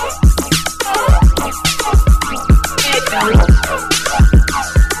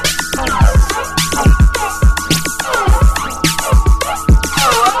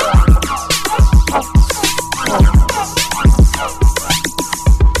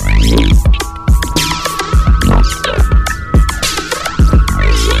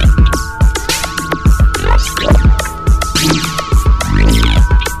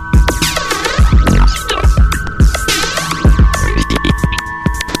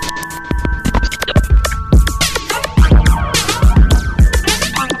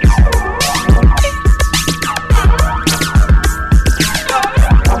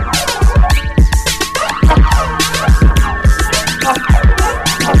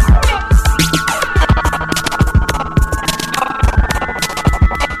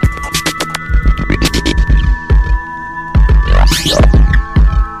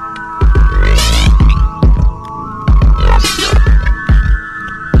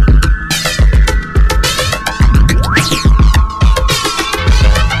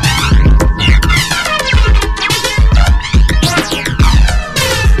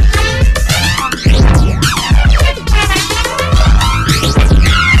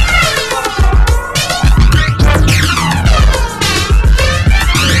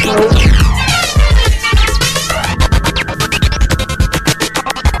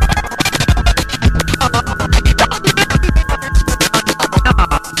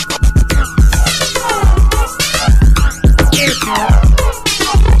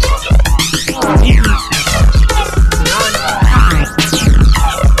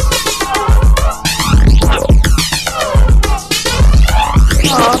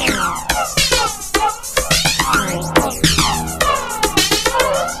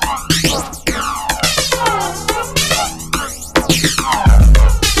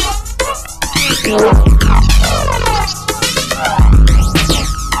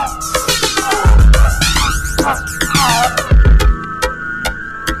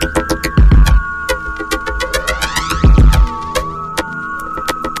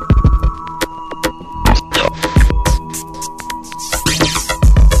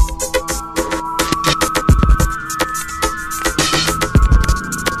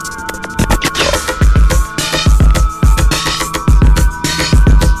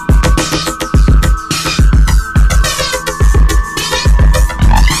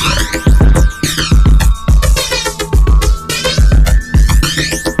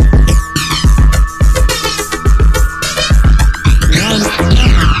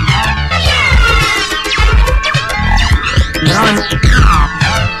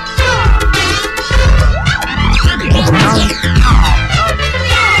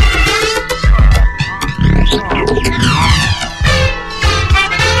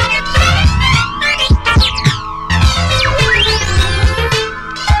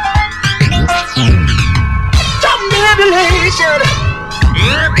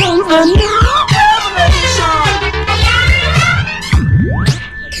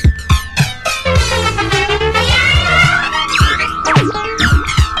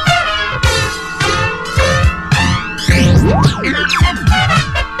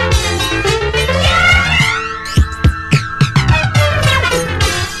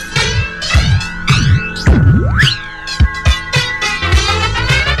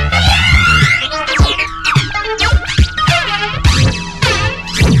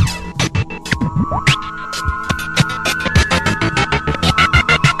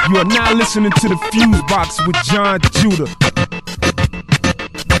 You are now listening to the Fuse Box with John Judah.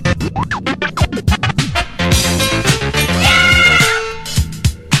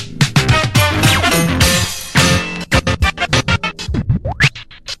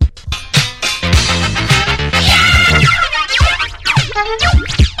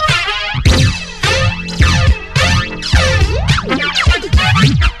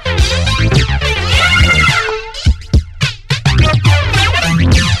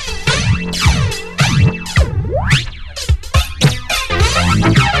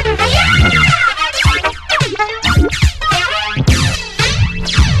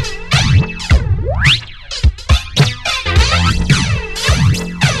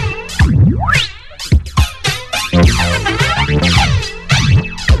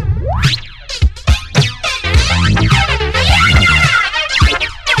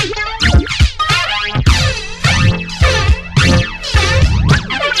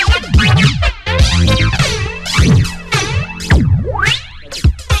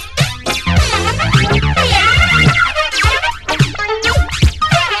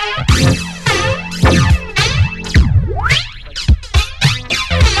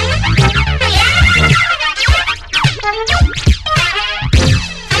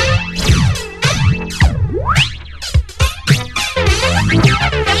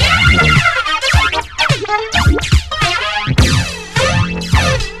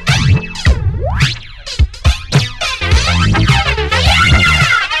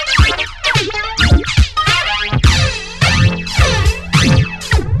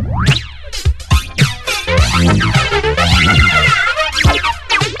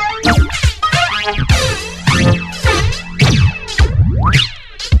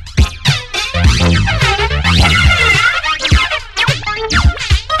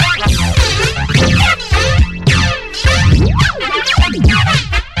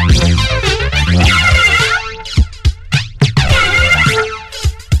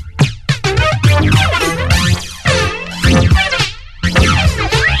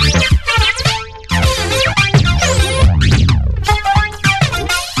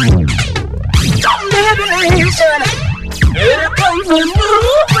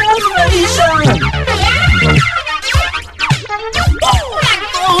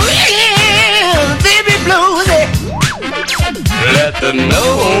 Baby bluesy. Let the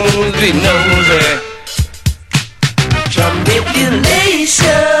nosy nosy. Drum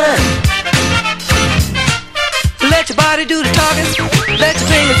manipulation. Let your body do the talking. Let your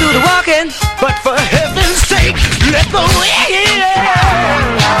fingers do the walking. But for heaven's sake, let the wind.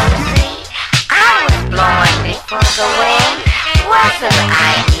 I was blowing before the wind. Wasn't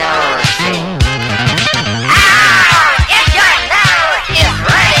I nosy? If your nose is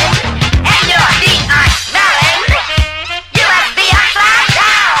running and your feet are smelling, you must be a fly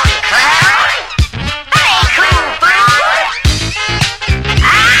down clown. That ain't cool, fool.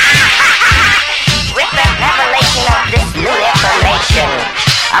 With the revelation of this new information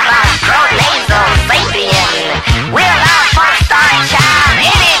about pronasal sapien, we'll all funk star child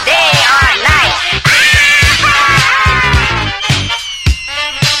any day or night.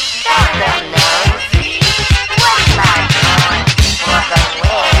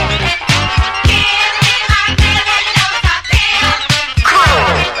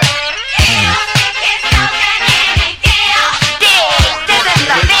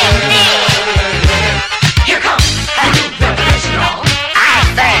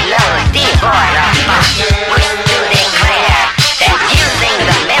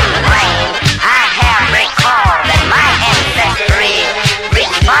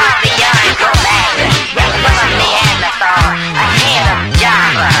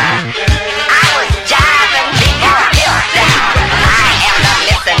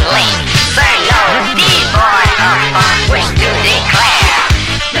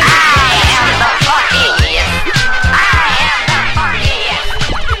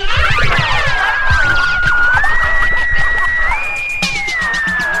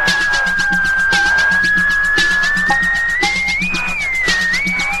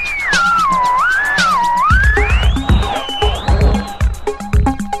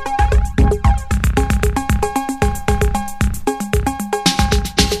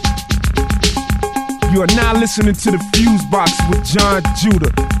 You are now listening to the Fuse Box with John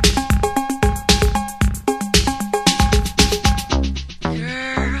Judah.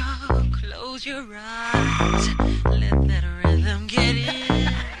 Girl, close your eyes. Let that rhythm get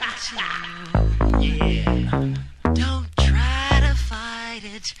into you. Yeah. Don't try to fight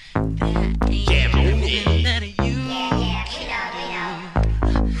it. That ain't nothing that you can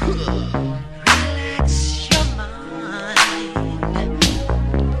do. Relax your mind.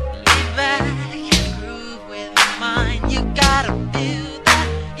 Lay back and groove with mine. You gotta feel the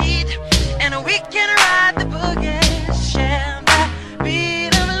heat, and we can ride the boogie. Share that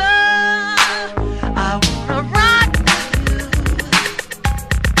beat of love. I wanna rock you,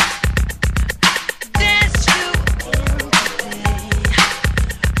 dance you in today.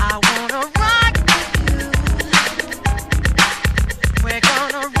 I wanna rock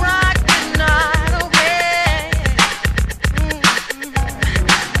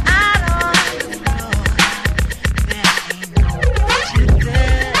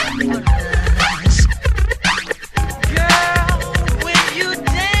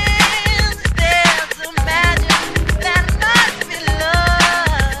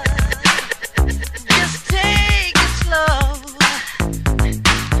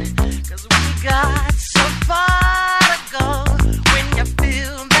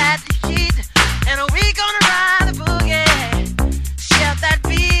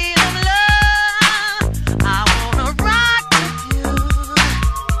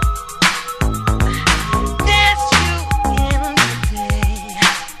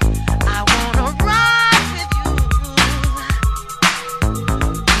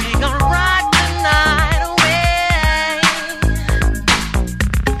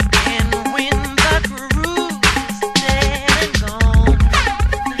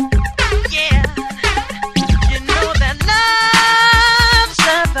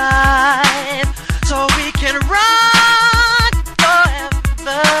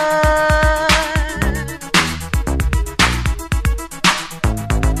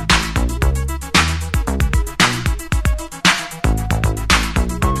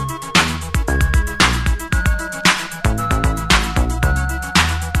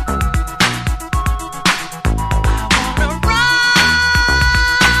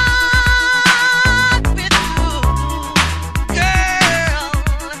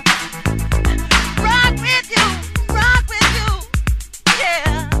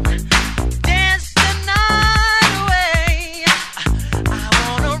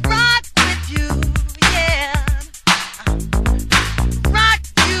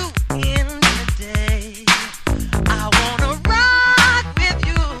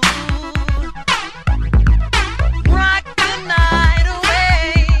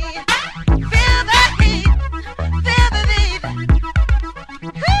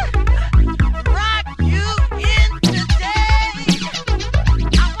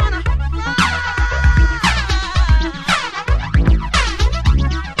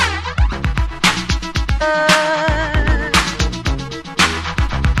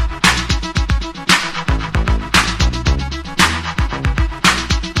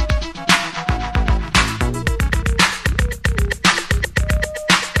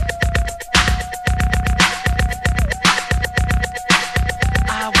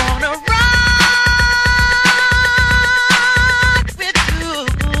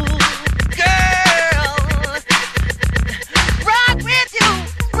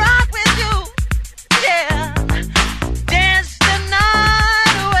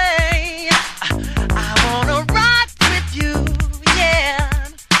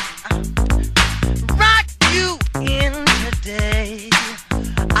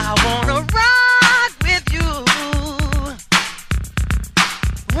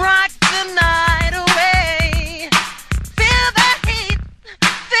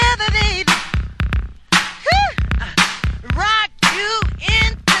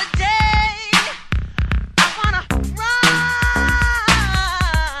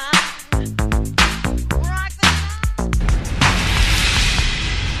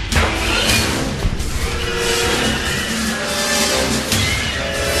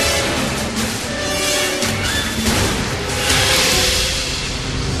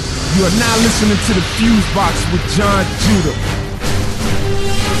are now listening to the Fuse Box with John Judah.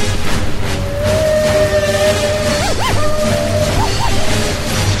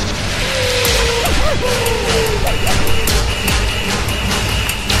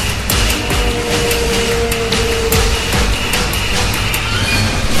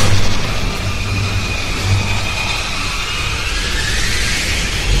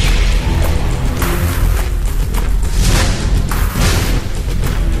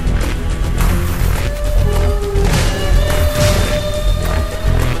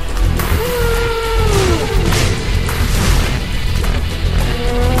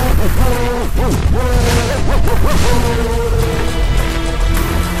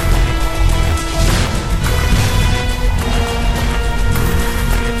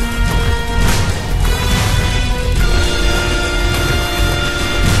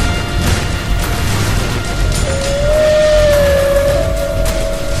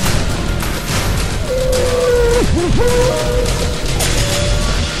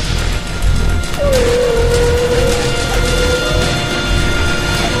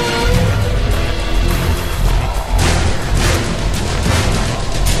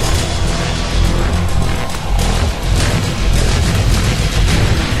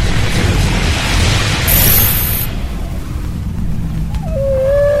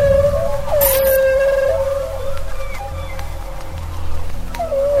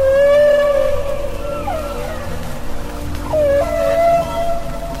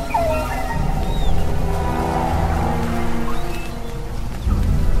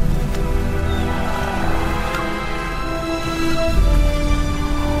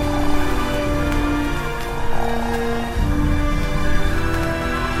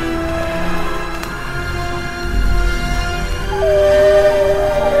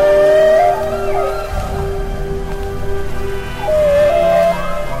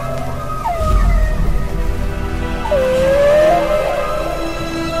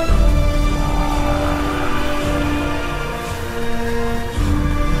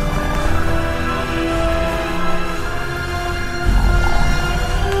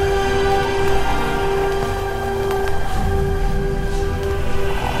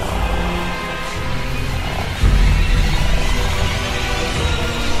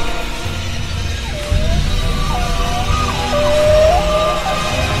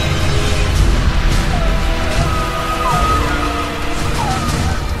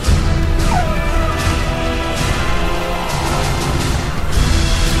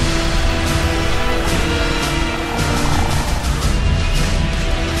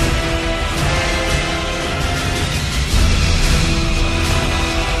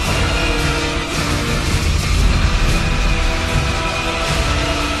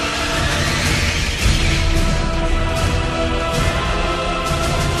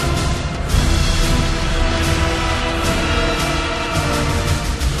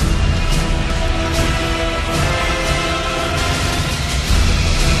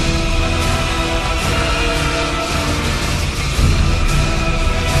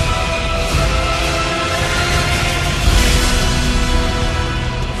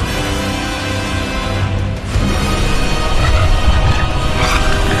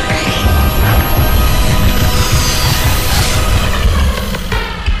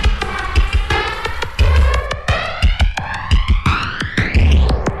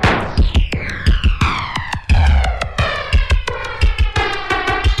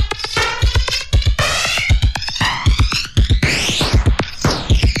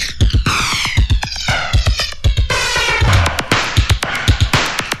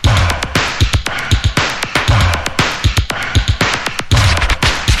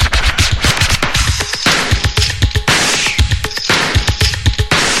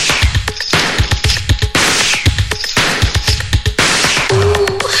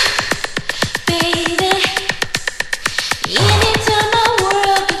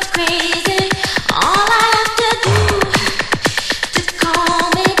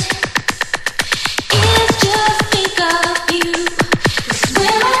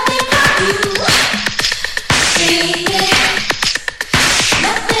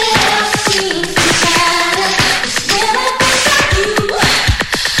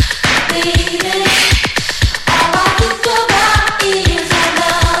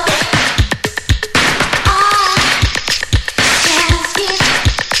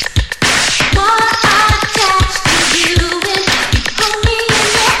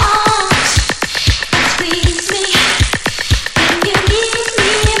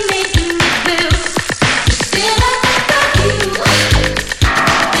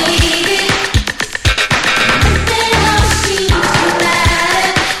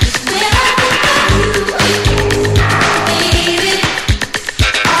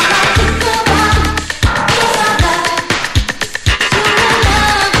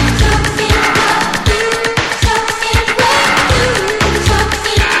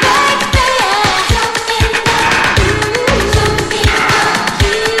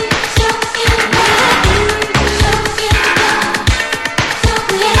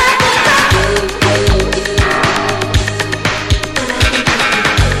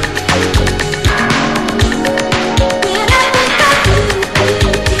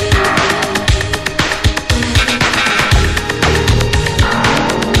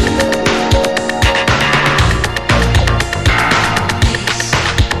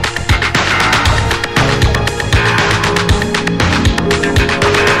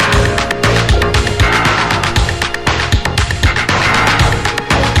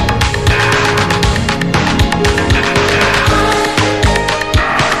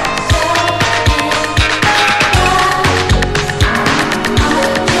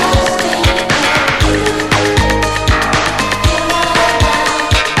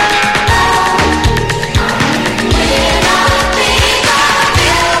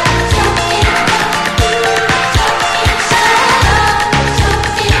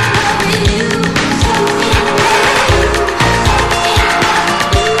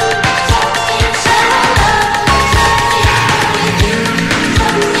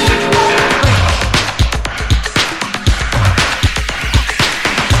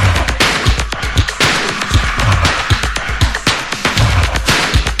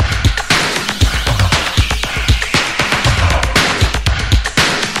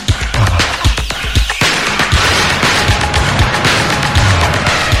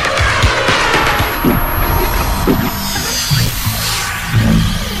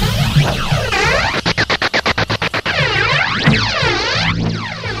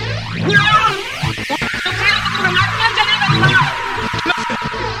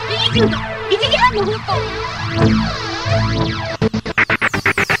 球が1時半の放送。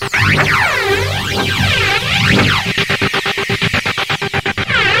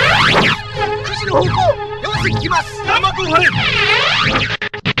9時の方向、4隻来ます。生後晴れ。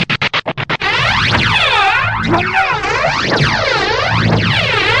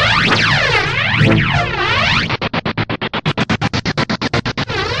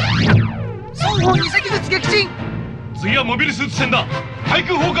双方2隻ずつ撃沈。次はモビルスーツ戦だ。対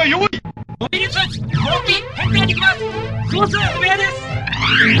空砲が弱い。モビルスーツ、後期変態できます。操作不明です。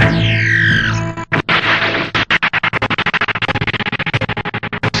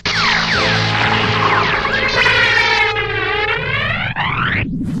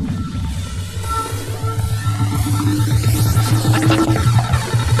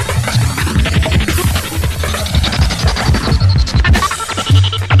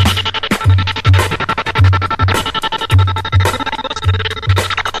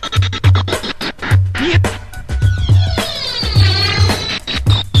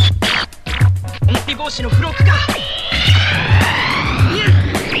のフロックか。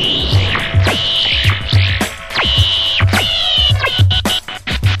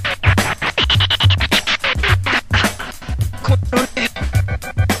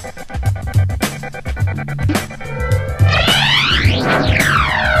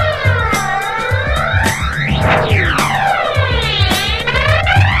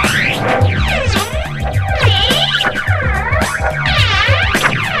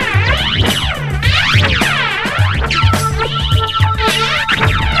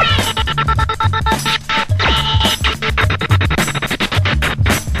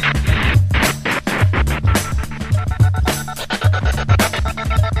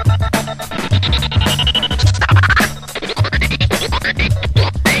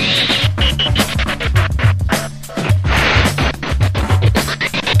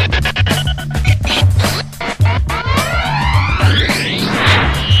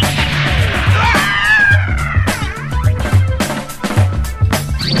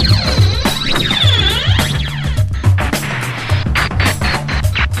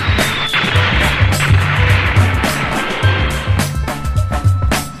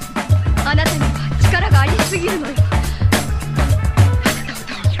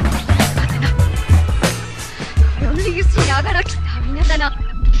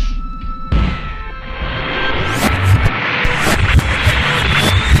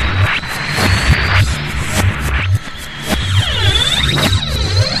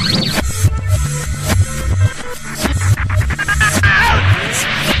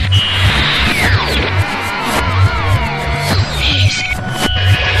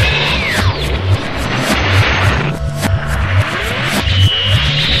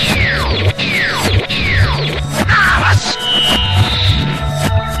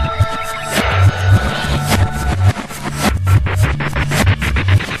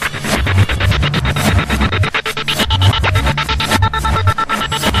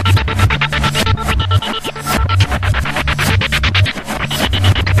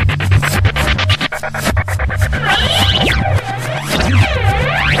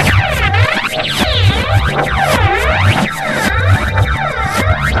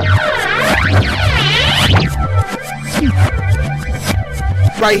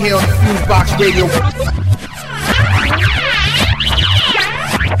Right here on the Fusebox Radio.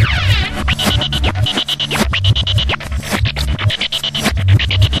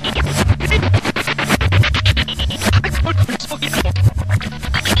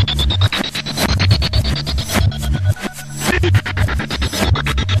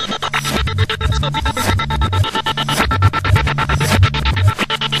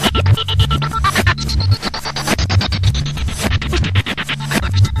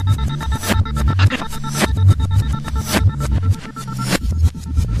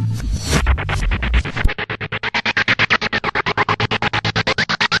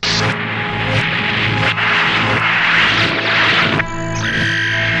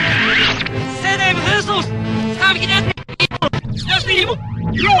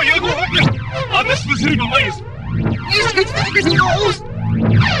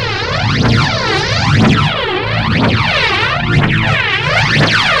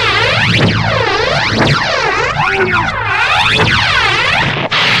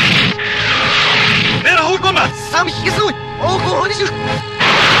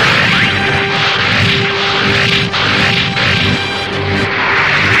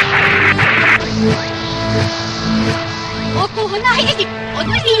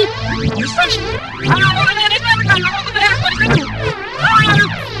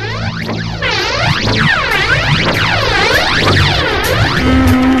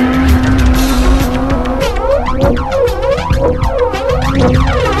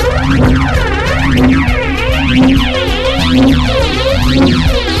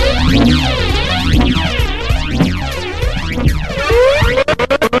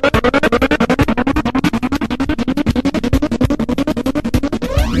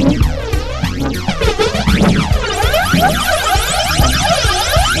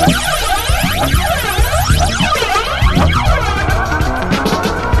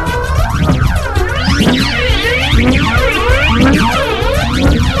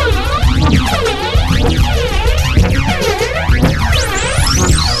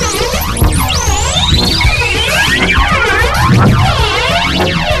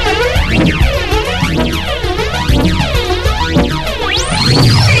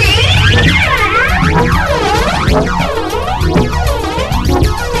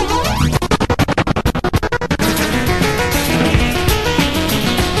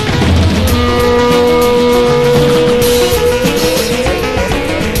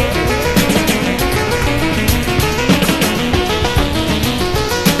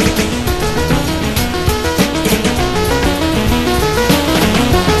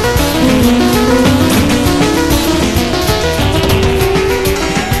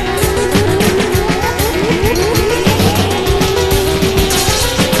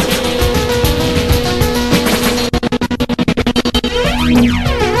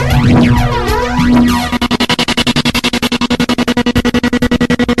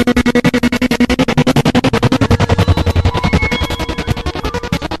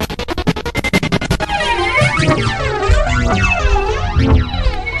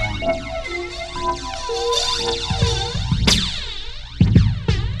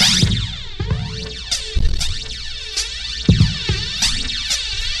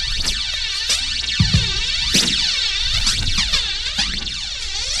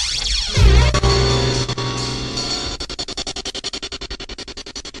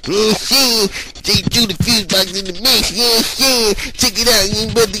 Yeah, shit. Take through the fuse box in the mix. Yeah, shit. Check it out.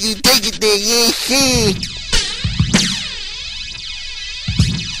 You brother, you take it there. Yeah, shit.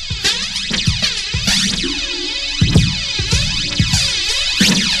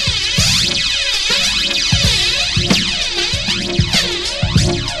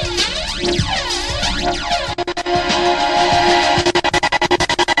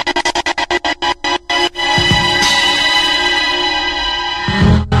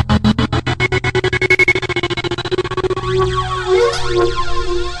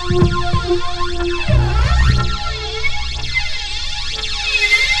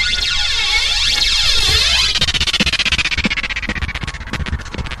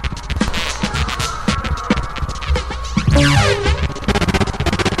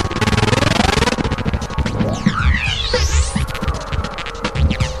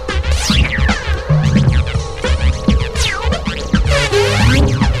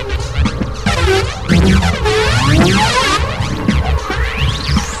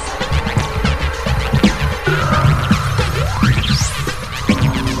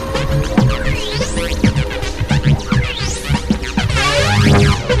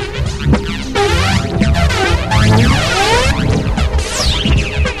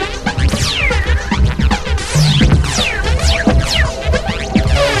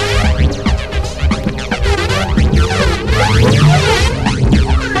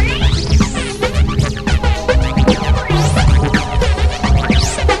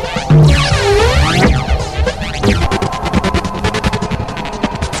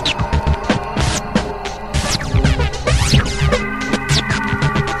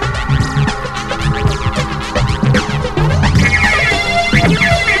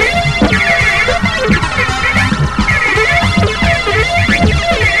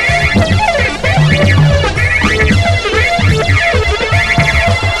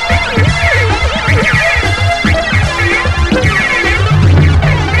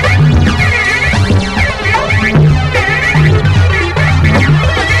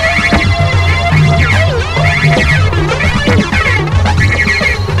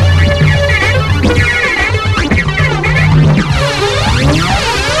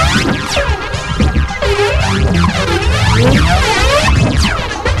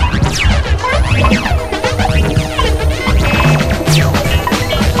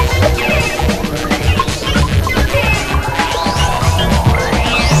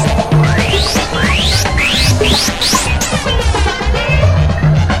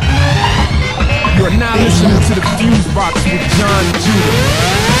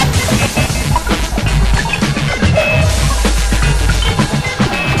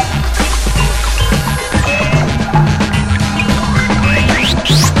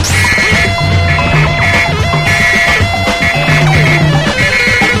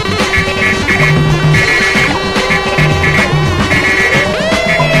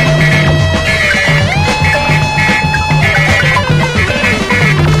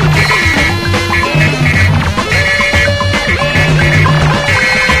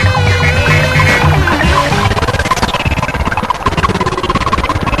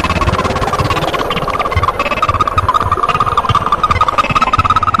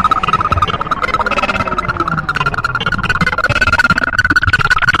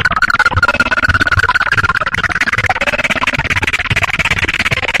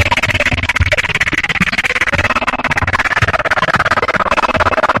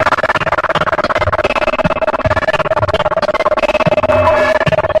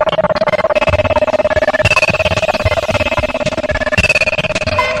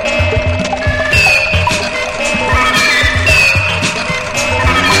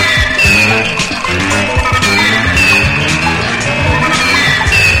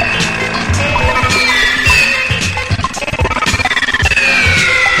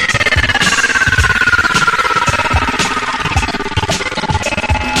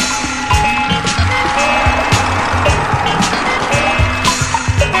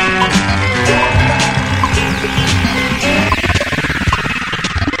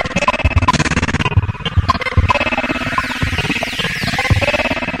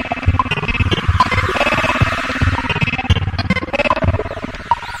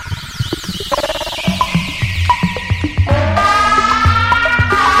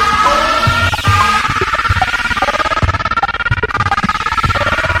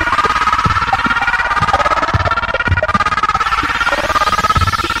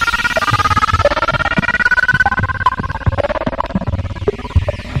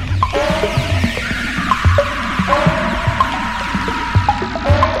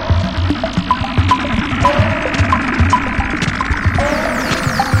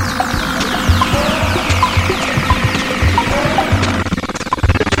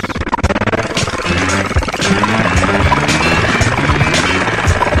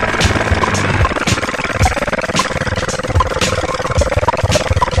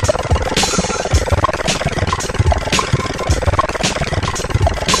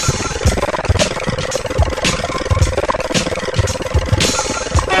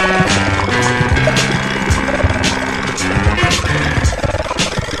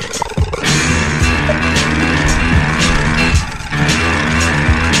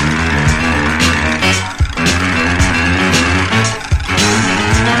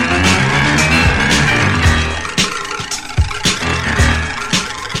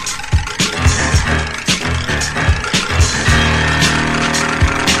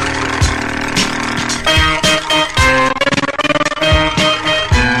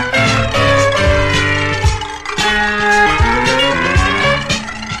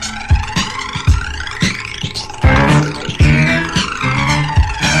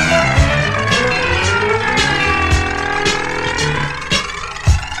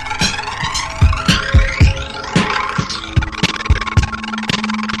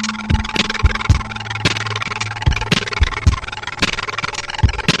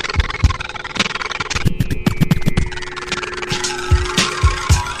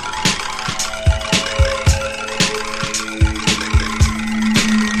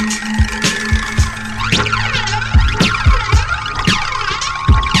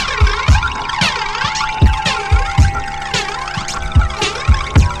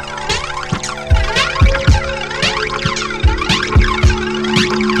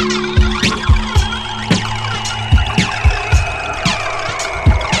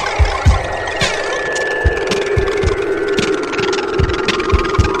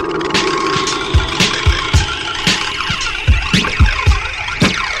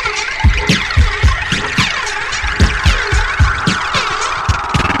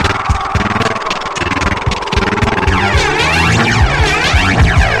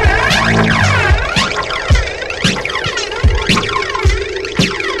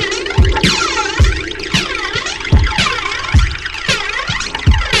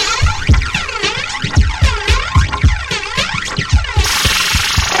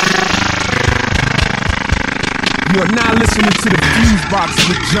 You are now listening to the Fuse Box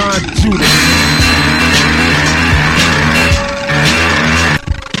with John Judas.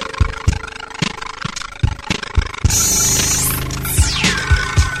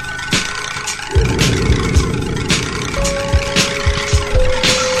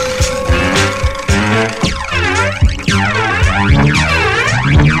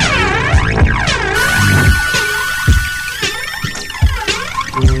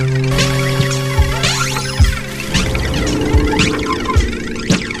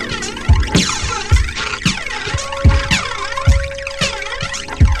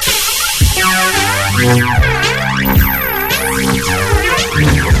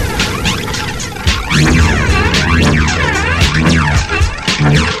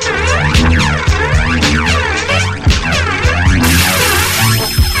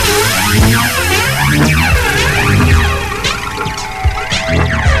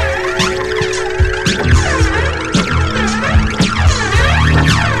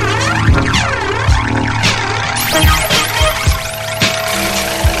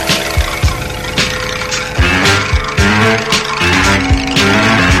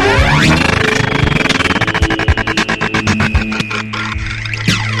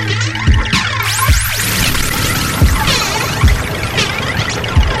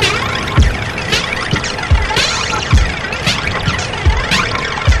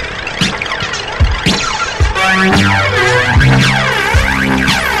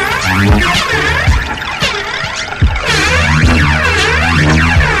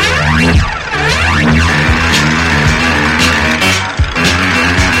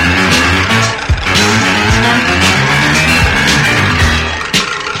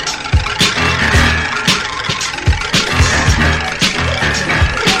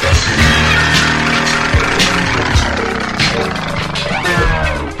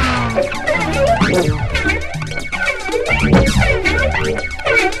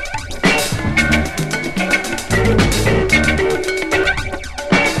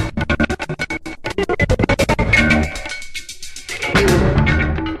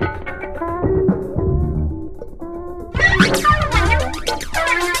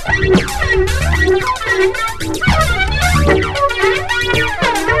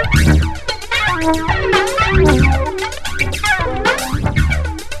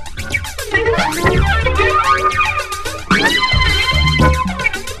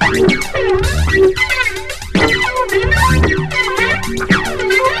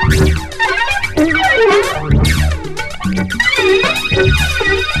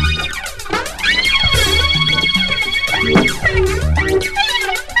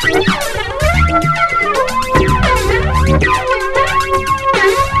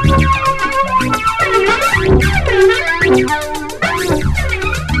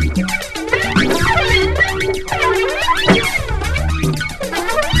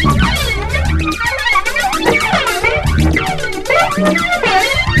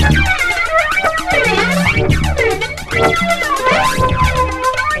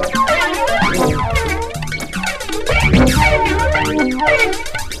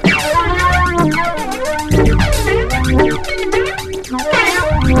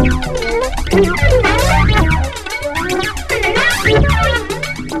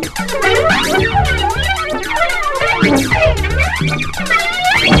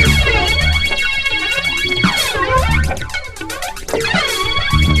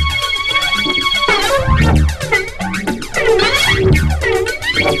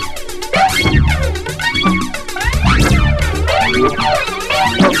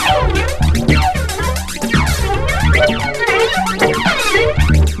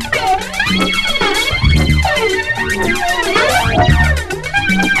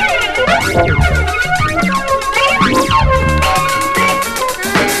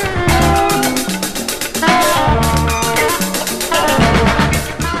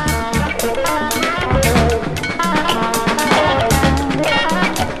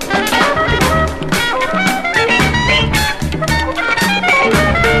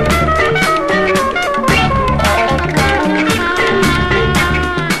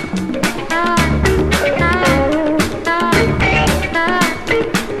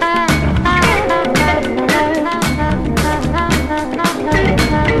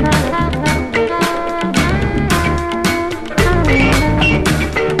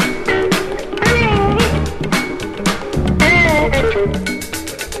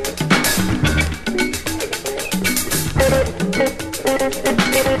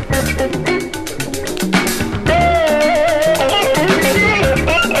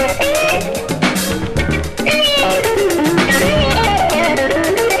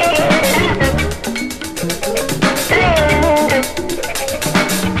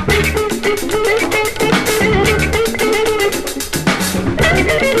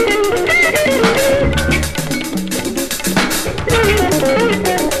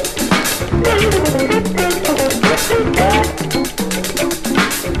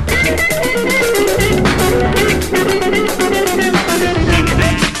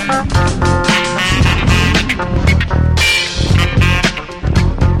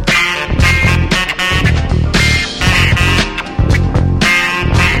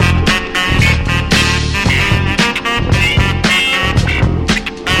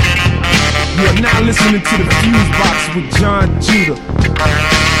 Judah.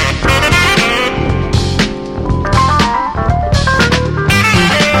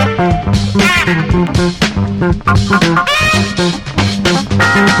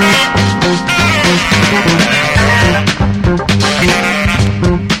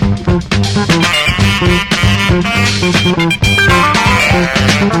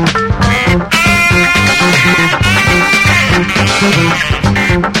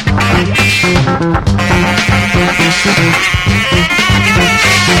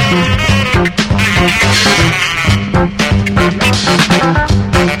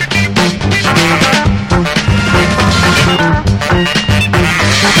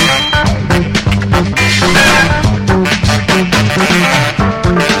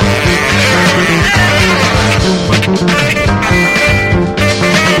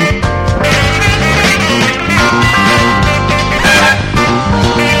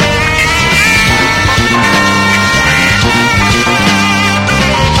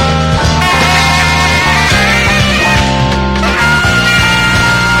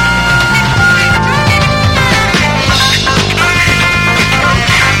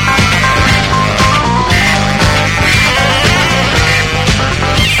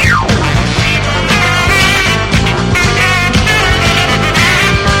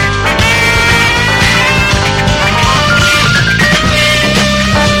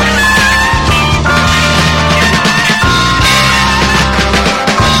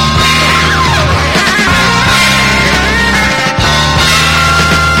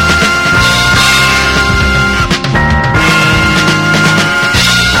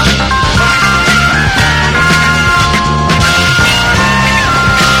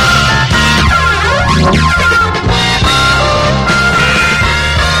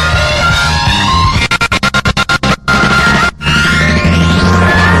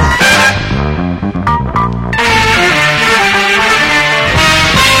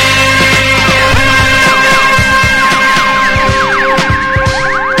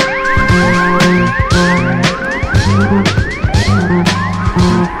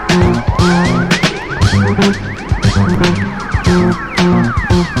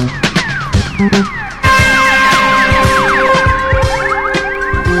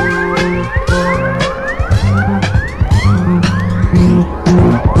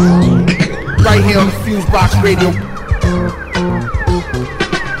 Right here on the Fusebox Radio.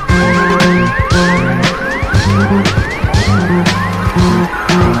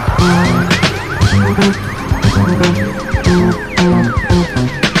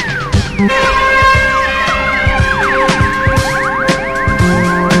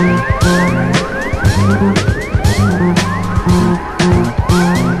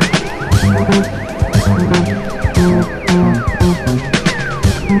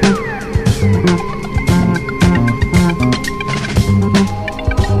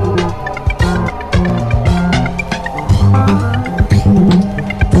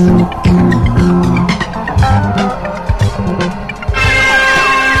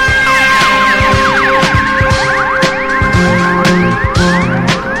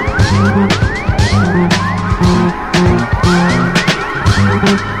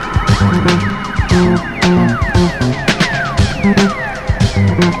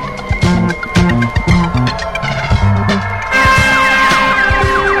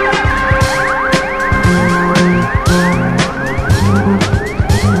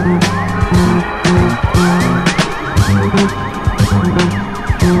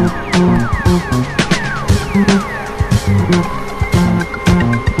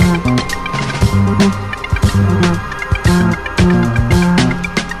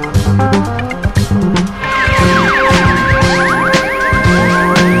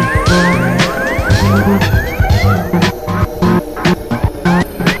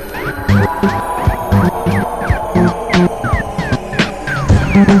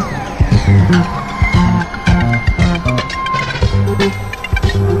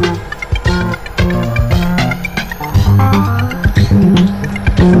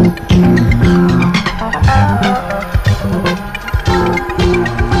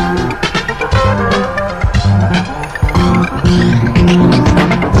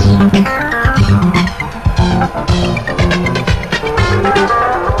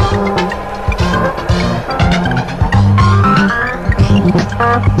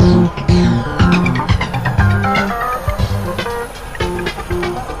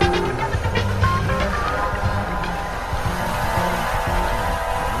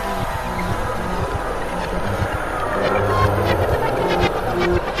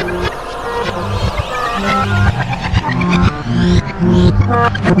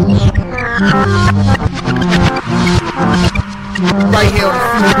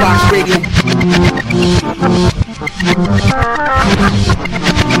 on the Fusebox Radio.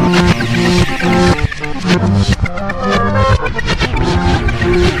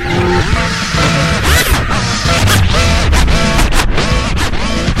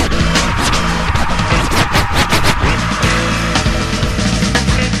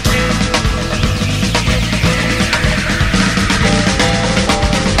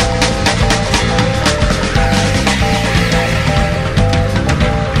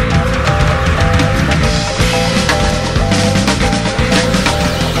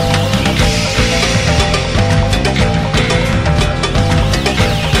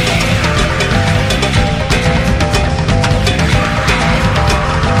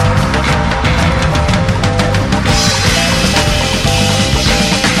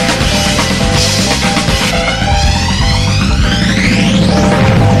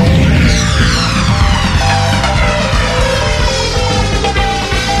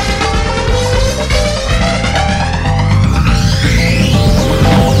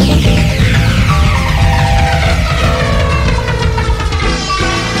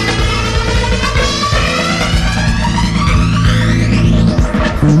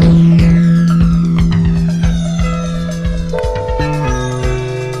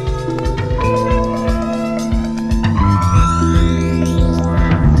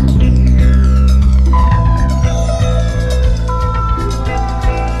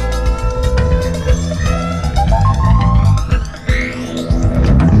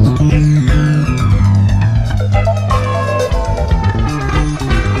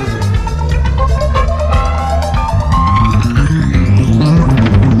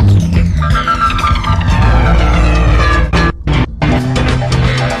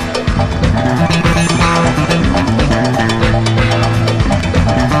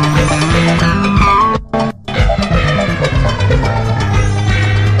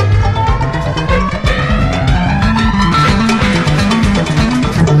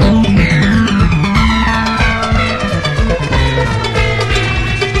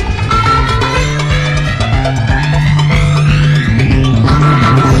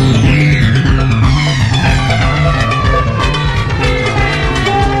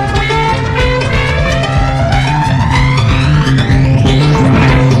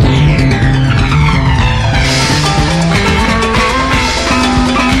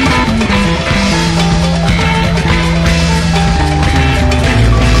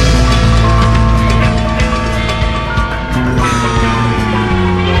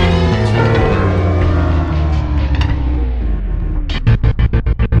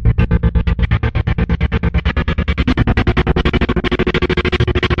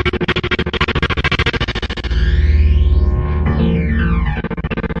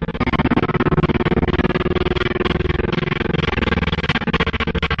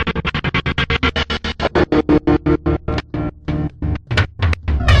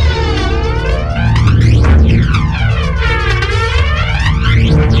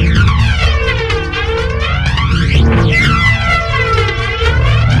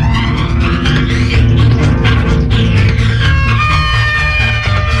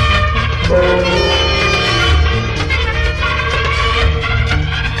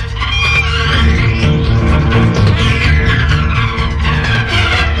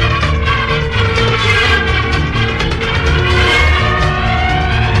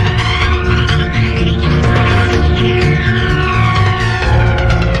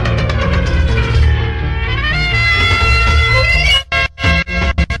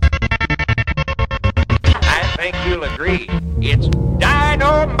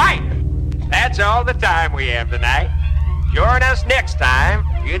 That's all the time we have tonight. Join us next time.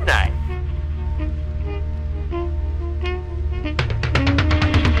 Good night.